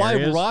different But why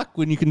areas. rock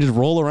when you can just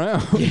roll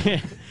around? Yeah.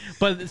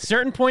 But at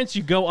certain points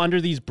you go under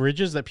these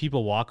bridges that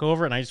people walk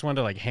over, and I just wanted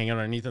to like hang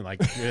underneath and like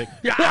try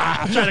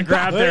to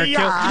grab their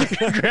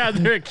grab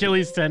their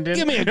Achilles tendon.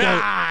 Give me a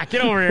goat.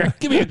 Get over here.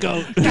 Give me a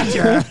goat.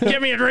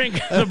 Give me a drink.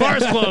 The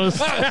bar's closed.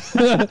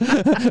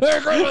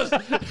 Merry Christmas.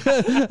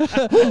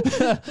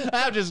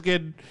 I'm just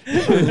kidding.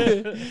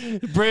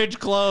 Bridge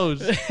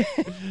closed.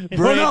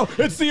 Oh no,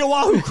 it's the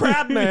Oahu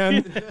crab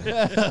man.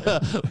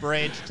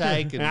 Bridge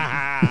taken.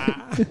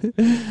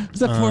 Is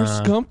that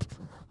Forrest Gump?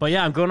 But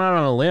yeah, I'm going out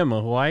on a limb.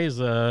 Hawaii is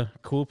a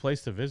cool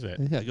place to visit.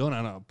 Yeah, going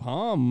on a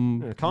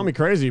palm. Call me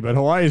crazy, but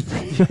Hawaii's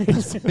pretty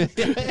nice.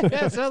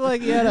 Yeah, it sounds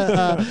like you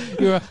had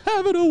you were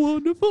having a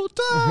wonderful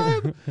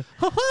time.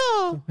 Ha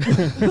ha.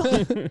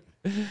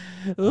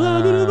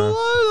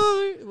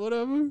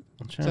 Whatever. I'm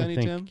trying Tiny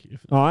to Tim. think.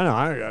 Oh, I know.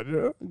 I got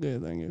you. Okay,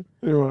 thank you.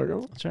 You're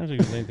welcome. I'm trying to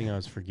think of anything I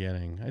was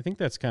forgetting. I think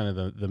that's kind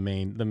of the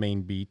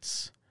main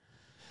beats.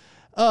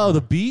 Oh,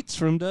 the beats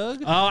from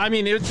Doug? Oh, I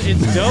mean, it's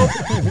dope.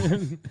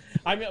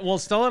 I mean, well,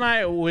 Stella and I,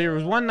 there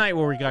was one night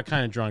where we got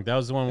kind of drunk. That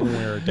was the one when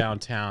we were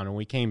downtown, and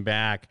we came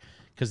back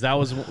because that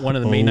was one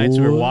of the main nights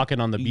we were walking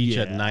on the beach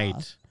at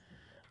night.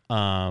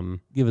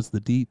 Give us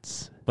the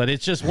deets. But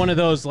it's just one of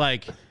those,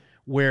 like,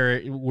 where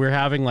we're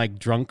having, like,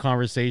 drunk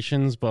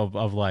conversations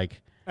of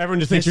like,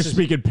 Everyone just thinks you're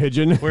speaking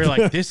pigeon. we're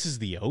like, this is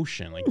the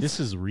ocean. Like, this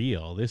is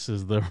real. This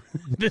is the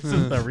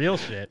real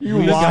shit. You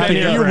walk in,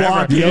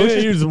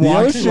 you just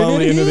walk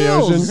slowly into the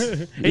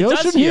ocean. It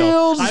does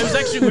heal. I was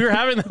actually, we were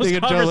having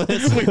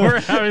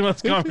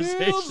those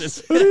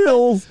conversations.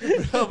 Heels.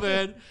 Oh,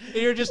 man.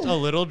 You're just a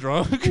little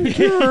drunk.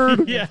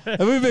 Yeah.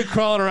 And we've been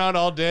crawling around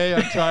all day.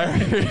 I'm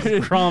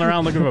tired. Crawling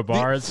around looking for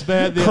bars.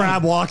 Man,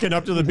 Crab walking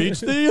up to the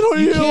beach.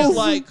 you can't,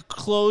 like,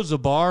 close a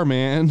bar,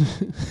 man.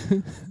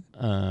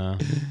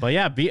 But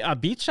yeah,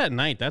 beach at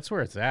night, that's where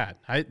it's at.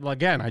 I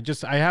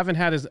haven't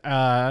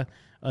had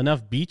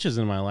enough beaches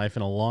in my life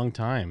in a long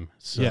time.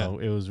 So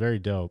it was very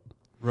dope.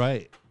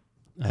 Right.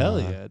 Hell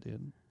yeah,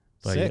 dude.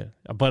 But Sick.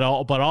 yeah, but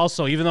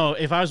also, even though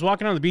if I was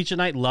walking on the beach at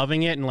night,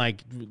 loving it and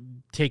like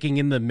taking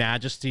in the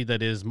majesty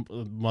that is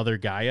Mother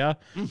Gaia,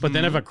 but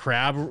then if a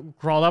crab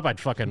crawled up,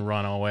 I'd fucking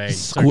run away. And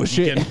start Squish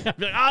it. geeking. I'd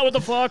be like, what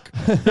the fuck?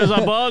 There's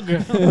a bug.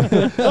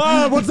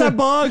 Oh, what's that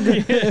bug?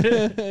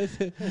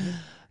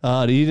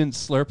 You didn't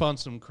slurp on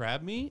some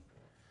crab meat?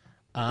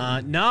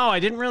 No, I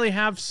didn't really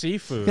have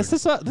seafood. Guess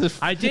that's not.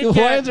 I did The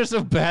get- Hawaiians are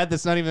so bad.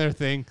 That's not even their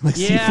thing. Like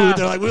Yeah. seafood,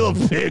 they're like, we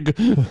love pig.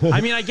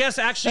 I mean, I guess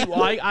actually,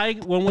 I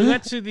when we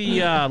went to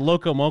the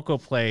Loco Moco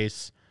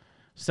place,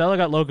 Stella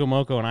got Loco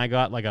Moco, and I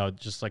got like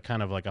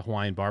kind of like a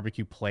Hawaiian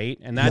barbecue plate,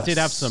 and that did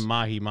have some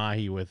mahi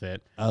mahi with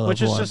it, I love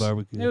which is Hawaiian just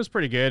barbecue. it was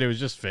pretty good. It was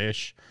just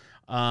fish,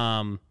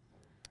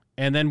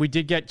 and then we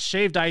did get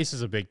shaved ice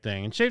is a big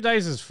thing, and shaved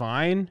ice is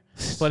fine,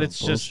 but it's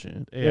just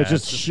bullshit.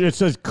 yeah, It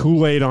says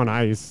Kool-Aid on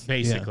ice.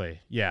 basically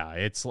yeah.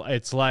 It's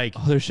like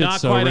their shit's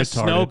not so quite a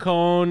retarded. snow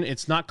cone.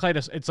 It's not quite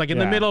a. It's like in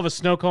the Yeah. middle of a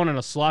snow cone and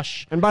a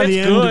slush. And by It's the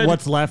end, good.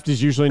 what's left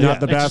is usually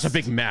not the It's best. just a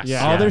big mess.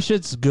 Yeah. All their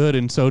shit's good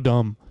and so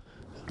dumb.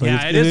 Like,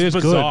 Yeah, it is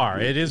bizarre.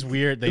 It is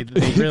weird. They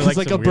really It's like,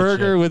 like a some weird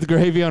burger shit. with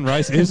gravy on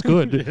rice is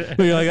good.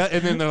 You're like,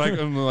 and then they're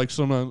like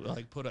someone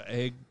like put an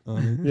egg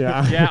on it.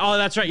 Yeah. Yeah. Oh,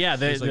 that's right. Yeah.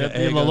 The like an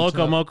egg the on Loco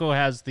top. Moco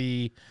has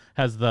the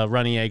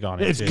runny egg on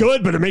it. It's too.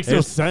 good, but it makes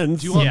no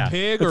sense. Do you want Yeah.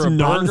 pig It's or a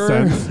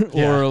nonsense.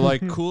 burger or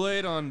like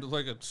Kool-Aid on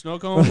like a snow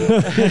cone?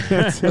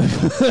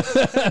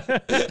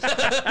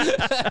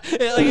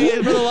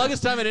 Like, for the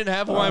longest time, I didn't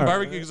have Hawaiian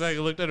barbecue because I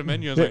looked at a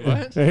menu. I was like,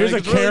 what? Here's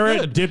Like, a it's really carrot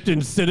good. dipped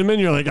in cinnamon.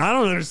 You're like, I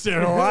don't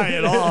understand Hawaii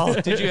at all.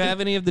 Did you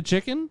have any of the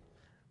chicken?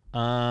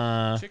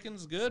 Uh,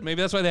 Chicken's good.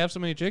 Maybe that's why they have so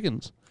many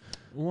chickens.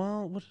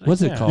 well, what did I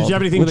What's it get? called? Did you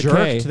have anything With a jerked?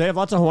 K. They have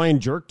lots of Hawaiian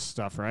jerked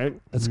stuff, right?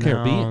 That's No,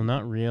 Caribbean.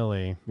 not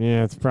really.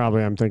 Yeah, it's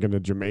probably. I'm thinking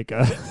of Jamaica.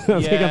 I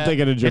think I'm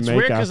thinking of Jamaica. It's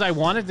weird because I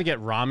wanted to get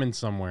ramen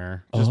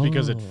somewhere just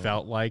because it Oh.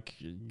 felt like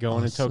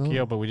going to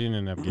Tokyo, but we didn't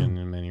end up getting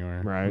them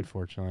anywhere. Right.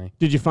 Unfortunately.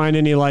 Did you find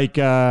any like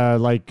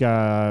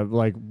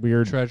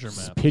weird Treasure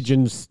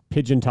maps.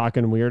 pigeon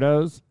talking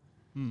weirdos?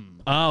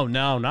 Oh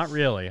no, not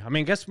really. I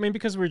mean, I guess maybe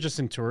because we were just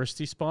in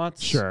touristy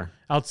spots. Sure.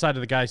 Outside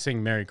of the guy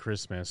saying "Merry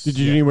Christmas." Did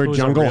you do anywhere It was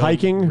a jungle real-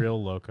 hiking?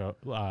 Real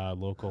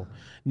local.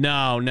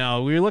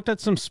 No. We looked at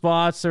some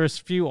spots. There was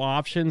a few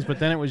options, but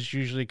then it was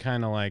usually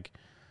kind of like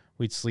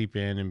we'd sleep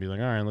in and be like,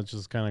 all right, let's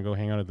just kind of go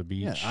hang out at the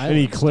beach. Yeah,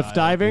 Any cliff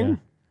diving?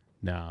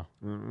 No,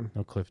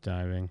 no cliff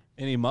diving.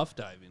 Any muff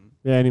diving?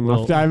 Yeah, any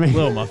muff diving?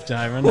 Little muff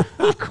diving,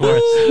 of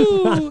course.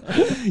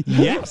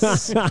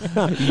 Yes,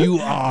 you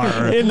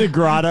are In the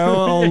grotto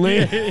only.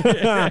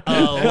 Yeah,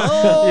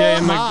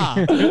 in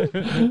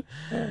the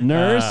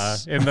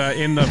nurse.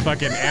 in the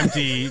fucking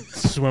empty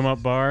swim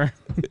up bar.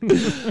 Speaking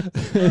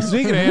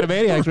of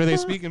Animaniacs, were they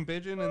speaking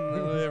pigeon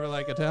and they were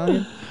like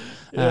Italian?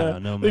 I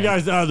don't know, man. The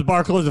guys, the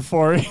bar closed at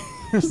 4.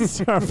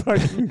 Start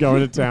fucking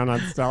going to town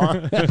on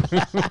Stella.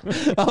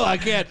 Oh, I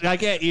can't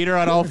eat her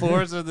on all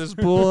fours in this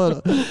pool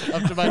up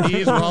to my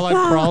knees while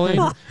I'm crawling.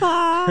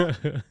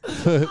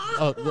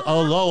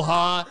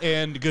 Aloha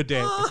and good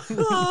day.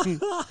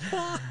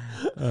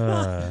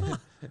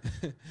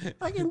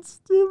 Fucking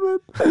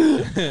stupid.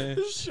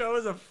 This show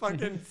is a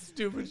fucking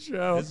stupid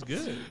show. It's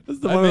good. This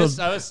is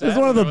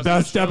one of the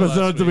best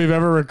episodes that we've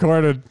ever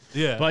recorded.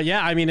 Yeah. But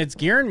yeah, I mean, it's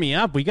gearing me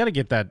up. We got to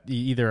get that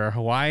either our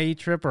Hawaii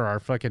trip or our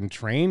fucking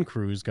train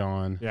cruise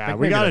going. Yeah, Like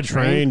we maybe got the a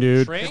train,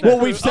 dude. Train Well,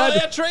 cruise. we've said Oh,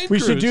 yeah, train we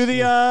should cruise. do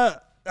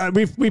the.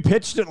 We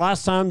pitched it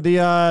last time. The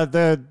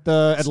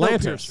Atlantis.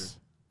 Snowpiercer.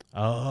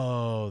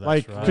 Oh, that's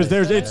Like, right. because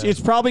there's it's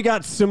probably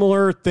got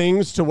similar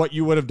things to what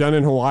you would have done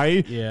in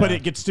Hawaii, Yeah. but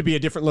it gets to be a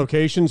different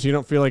location, so you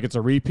don't feel like it's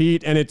a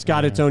repeat, and it's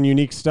got its own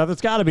unique stuff.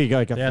 It's got to be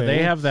like a Yeah, thing.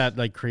 they have that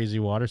like crazy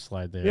water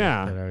slide there.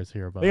 Yeah. that I always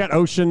hear about. They got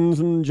oceans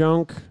and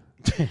junk.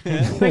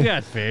 They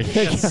got fish.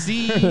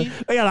 See,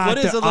 They got What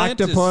is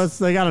Atlantis? octopus.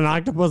 They got an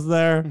octopus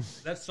there.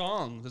 that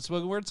song, the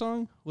spoken word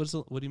song. What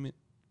do you mean?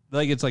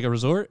 Like it's like a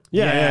resort?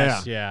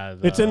 Yes, yeah. yeah.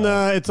 It's in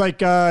the. It's like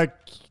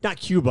not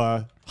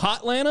Cuba.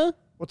 Hotlanta?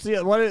 What's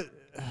the what?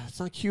 It's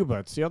not Cuba.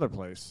 It's the other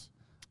place.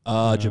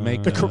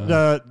 Jamaica.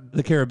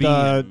 The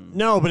Caribbean.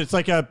 no, but it's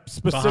like a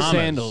specific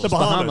Bahamas. The Bahamas.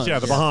 Bahamas. Yeah,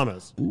 the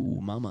Bahamas. Ooh,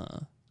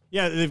 mama.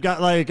 Yeah, they've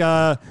got like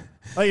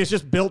it's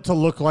just built to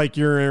look like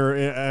you're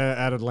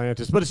at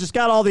Atlantis, but it's just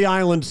got all the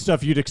island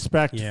stuff you'd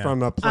expect Yeah.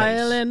 from a place.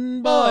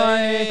 Island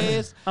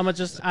boys. I'm a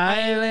just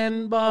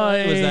island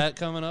boy. Was that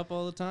coming up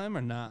all the time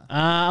or not?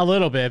 A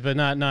little bit, but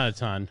not a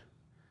ton.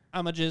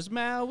 I'm a just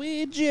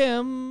Maui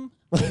Jim.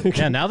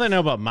 Yeah, now that I know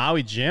about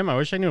Maui Jim, I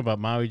wish I knew about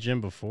Maui Jim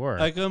before.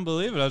 I couldn't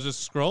believe it. I was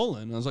just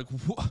scrolling. I was like,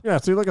 what? Yeah,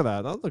 see, look at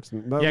that. That looks. yeah,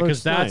 Because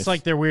because that's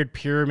like their weird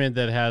pyramid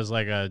that has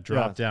like a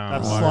drop down.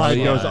 that water slide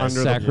slide. goes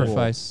under the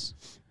sacrifice.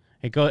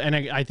 It goes, and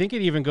I think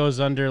it even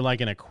goes under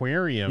like an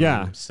aquarium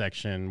Yeah.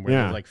 section where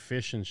Yeah. there's like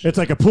fish and shit. It's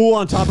like a pool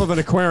on top of an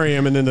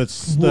aquarium, and then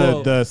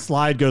Whoa. the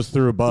slide goes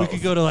through above. We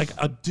could go to like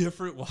a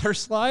different water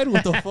slide.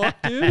 What the fuck,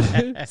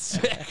 dude?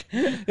 Sick.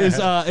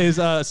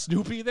 Is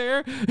Snoopy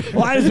there?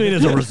 Well, I just mean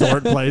it's a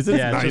resort place. It's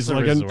yeah, it's nice just a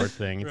looking. resort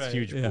thing. It's Right, a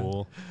huge yeah.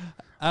 pool.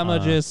 I'm a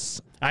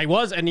just. I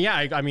was, and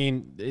yeah, I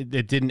mean,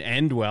 it didn't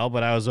end well,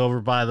 but I was over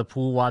by the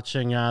pool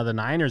watching the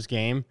Niners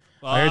game.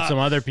 I heard some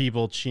other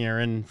people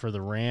cheering for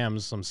the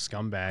Rams, some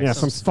scumbags. Yeah,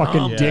 some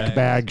fucking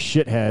dickbag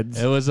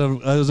shitheads. It was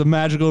a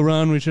magical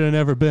run. We should have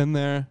never been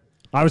there.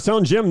 I was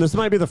telling Jim this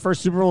might be the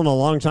first Super Bowl in a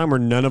long time where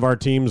none of our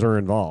teams are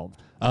involved.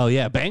 Oh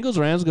yeah, Bengals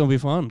Rams gonna be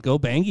fun. Go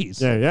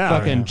Bangies. Yeah.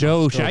 Fucking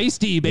Joe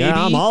Shiesty, baby.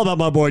 Yeah, I'm all about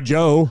my boy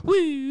Joe.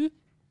 Woo.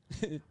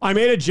 I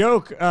made a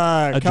joke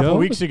a couple joke?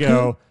 weeks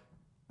ago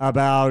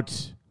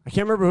about I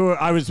can't remember who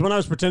I was when I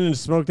was pretending to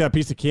smoke that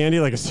piece of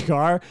candy like a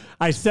cigar.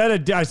 I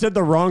said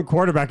the wrong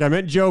quarterback. I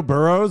meant Joe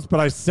Burrows,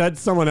 but I said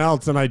someone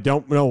else, and I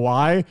don't know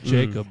why.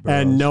 Jacob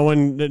Burrows. And no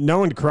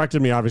one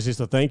corrected me, obviously.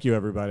 So thank you,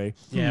 everybody.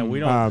 Yeah, we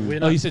don't. we're oh,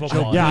 not you said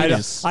football Joe Yeah,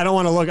 Yes. I don't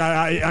want to look.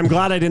 I'm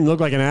glad I didn't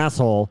look like an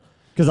asshole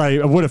because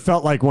I would have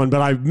felt like one.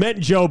 But I meant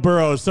Joe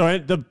Burrows, so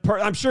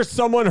I'm sure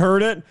someone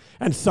heard it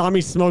and saw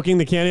me smoking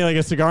the candy like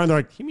a cigar, and they're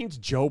like, "He means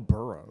Joe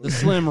Burrows." the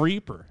Slim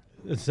Reaper.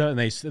 So, and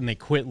they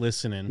quit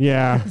listening.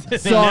 Yeah, They never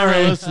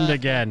sorry. listened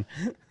again.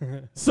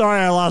 Sorry,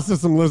 I lost to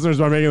some listeners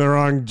by making the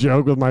wrong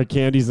joke with my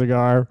candy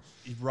cigar.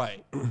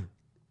 Right.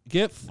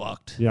 Get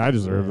fucked. Yeah, I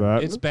deserve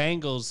that. It's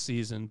Bengals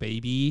season,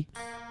 baby.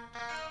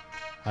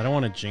 I don't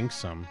want to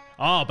jinx them.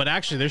 Oh, but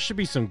actually, there should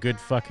be some good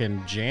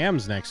fucking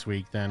jams next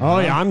week then. Oh huh?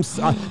 yeah,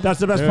 that's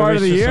the best There part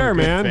of the is some year, good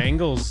man.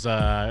 Bengals.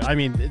 I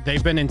mean,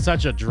 they've been in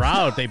such a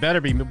drought. They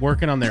better be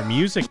working on their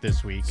music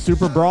this week.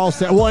 Super Brawl.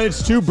 Well,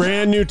 it's two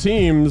brand new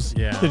teams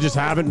Yeah. that just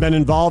haven't been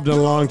involved in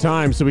a long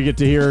time, so we get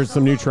to hear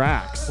some new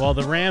tracks. Well,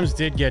 the Rams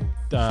did get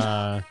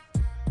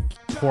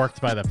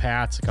porked by the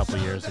Pats a couple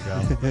years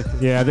ago.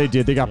 Yeah, they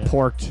did. They got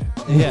porked.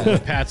 Yeah. The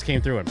Pats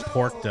came through and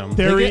porked them.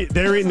 They're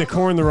eating the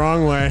corn the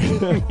wrong way.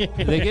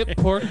 They get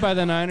porked by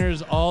the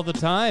Niners all the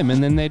time,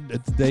 and then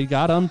they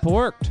got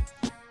unporked.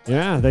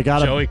 Yeah, they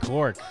got Joey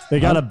Clark. They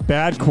got a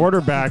bad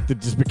quarterback that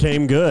just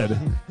became good.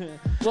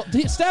 Well,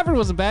 Stafford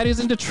wasn't bad. He was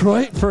in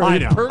Detroit for I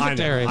know,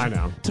 purgatory. I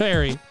know.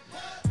 Terry.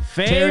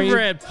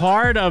 Favorite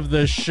part of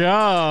the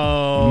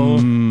show.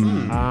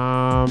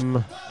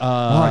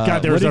 Oh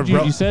God, there was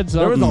you said something.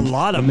 there was a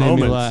lot of that made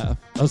me moments. laugh.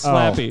 A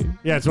slappy.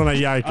 Yeah, it's when I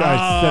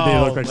said they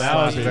looked like that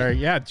was Slappy.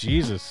 very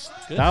Jesus.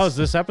 That was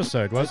this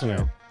episode, wasn't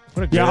it?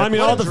 What a good, Yeah, I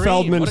mean, What all a the dream.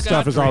 Feldman What a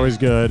stuff god is dream. always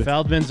good.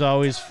 Feldman's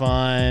always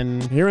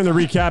fun. Hearing the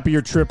recap of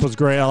your trip was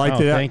great. I like Oh,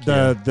 the thank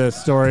the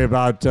story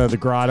about the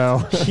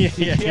grotto.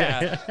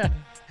 yeah.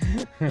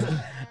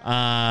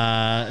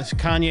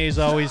 Kanye's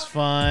always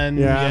fun.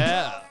 Yeah.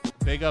 Yeah.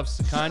 Big ups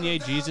to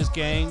Kanye, Jesus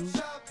Gang,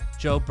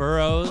 Joe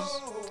Burrows.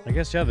 I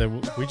guess, yeah,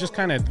 we just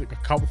kind of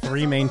cover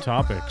 3 main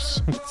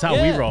topics. That's how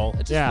Yeah, we roll.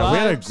 it just Yeah, we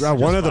had vibes.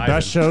 one of the vibing.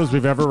 best shows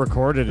we've ever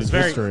recorded in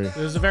history. It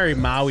was a very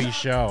Maui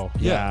show.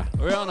 Yeah.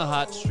 We're on a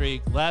hot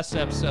streak. Last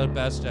episode,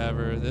 best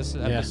ever. This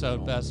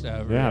episode, best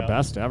ever. Yeah,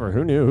 best ever.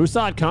 Who knew? Who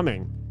saw it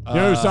coming? You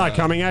know who saw it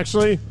coming,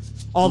 actually?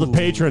 All the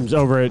patrons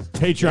over at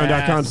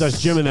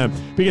patreon.com/Jim and them.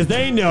 Because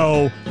they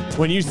know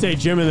when you say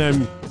Jim and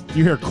them,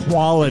 you hear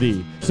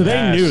quality. So they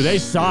Yes. knew. They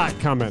saw it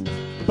coming.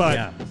 But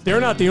Yeah.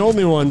 they're not the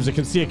only ones that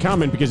can see it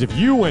coming, because if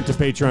you went to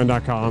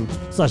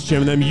patreon.com/Jim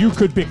and them, you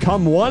could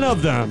become one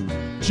of them.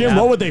 Jim, Yeah.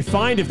 what would they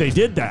find if they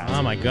did that?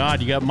 Oh my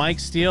God! You got Mike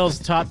Steele's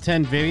top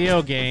 10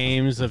 video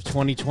games of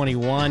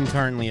 2021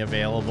 currently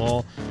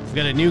available. We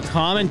got a new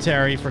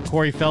commentary for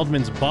Corey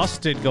Feldman's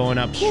Busted going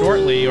up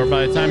shortly, or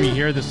by the time you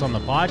hear this on the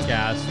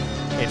podcast,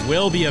 it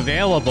will be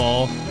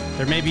available.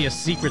 There may be a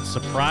secret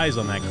surprise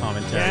on that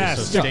commentary, Yeah,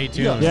 so stick- stay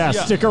tuned. Yeah,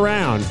 stick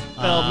around.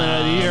 Feldman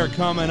of the Year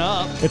coming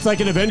up. It's like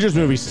an Avengers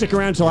movie. Stick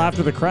around till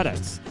after the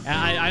credits.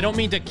 I don't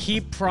mean to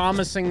keep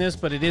promising this,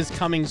 but it is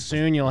coming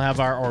soon. You'll have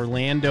our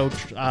Orlando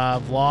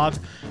vlog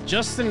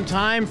just in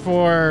time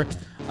for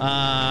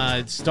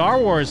Star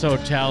Wars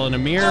Hotel in a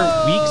mere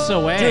weeks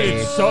away.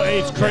 Dude,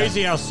 it's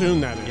crazy how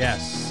soon that is.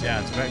 Yes,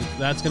 yeah,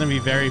 that's going to be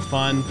very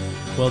fun.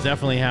 We'll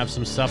definitely have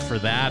some stuff for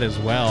that as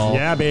well.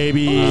 Yeah,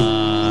 baby.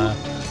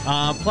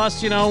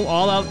 Plus,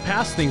 all out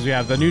past things we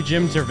have. The new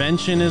Gym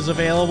Intervention is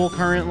available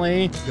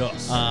currently.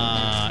 Yes.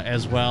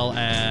 As well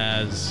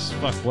as,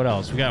 what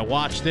else? We got to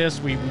watch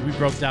this. We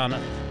broke down,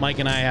 Mike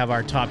and I have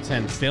our top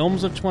 10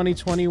 films of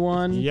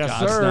 2021. Yes,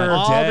 God's sir. Not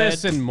All Dead.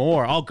 this and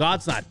more. Oh,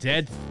 God's Not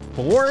Dead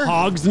 4?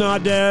 Hog's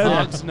Not Dead.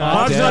 Hog's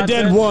Not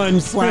Dead 1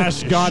 /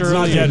 God's Not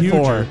Surely Dead a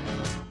 4.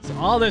 So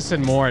all this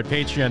and more at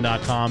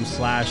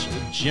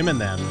patreon.com/Jim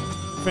and them.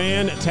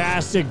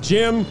 Fantastic.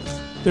 Jim,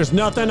 there's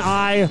nothing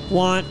I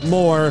want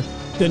more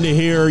than to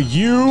hear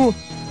you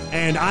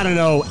and, I don't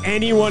know,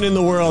 anyone in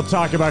the world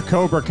talk about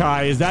Cobra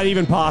Kai. Is that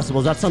even possible?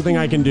 Is that something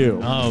I can do?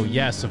 Oh,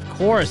 yes, of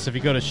course. If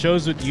you go to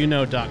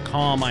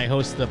showswhatyouknow.com, I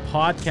host the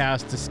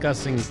podcast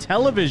discussing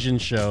television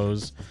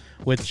shows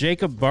with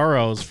Jacob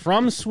Burrows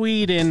from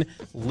Sweden,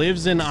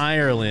 lives in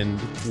Ireland,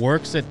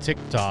 works at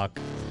TikTok.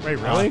 Wait,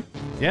 really?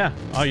 Yeah.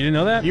 Oh, you didn't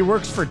know that? He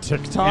works for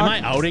TikTok? Am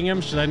I outing him?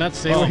 Should I not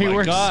say Oh where he my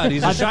works? God,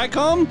 he's a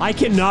Shycom? I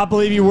cannot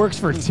believe he works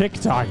for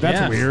TikTok. That's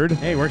Yeah. weird.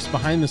 Hey, he works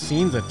behind the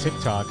snes at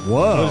TikTok.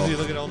 Whoa. Does he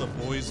look at all the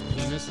boys'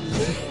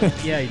 penises?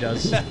 Yeah, he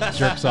does.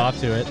 Jerks off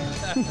to it.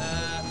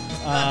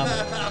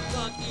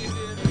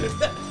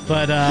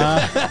 But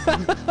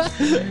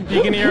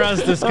you can hear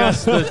us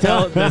discuss the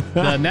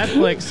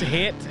Netflix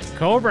hit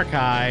Cobra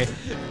Kai.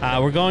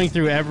 We're going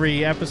through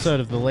every episode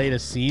of the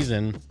latest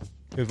season.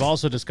 We've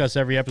also discussed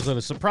every episode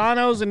of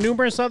Sopranos and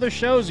numerous other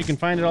shows. You can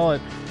find it all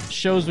at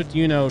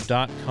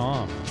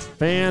showswhatyouknow.com.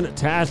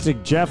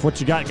 Fantastic. Jeff,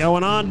 what you got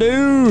going on,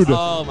 dude?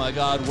 Oh my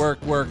God, work.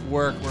 We're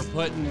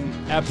putting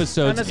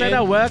episodes And I say in.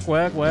 that work.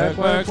 We're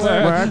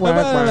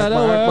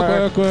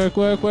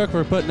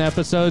putting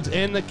episodes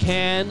in the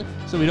can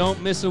so we don't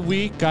miss a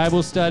week.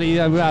 Bible study,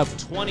 about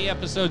 20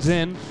 episodes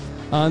in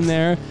on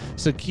there.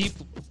 So keep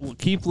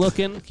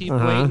looking, keep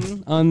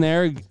waiting on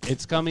there.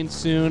 It's coming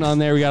soon on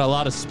there. We got a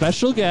lot of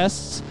special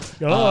guests,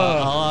 a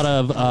lot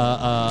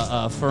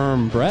of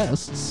firm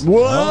breasts.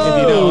 Whoa!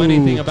 If you know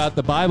anything about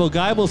the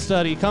Bible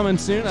study, coming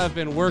soon. I've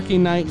been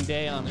working night and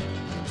day on it.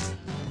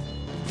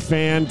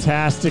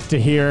 Fantastic to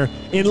hear.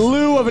 In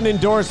lieu of an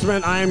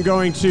endorsement, I am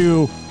going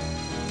to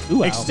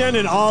extend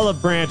an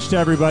olive branch to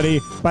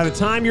everybody. By the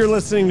time you're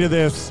listening to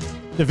this,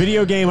 the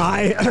video game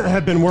I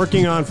have been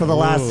working on for the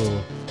last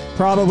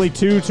probably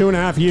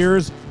 2.5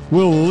 years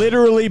will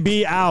literally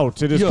be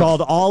out. It is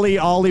called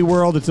Ollie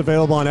World. It's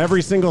available on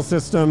every single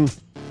system,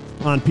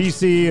 on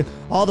PC,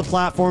 all the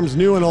platforms,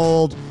 new and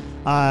old.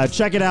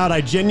 Check it out.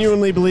 I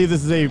genuinely believe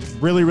this is a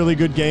really, really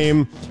good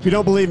game. If you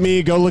don't believe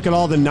me, go look at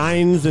all the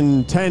 9s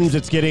and 10s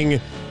it's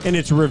getting in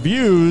its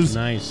reviews.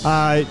 Nice.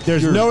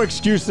 There's no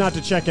excuse not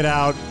to check it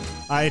out.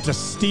 It's a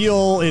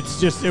steal. It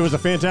was a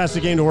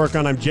fantastic game to work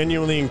on. I'm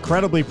genuinely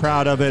incredibly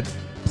proud of it.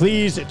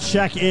 Please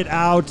check it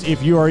out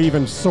if you are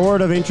even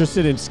sort of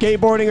interested in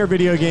skateboarding or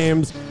video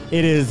games.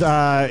 It is,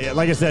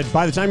 like I said,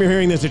 by the time you're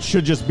hearing this, it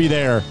should just be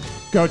there.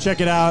 Go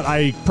check it out.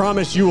 I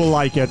promise you will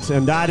like it.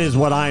 And that is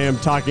what I am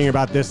talking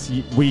about this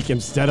week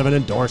instead of an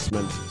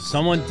endorsement.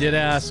 Someone did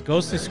ask,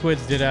 Ghostly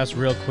Squids did ask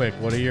real quick,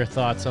 what are your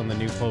thoughts on the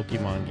new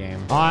Pokemon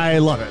game? I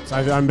love it.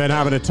 I've been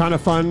having a ton of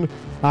fun.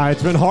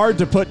 It's been hard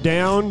to put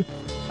down.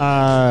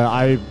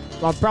 I'm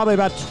probably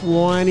about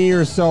 20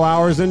 or so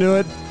hours into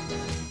it.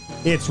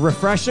 It's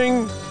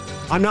refreshing.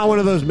 I'm not one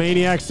of those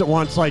maniacs that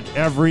wants like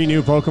every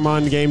new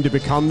Pokemon game to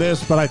become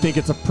this, but I think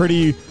it's a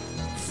pretty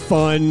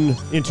fun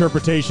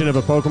interpretation of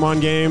a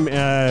Pokemon game,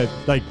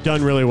 like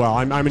done really well.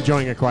 I'm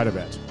enjoying it quite a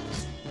bit.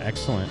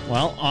 Excellent.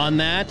 Well, on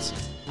that,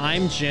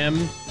 I'm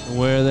Jim.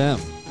 We're them.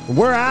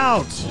 We're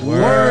out.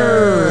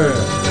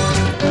 Word.